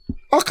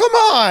 Oh, come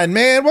on,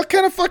 man. What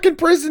kind of fucking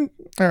prison?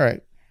 All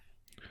right.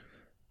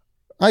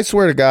 I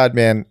swear to God,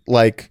 man.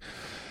 Like,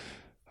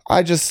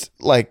 I just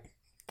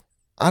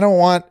don't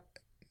want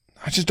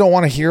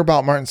to hear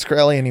about Martin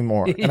Shkreli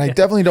anymore. And I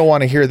definitely don't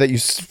want to hear that you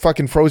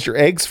fucking froze your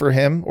eggs for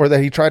him or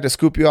that he tried to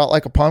scoop you out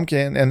like a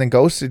pumpkin and then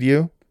ghosted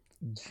you.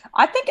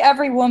 I think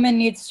every woman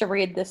needs to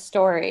read this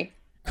story.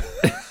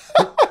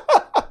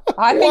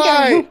 I think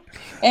Why?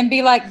 and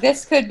be like,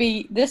 this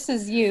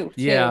is you. Too.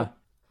 Yeah.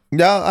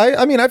 No,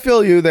 I mean, I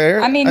feel you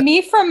there. I mean,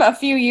 me from a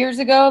few years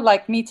ago,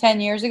 like me 10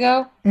 years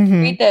ago,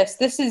 read this.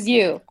 This is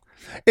you.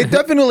 It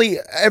definitely,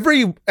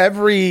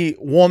 every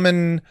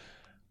woman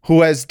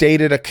who has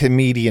dated a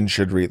comedian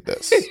should read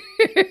this.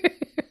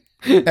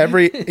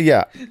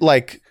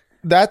 Like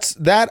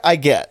that I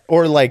get.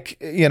 Or like,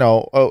 you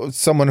know,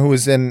 someone who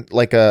is in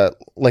like a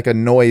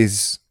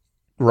noise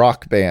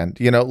rock band,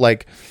 you know,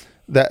 like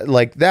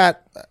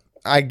that.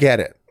 I get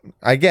it.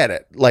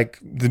 Like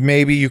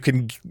maybe you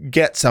can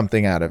get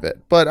something out of it,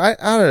 but I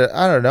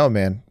don't know,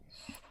 man.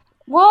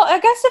 Well, I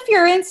guess if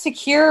you're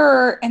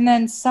insecure and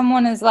then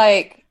someone is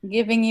like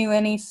giving you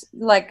any,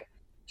 like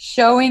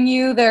showing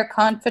you their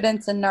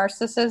confidence and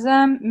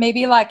narcissism,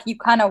 maybe like you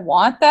kind of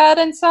want that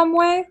in some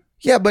way.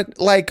 Yeah, but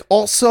like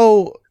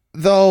also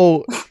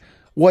though,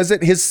 was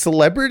it his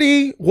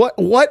celebrity? What?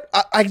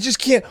 I just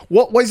can't.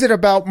 What was it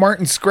about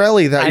Martin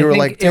Shkreli that you were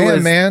like,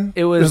 damn, man?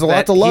 It was there's a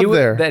lot to love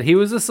there. That he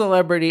was a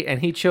celebrity and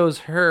he chose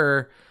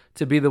her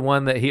to be the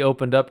one that he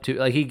opened up to.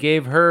 Like he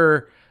gave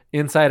her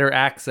insider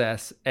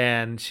access,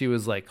 and she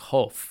was like,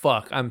 "Oh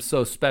fuck, I'm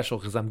so special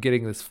because I'm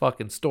getting this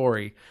fucking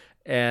story."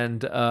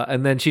 And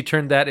then she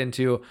turned that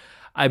into,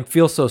 "I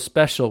feel so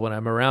special when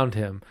I'm around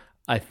him.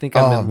 I think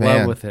I'm in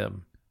love with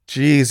him."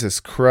 Jesus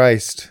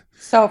Christ.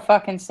 So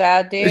fucking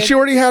sad, dude. And she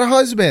already had a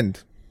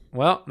husband.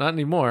 Well, not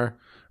anymore.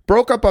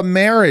 Broke up a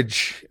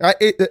marriage.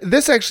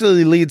 This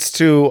actually leads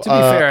to. To be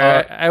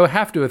fair, I would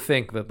have to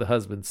think that the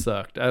husband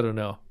sucked. I don't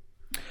know.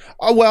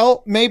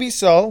 Well, maybe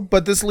so,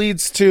 but this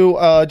leads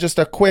to just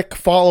a quick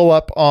follow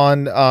up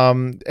on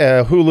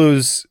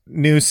Hulu's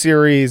new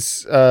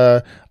series,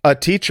 A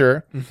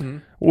Teacher,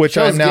 which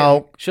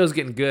Show's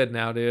getting good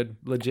now, dude.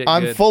 Legit.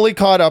 I'm good. fully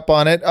caught up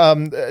on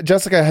it.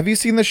 Jessica, have you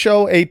seen the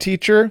show A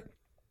Teacher?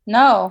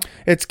 No.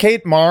 It's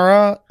Kate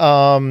Mara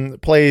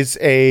plays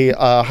a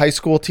high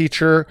school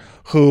teacher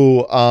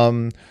who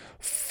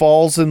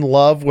falls in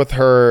love with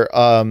her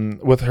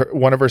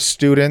one of her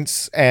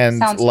students, and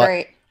Sounds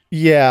great.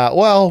 Yeah,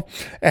 well,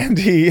 and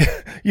he,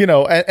 you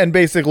know, and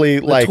basically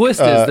the twist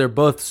is they're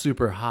both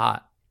super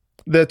hot.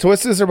 The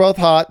twists are both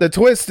hot. The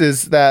twist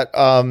is that,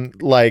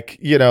 like,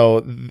 you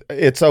know,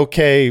 it's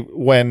okay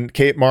when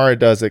Kate Mara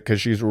does it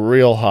because she's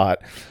real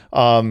hot.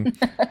 And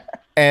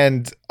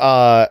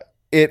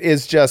it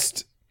is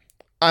just,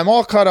 I'm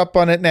all caught up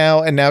on it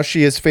now, and now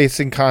she is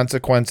facing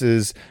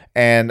consequences.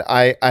 And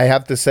I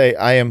have to say,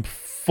 I am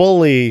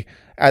fully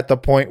at the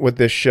point with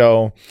this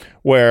show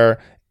where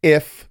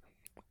if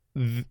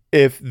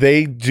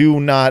they do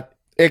not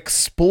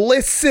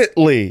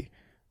explicitly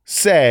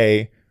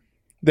say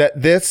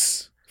that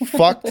this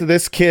fucked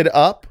this kid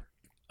up.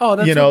 Oh,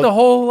 that's what the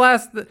whole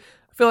last. I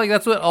feel like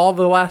that's what all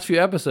the last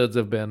few episodes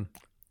have been.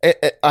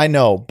 I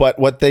know, but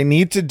what they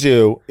need to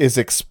do is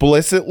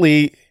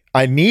explicitly.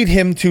 I need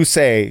him to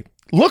say,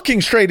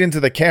 looking straight into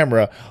the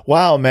camera,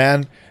 "Wow,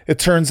 man, it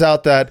turns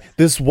out that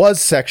this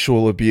was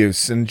sexual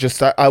abuse, and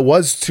just I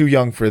was too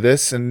young for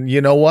this, and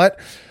you know what?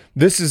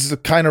 This is the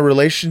kind of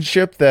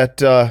relationship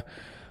that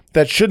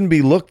shouldn't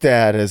be looked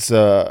at as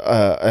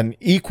an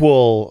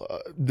equal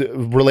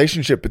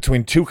relationship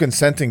between two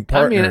consenting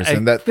partners."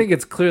 I think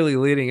it's clearly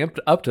leading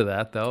up to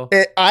that, though.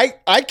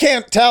 I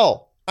can't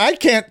tell. I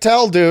can't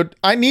tell, dude.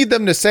 I need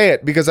them to say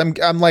it because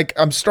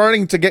I'm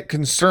starting to get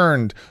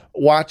concerned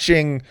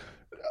watching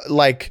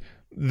like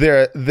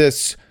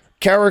this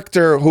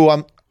character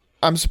who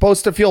I'm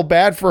supposed to feel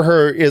bad for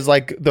her is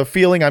like the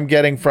feeling I'm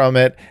getting from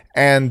it.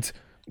 And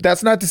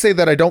that's not to say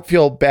that I don't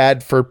feel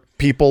bad for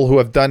people who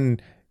have done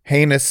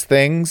heinous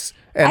things.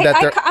 And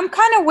I'm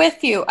kind of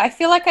with you. I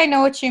feel like I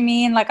know what you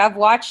mean. Like I've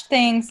watched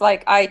things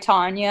like I,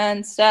 Tonya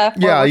and stuff.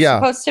 Where we're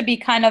supposed to be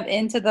kind of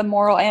into the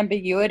moral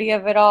ambiguity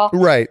of it all.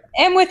 Right.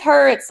 And with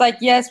her, it's like,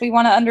 yes, we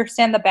want to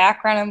understand the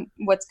background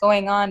and what's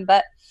going on.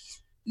 But,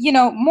 you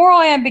know,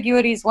 moral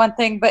ambiguity is one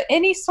thing, but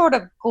any sort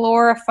of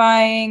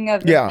glorifying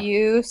of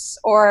abuse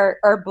or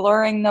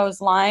blurring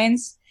those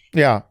lines.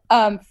 Yeah.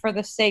 For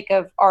the sake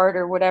of art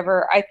or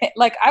whatever, I think,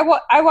 like,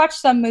 I watch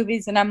some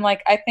movies and I'm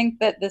like, I think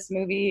that this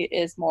movie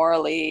is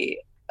morally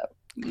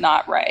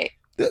not right.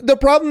 The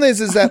problem is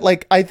that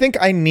like I think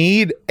I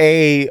need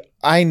a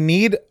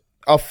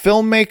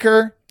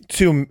filmmaker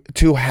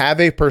to have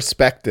a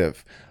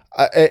perspective.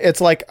 It's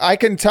like I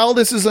can tell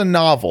this is a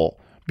novel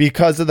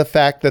because of the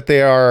fact that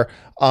they are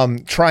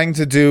trying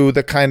to do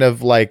the kind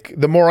of like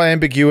the moral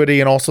ambiguity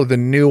and also the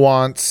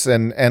nuance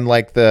and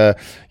like the,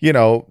 you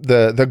know,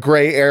 the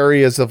gray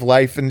areas of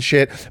life and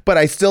shit. But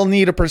I still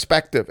need a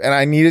perspective, and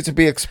I need it to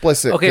be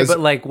explicit. Okay, but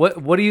like,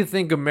 what do you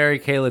think of Mary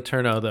Kay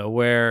Letourneau though?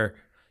 Where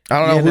I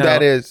don't know who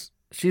that is.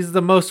 She's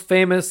the most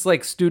famous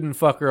like student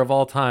fucker of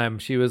all time.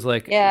 She was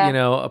like, you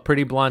know, a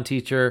pretty blonde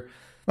teacher.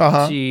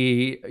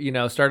 She, you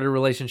know, started a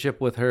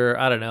relationship with her,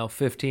 I don't know,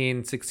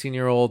 15,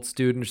 16-year-old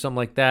student or something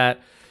like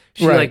that.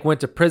 She like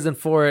went to prison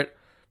for it.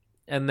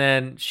 And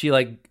then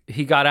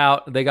he got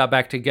out, they got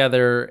back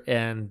together,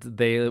 and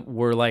they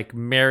were like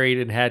married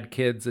and had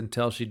kids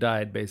until she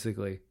died,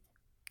 basically.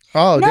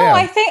 Oh, no, damn.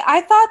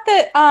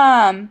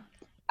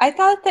 I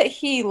thought that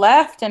he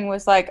left and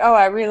was like, "Oh,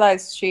 I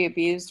realized she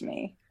abused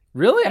me."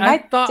 Really? Did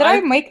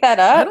I make that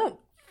up? I don't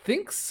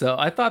think so.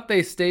 I thought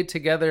they stayed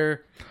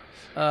together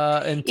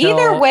until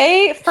either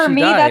way, for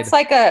me, died.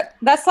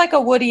 that's like a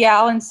Woody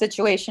Allen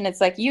situation. It's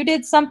like you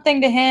did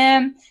something to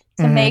him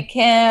to make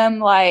him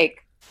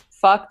like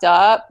fucked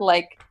up.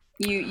 Like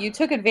you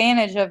took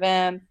advantage of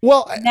him.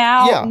 Well,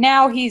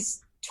 now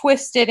he's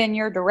twisted in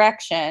your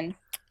direction.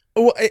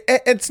 Well,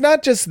 it's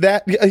not just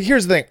that.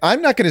 Here's the thing.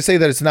 I'm not going to say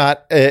that it's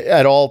not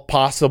at all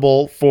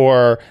possible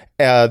for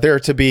there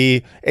to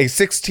be a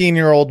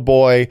 16-year-old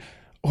boy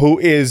who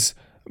is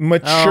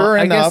mature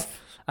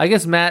enough. I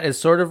guess Matt is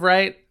sort of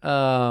right.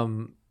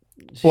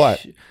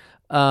 What?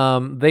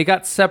 They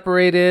got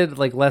separated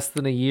like less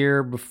than a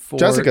year before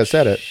Jessica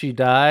said it. She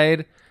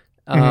died.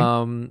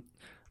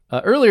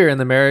 Earlier in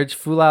the marriage,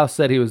 Fulau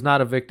said he was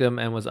not a victim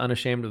and was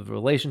unashamed of the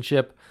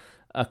relationship.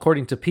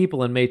 According to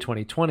People in May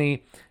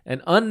 2020,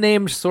 an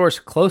unnamed source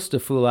close to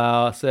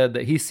Fulau said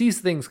that he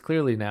sees things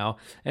clearly now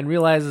and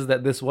realizes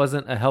that this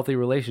wasn't a healthy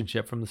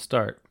relationship from the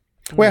start.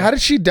 Wait, how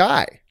did she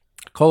die?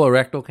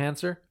 Colorectal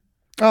cancer?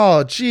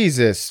 Oh,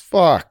 Jesus.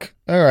 Fuck.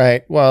 All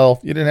right.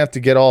 Well, you didn't have to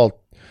get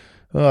all...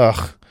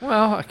 Ugh.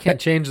 Well, I can't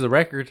change the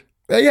record.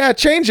 Yeah,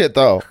 change it,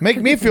 though. Make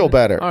me feel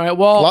better. All right,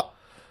 well...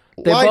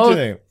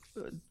 Lie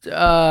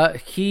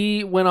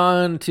he went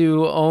on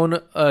to own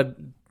a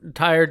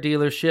tire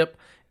dealership.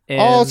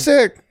 And,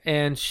 sick.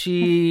 And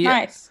she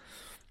nice.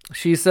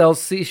 She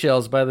sells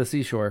seashells by the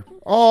seashore.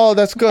 Oh,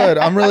 that's good.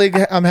 I'm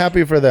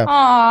happy for them.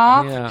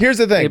 Aww. Yeah. Here's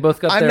the thing. They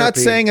both got I'm not therapy.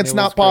 saying it's It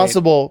not was great.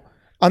 possible.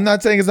 I'm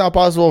not saying it's not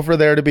possible for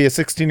there to be a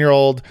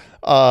 16-year-old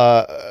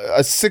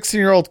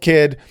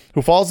kid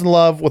who falls in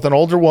love with an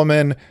older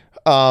woman,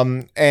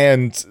 and He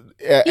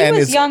was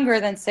is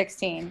younger than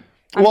 16.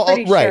 I'm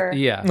pretty right. sure.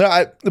 Yeah.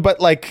 No, but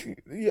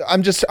like,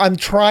 I'm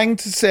trying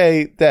to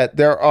say that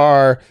there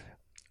are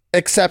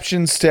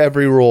exceptions to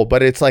every rule,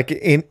 but it's like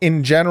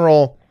in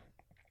general,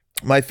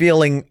 my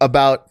feeling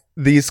about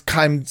these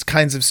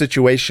kinds of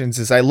situations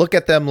is I look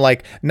at them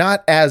like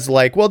not as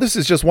like, well, this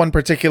is just one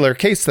particular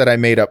case that I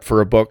made up for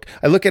a book.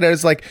 I look at it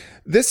as like,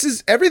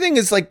 everything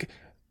is like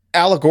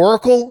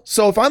allegorical.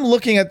 So if I'm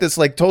looking at this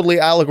like totally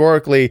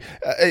allegorically,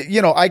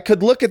 I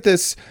could look at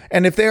this,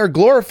 and if they are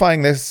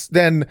glorifying this,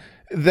 then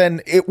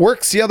it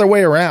works the other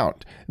way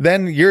around.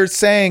 Then you're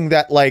saying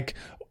that like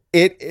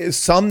it is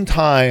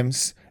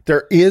sometimes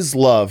there is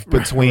love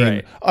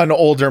between an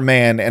older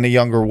man and a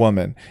younger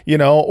woman,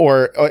 so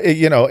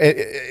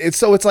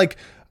it's like,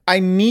 I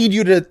need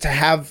you to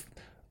have,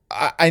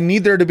 I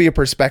need there to be a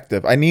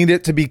perspective. I need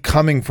it to be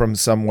coming from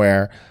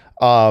somewhere.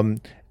 And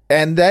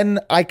then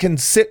I can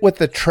sit with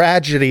the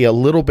tragedy a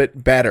little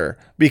bit better,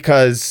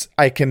 because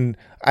I can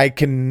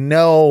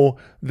know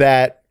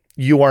that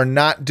you are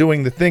not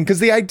doing the thing. Cause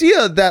the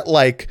idea that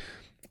like,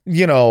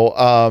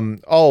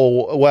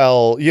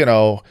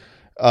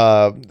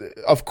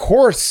 of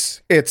course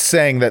it's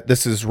saying that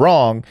this is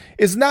wrong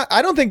is not,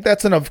 I don't think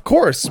that's an of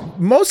course,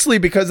 mostly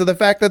because of the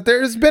fact that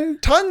there's been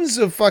tons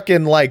of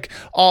fucking like,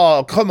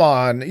 oh, come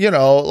on,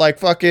 like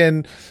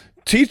fucking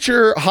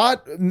teacher,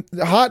 hot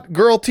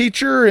girl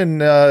teacher and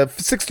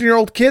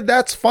 16-year-old kid.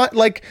 That's fine.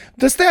 Like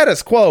the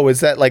status quo is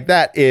that like,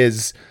 that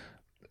is,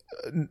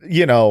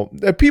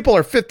 people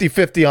are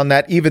 50-50 on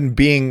that even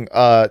being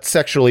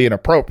sexually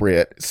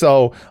inappropriate.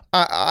 So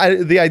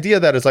the idea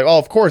that it's like, oh,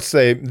 of course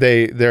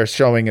they're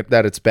showing it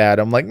that it's bad.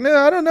 I'm like, no,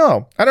 I don't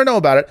know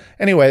about it.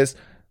 Anyways,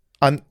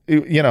 I'm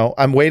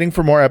waiting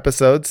for more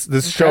episodes.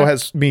 This show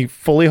has me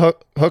fully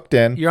hooked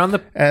in. You're on the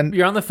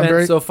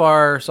fence so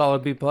far.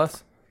 Solid B+.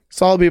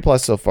 Solid B+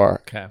 so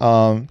far. Okay.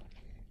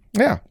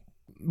 Yeah.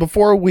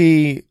 Before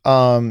we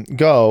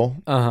go,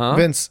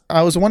 Vince,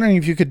 I was wondering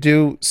if you could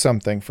do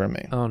something for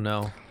me. Oh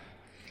no.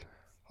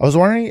 I was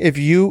wondering if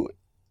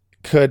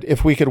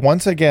we could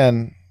once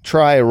again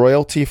try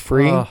royalty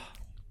free,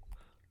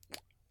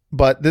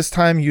 but this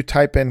time you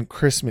type in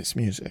Christmas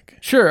music.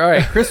 Sure. All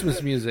right.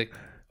 Christmas music.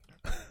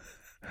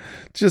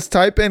 Just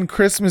type in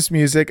Christmas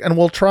music and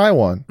we'll try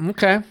one.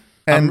 Okay.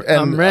 And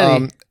I'm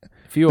ready.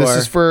 If you this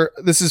is for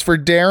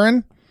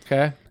Darren.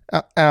 Okay.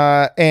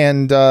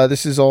 And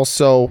this is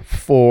also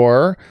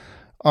for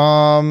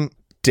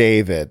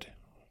David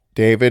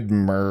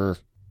Murr.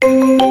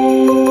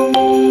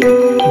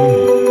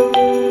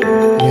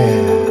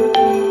 Yeah.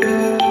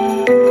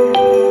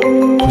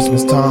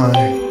 Christmas time.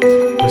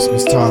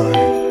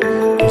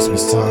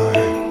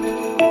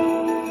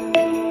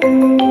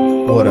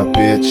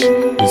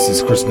 bitch. This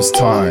is Christmas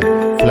time.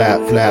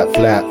 Flap, flap,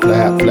 flap,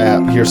 flap,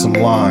 flap. Here's some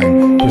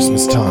line.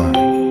 Christmas time.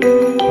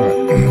 All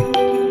right.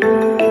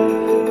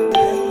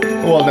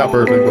 Well, not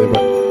perfectly,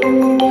 but.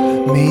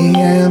 Me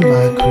and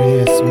my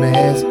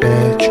Christmas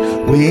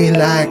bitch, we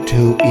like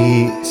to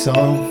eat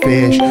some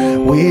fish.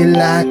 We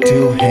like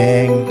to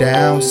hang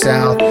down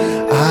south.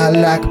 I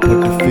like to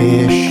put the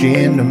fish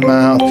in the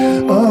mouth.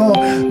 Oh,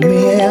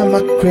 me and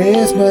my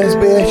Christmas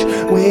bitch,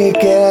 we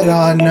get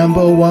our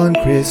number one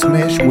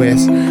Christmas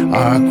wish.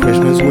 Our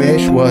Christmas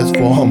wish was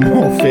for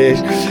more fish.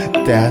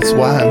 That's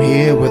why I'm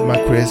here with my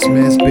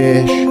Christmas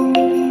bitch.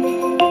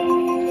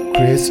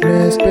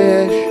 Christmas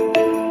bitch.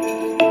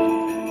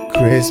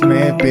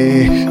 Christmas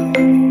bitch.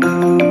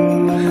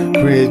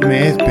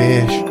 Christmas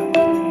bitch.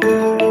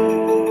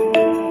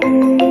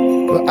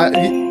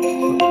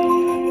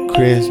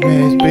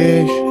 Christmas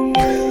bitch.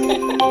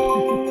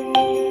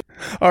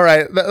 All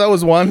right, that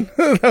was one.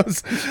 That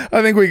was,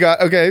 I think we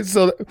got okay.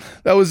 So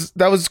that was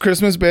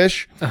Christmas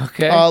bitch.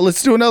 Okay.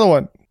 Let's do another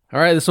one. All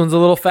right, this one's a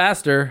little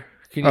faster.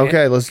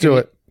 Okay, let's do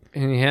it.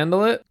 Can you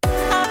handle it?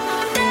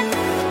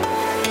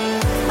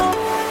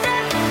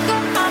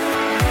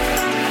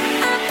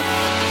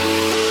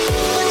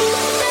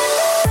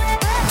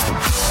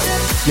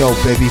 Yo,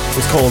 baby,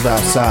 it's cold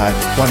outside.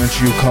 Why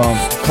don't you come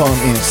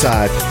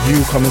inside?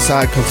 You come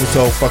inside cause it's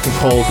so fucking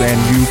cold and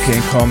you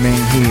can come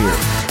in here.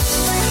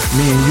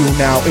 Me and you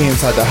now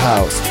inside the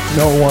house.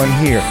 No one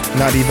here,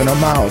 not even a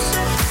mouse.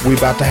 We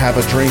about to have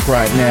a drink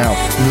right now.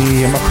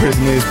 Me and my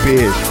Christmas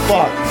bitch.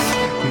 Fuck.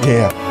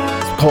 Yeah,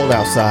 it's cold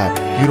outside.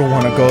 You don't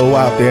wanna go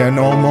out there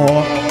no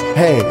more.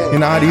 Hey, you're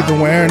not even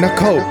wearing a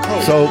coat.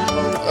 So,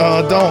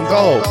 don't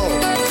go.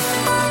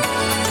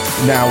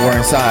 Now we're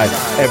inside,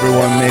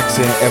 everyone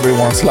mixing,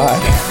 everyone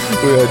sliding.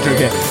 We're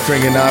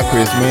drinking our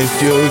Christmas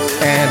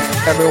juice, and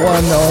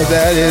everyone knows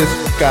that it's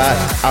got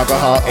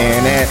alcohol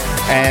in it.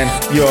 And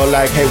you're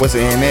like, hey, what's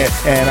in it?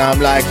 And I'm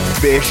like,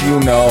 bitch,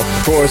 you know,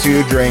 of course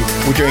you drink.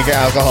 We drink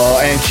alcohol,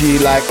 and she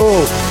like,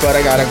 oh, but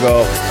I gotta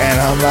go. And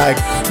I'm like,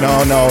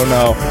 no.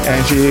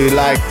 And she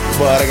like,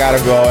 but I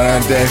gotta go.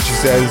 And then she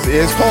says,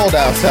 it's cold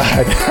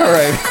outside. All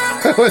right,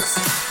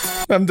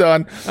 I'm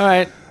done. All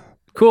right.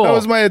 Cool. That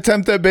was my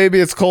attempt at Baby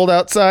It's Cold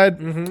Outside.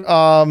 Mm-hmm.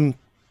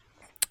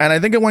 And I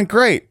think it went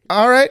great.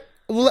 All right.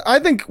 I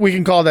think we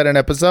can call that an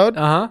episode.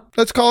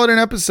 Let's call it an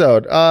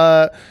episode.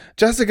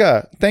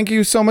 Jessica, thank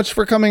you so much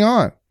for coming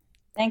on.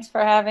 Thanks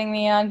for having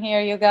me on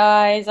here, you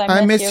guys.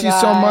 I miss you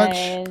so much.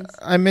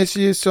 I miss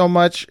you so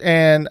much.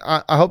 And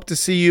I hope to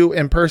see you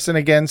in person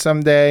again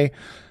someday.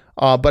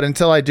 But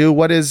until I do,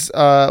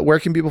 where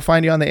can people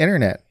find you on the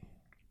internet?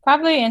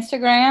 Probably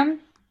Instagram.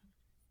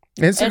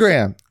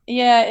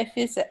 Yeah, if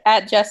it's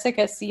at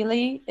Jessica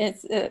Seeley,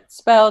 it's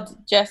spelled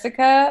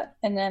Jessica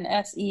and then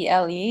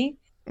SELE.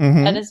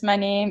 Mm-hmm. That is my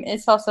name.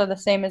 It's also the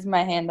same as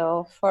my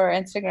handle for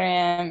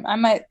Instagram. I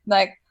might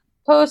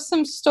post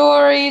some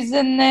stories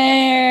in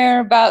there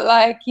about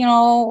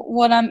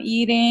what I'm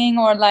eating,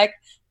 or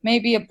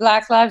maybe a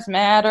Black Lives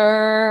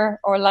Matter,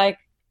 or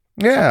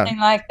something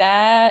like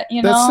that.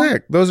 That's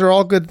sick. Those are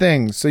all good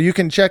things. So you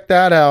can check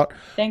that out.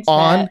 Thanks,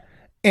 on Matt.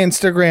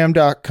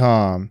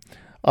 Instagram.com.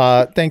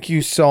 Thank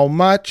you so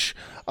much.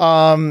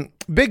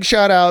 Big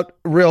shout out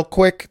real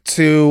quick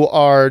to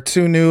our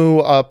two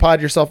new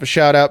Pod Yourself a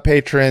Shout Out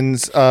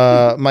patrons,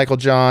 Michael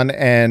John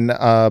and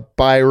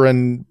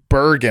Byron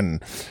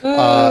Bergen.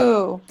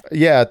 As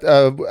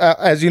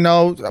you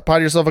know,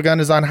 Pod Yourself a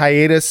Gun is on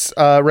hiatus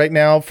right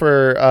now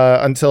for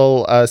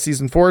until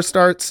season 4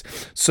 starts.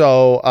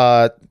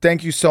 So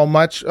thank you so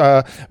much.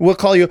 We'll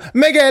call you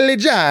Miguel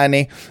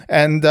Johnny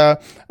and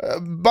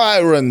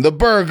Byron the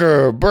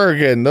Burger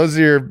Bergen. Those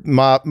are your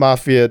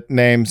mafia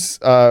names.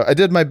 I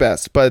did my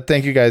best, but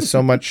thank you guys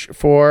so much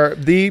for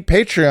the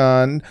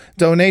Patreon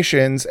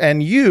donations,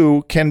 and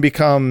you can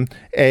become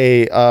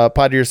a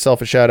Pod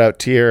Yourself a Shout Out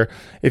tier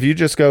if you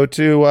just go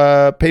to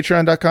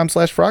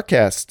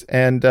patreon.com/Frogcast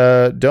and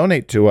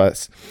donate to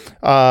us.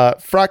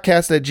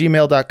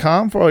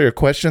 Frogcast@gmail.com for all your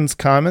questions,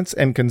 comments,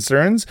 and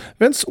concerns.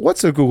 Vince,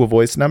 what's a Google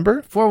Voice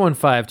number?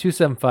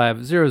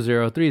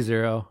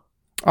 415-275-0030.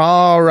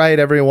 All right,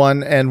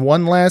 everyone. And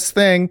one last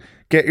thing,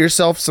 get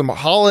yourself some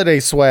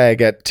holiday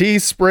swag at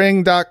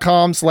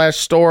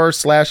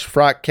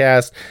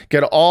teespring.com/store/Frotcast.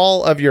 Get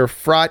all of your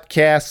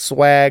Frotcast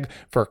swag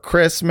for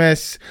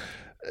Christmas.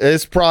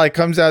 This probably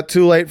comes out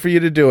too late for you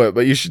to do it,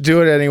 but you should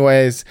do it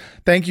anyways.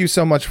 Thank you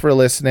so much for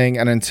listening.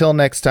 And until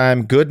next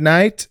time, good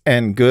night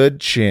and good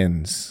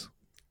chins.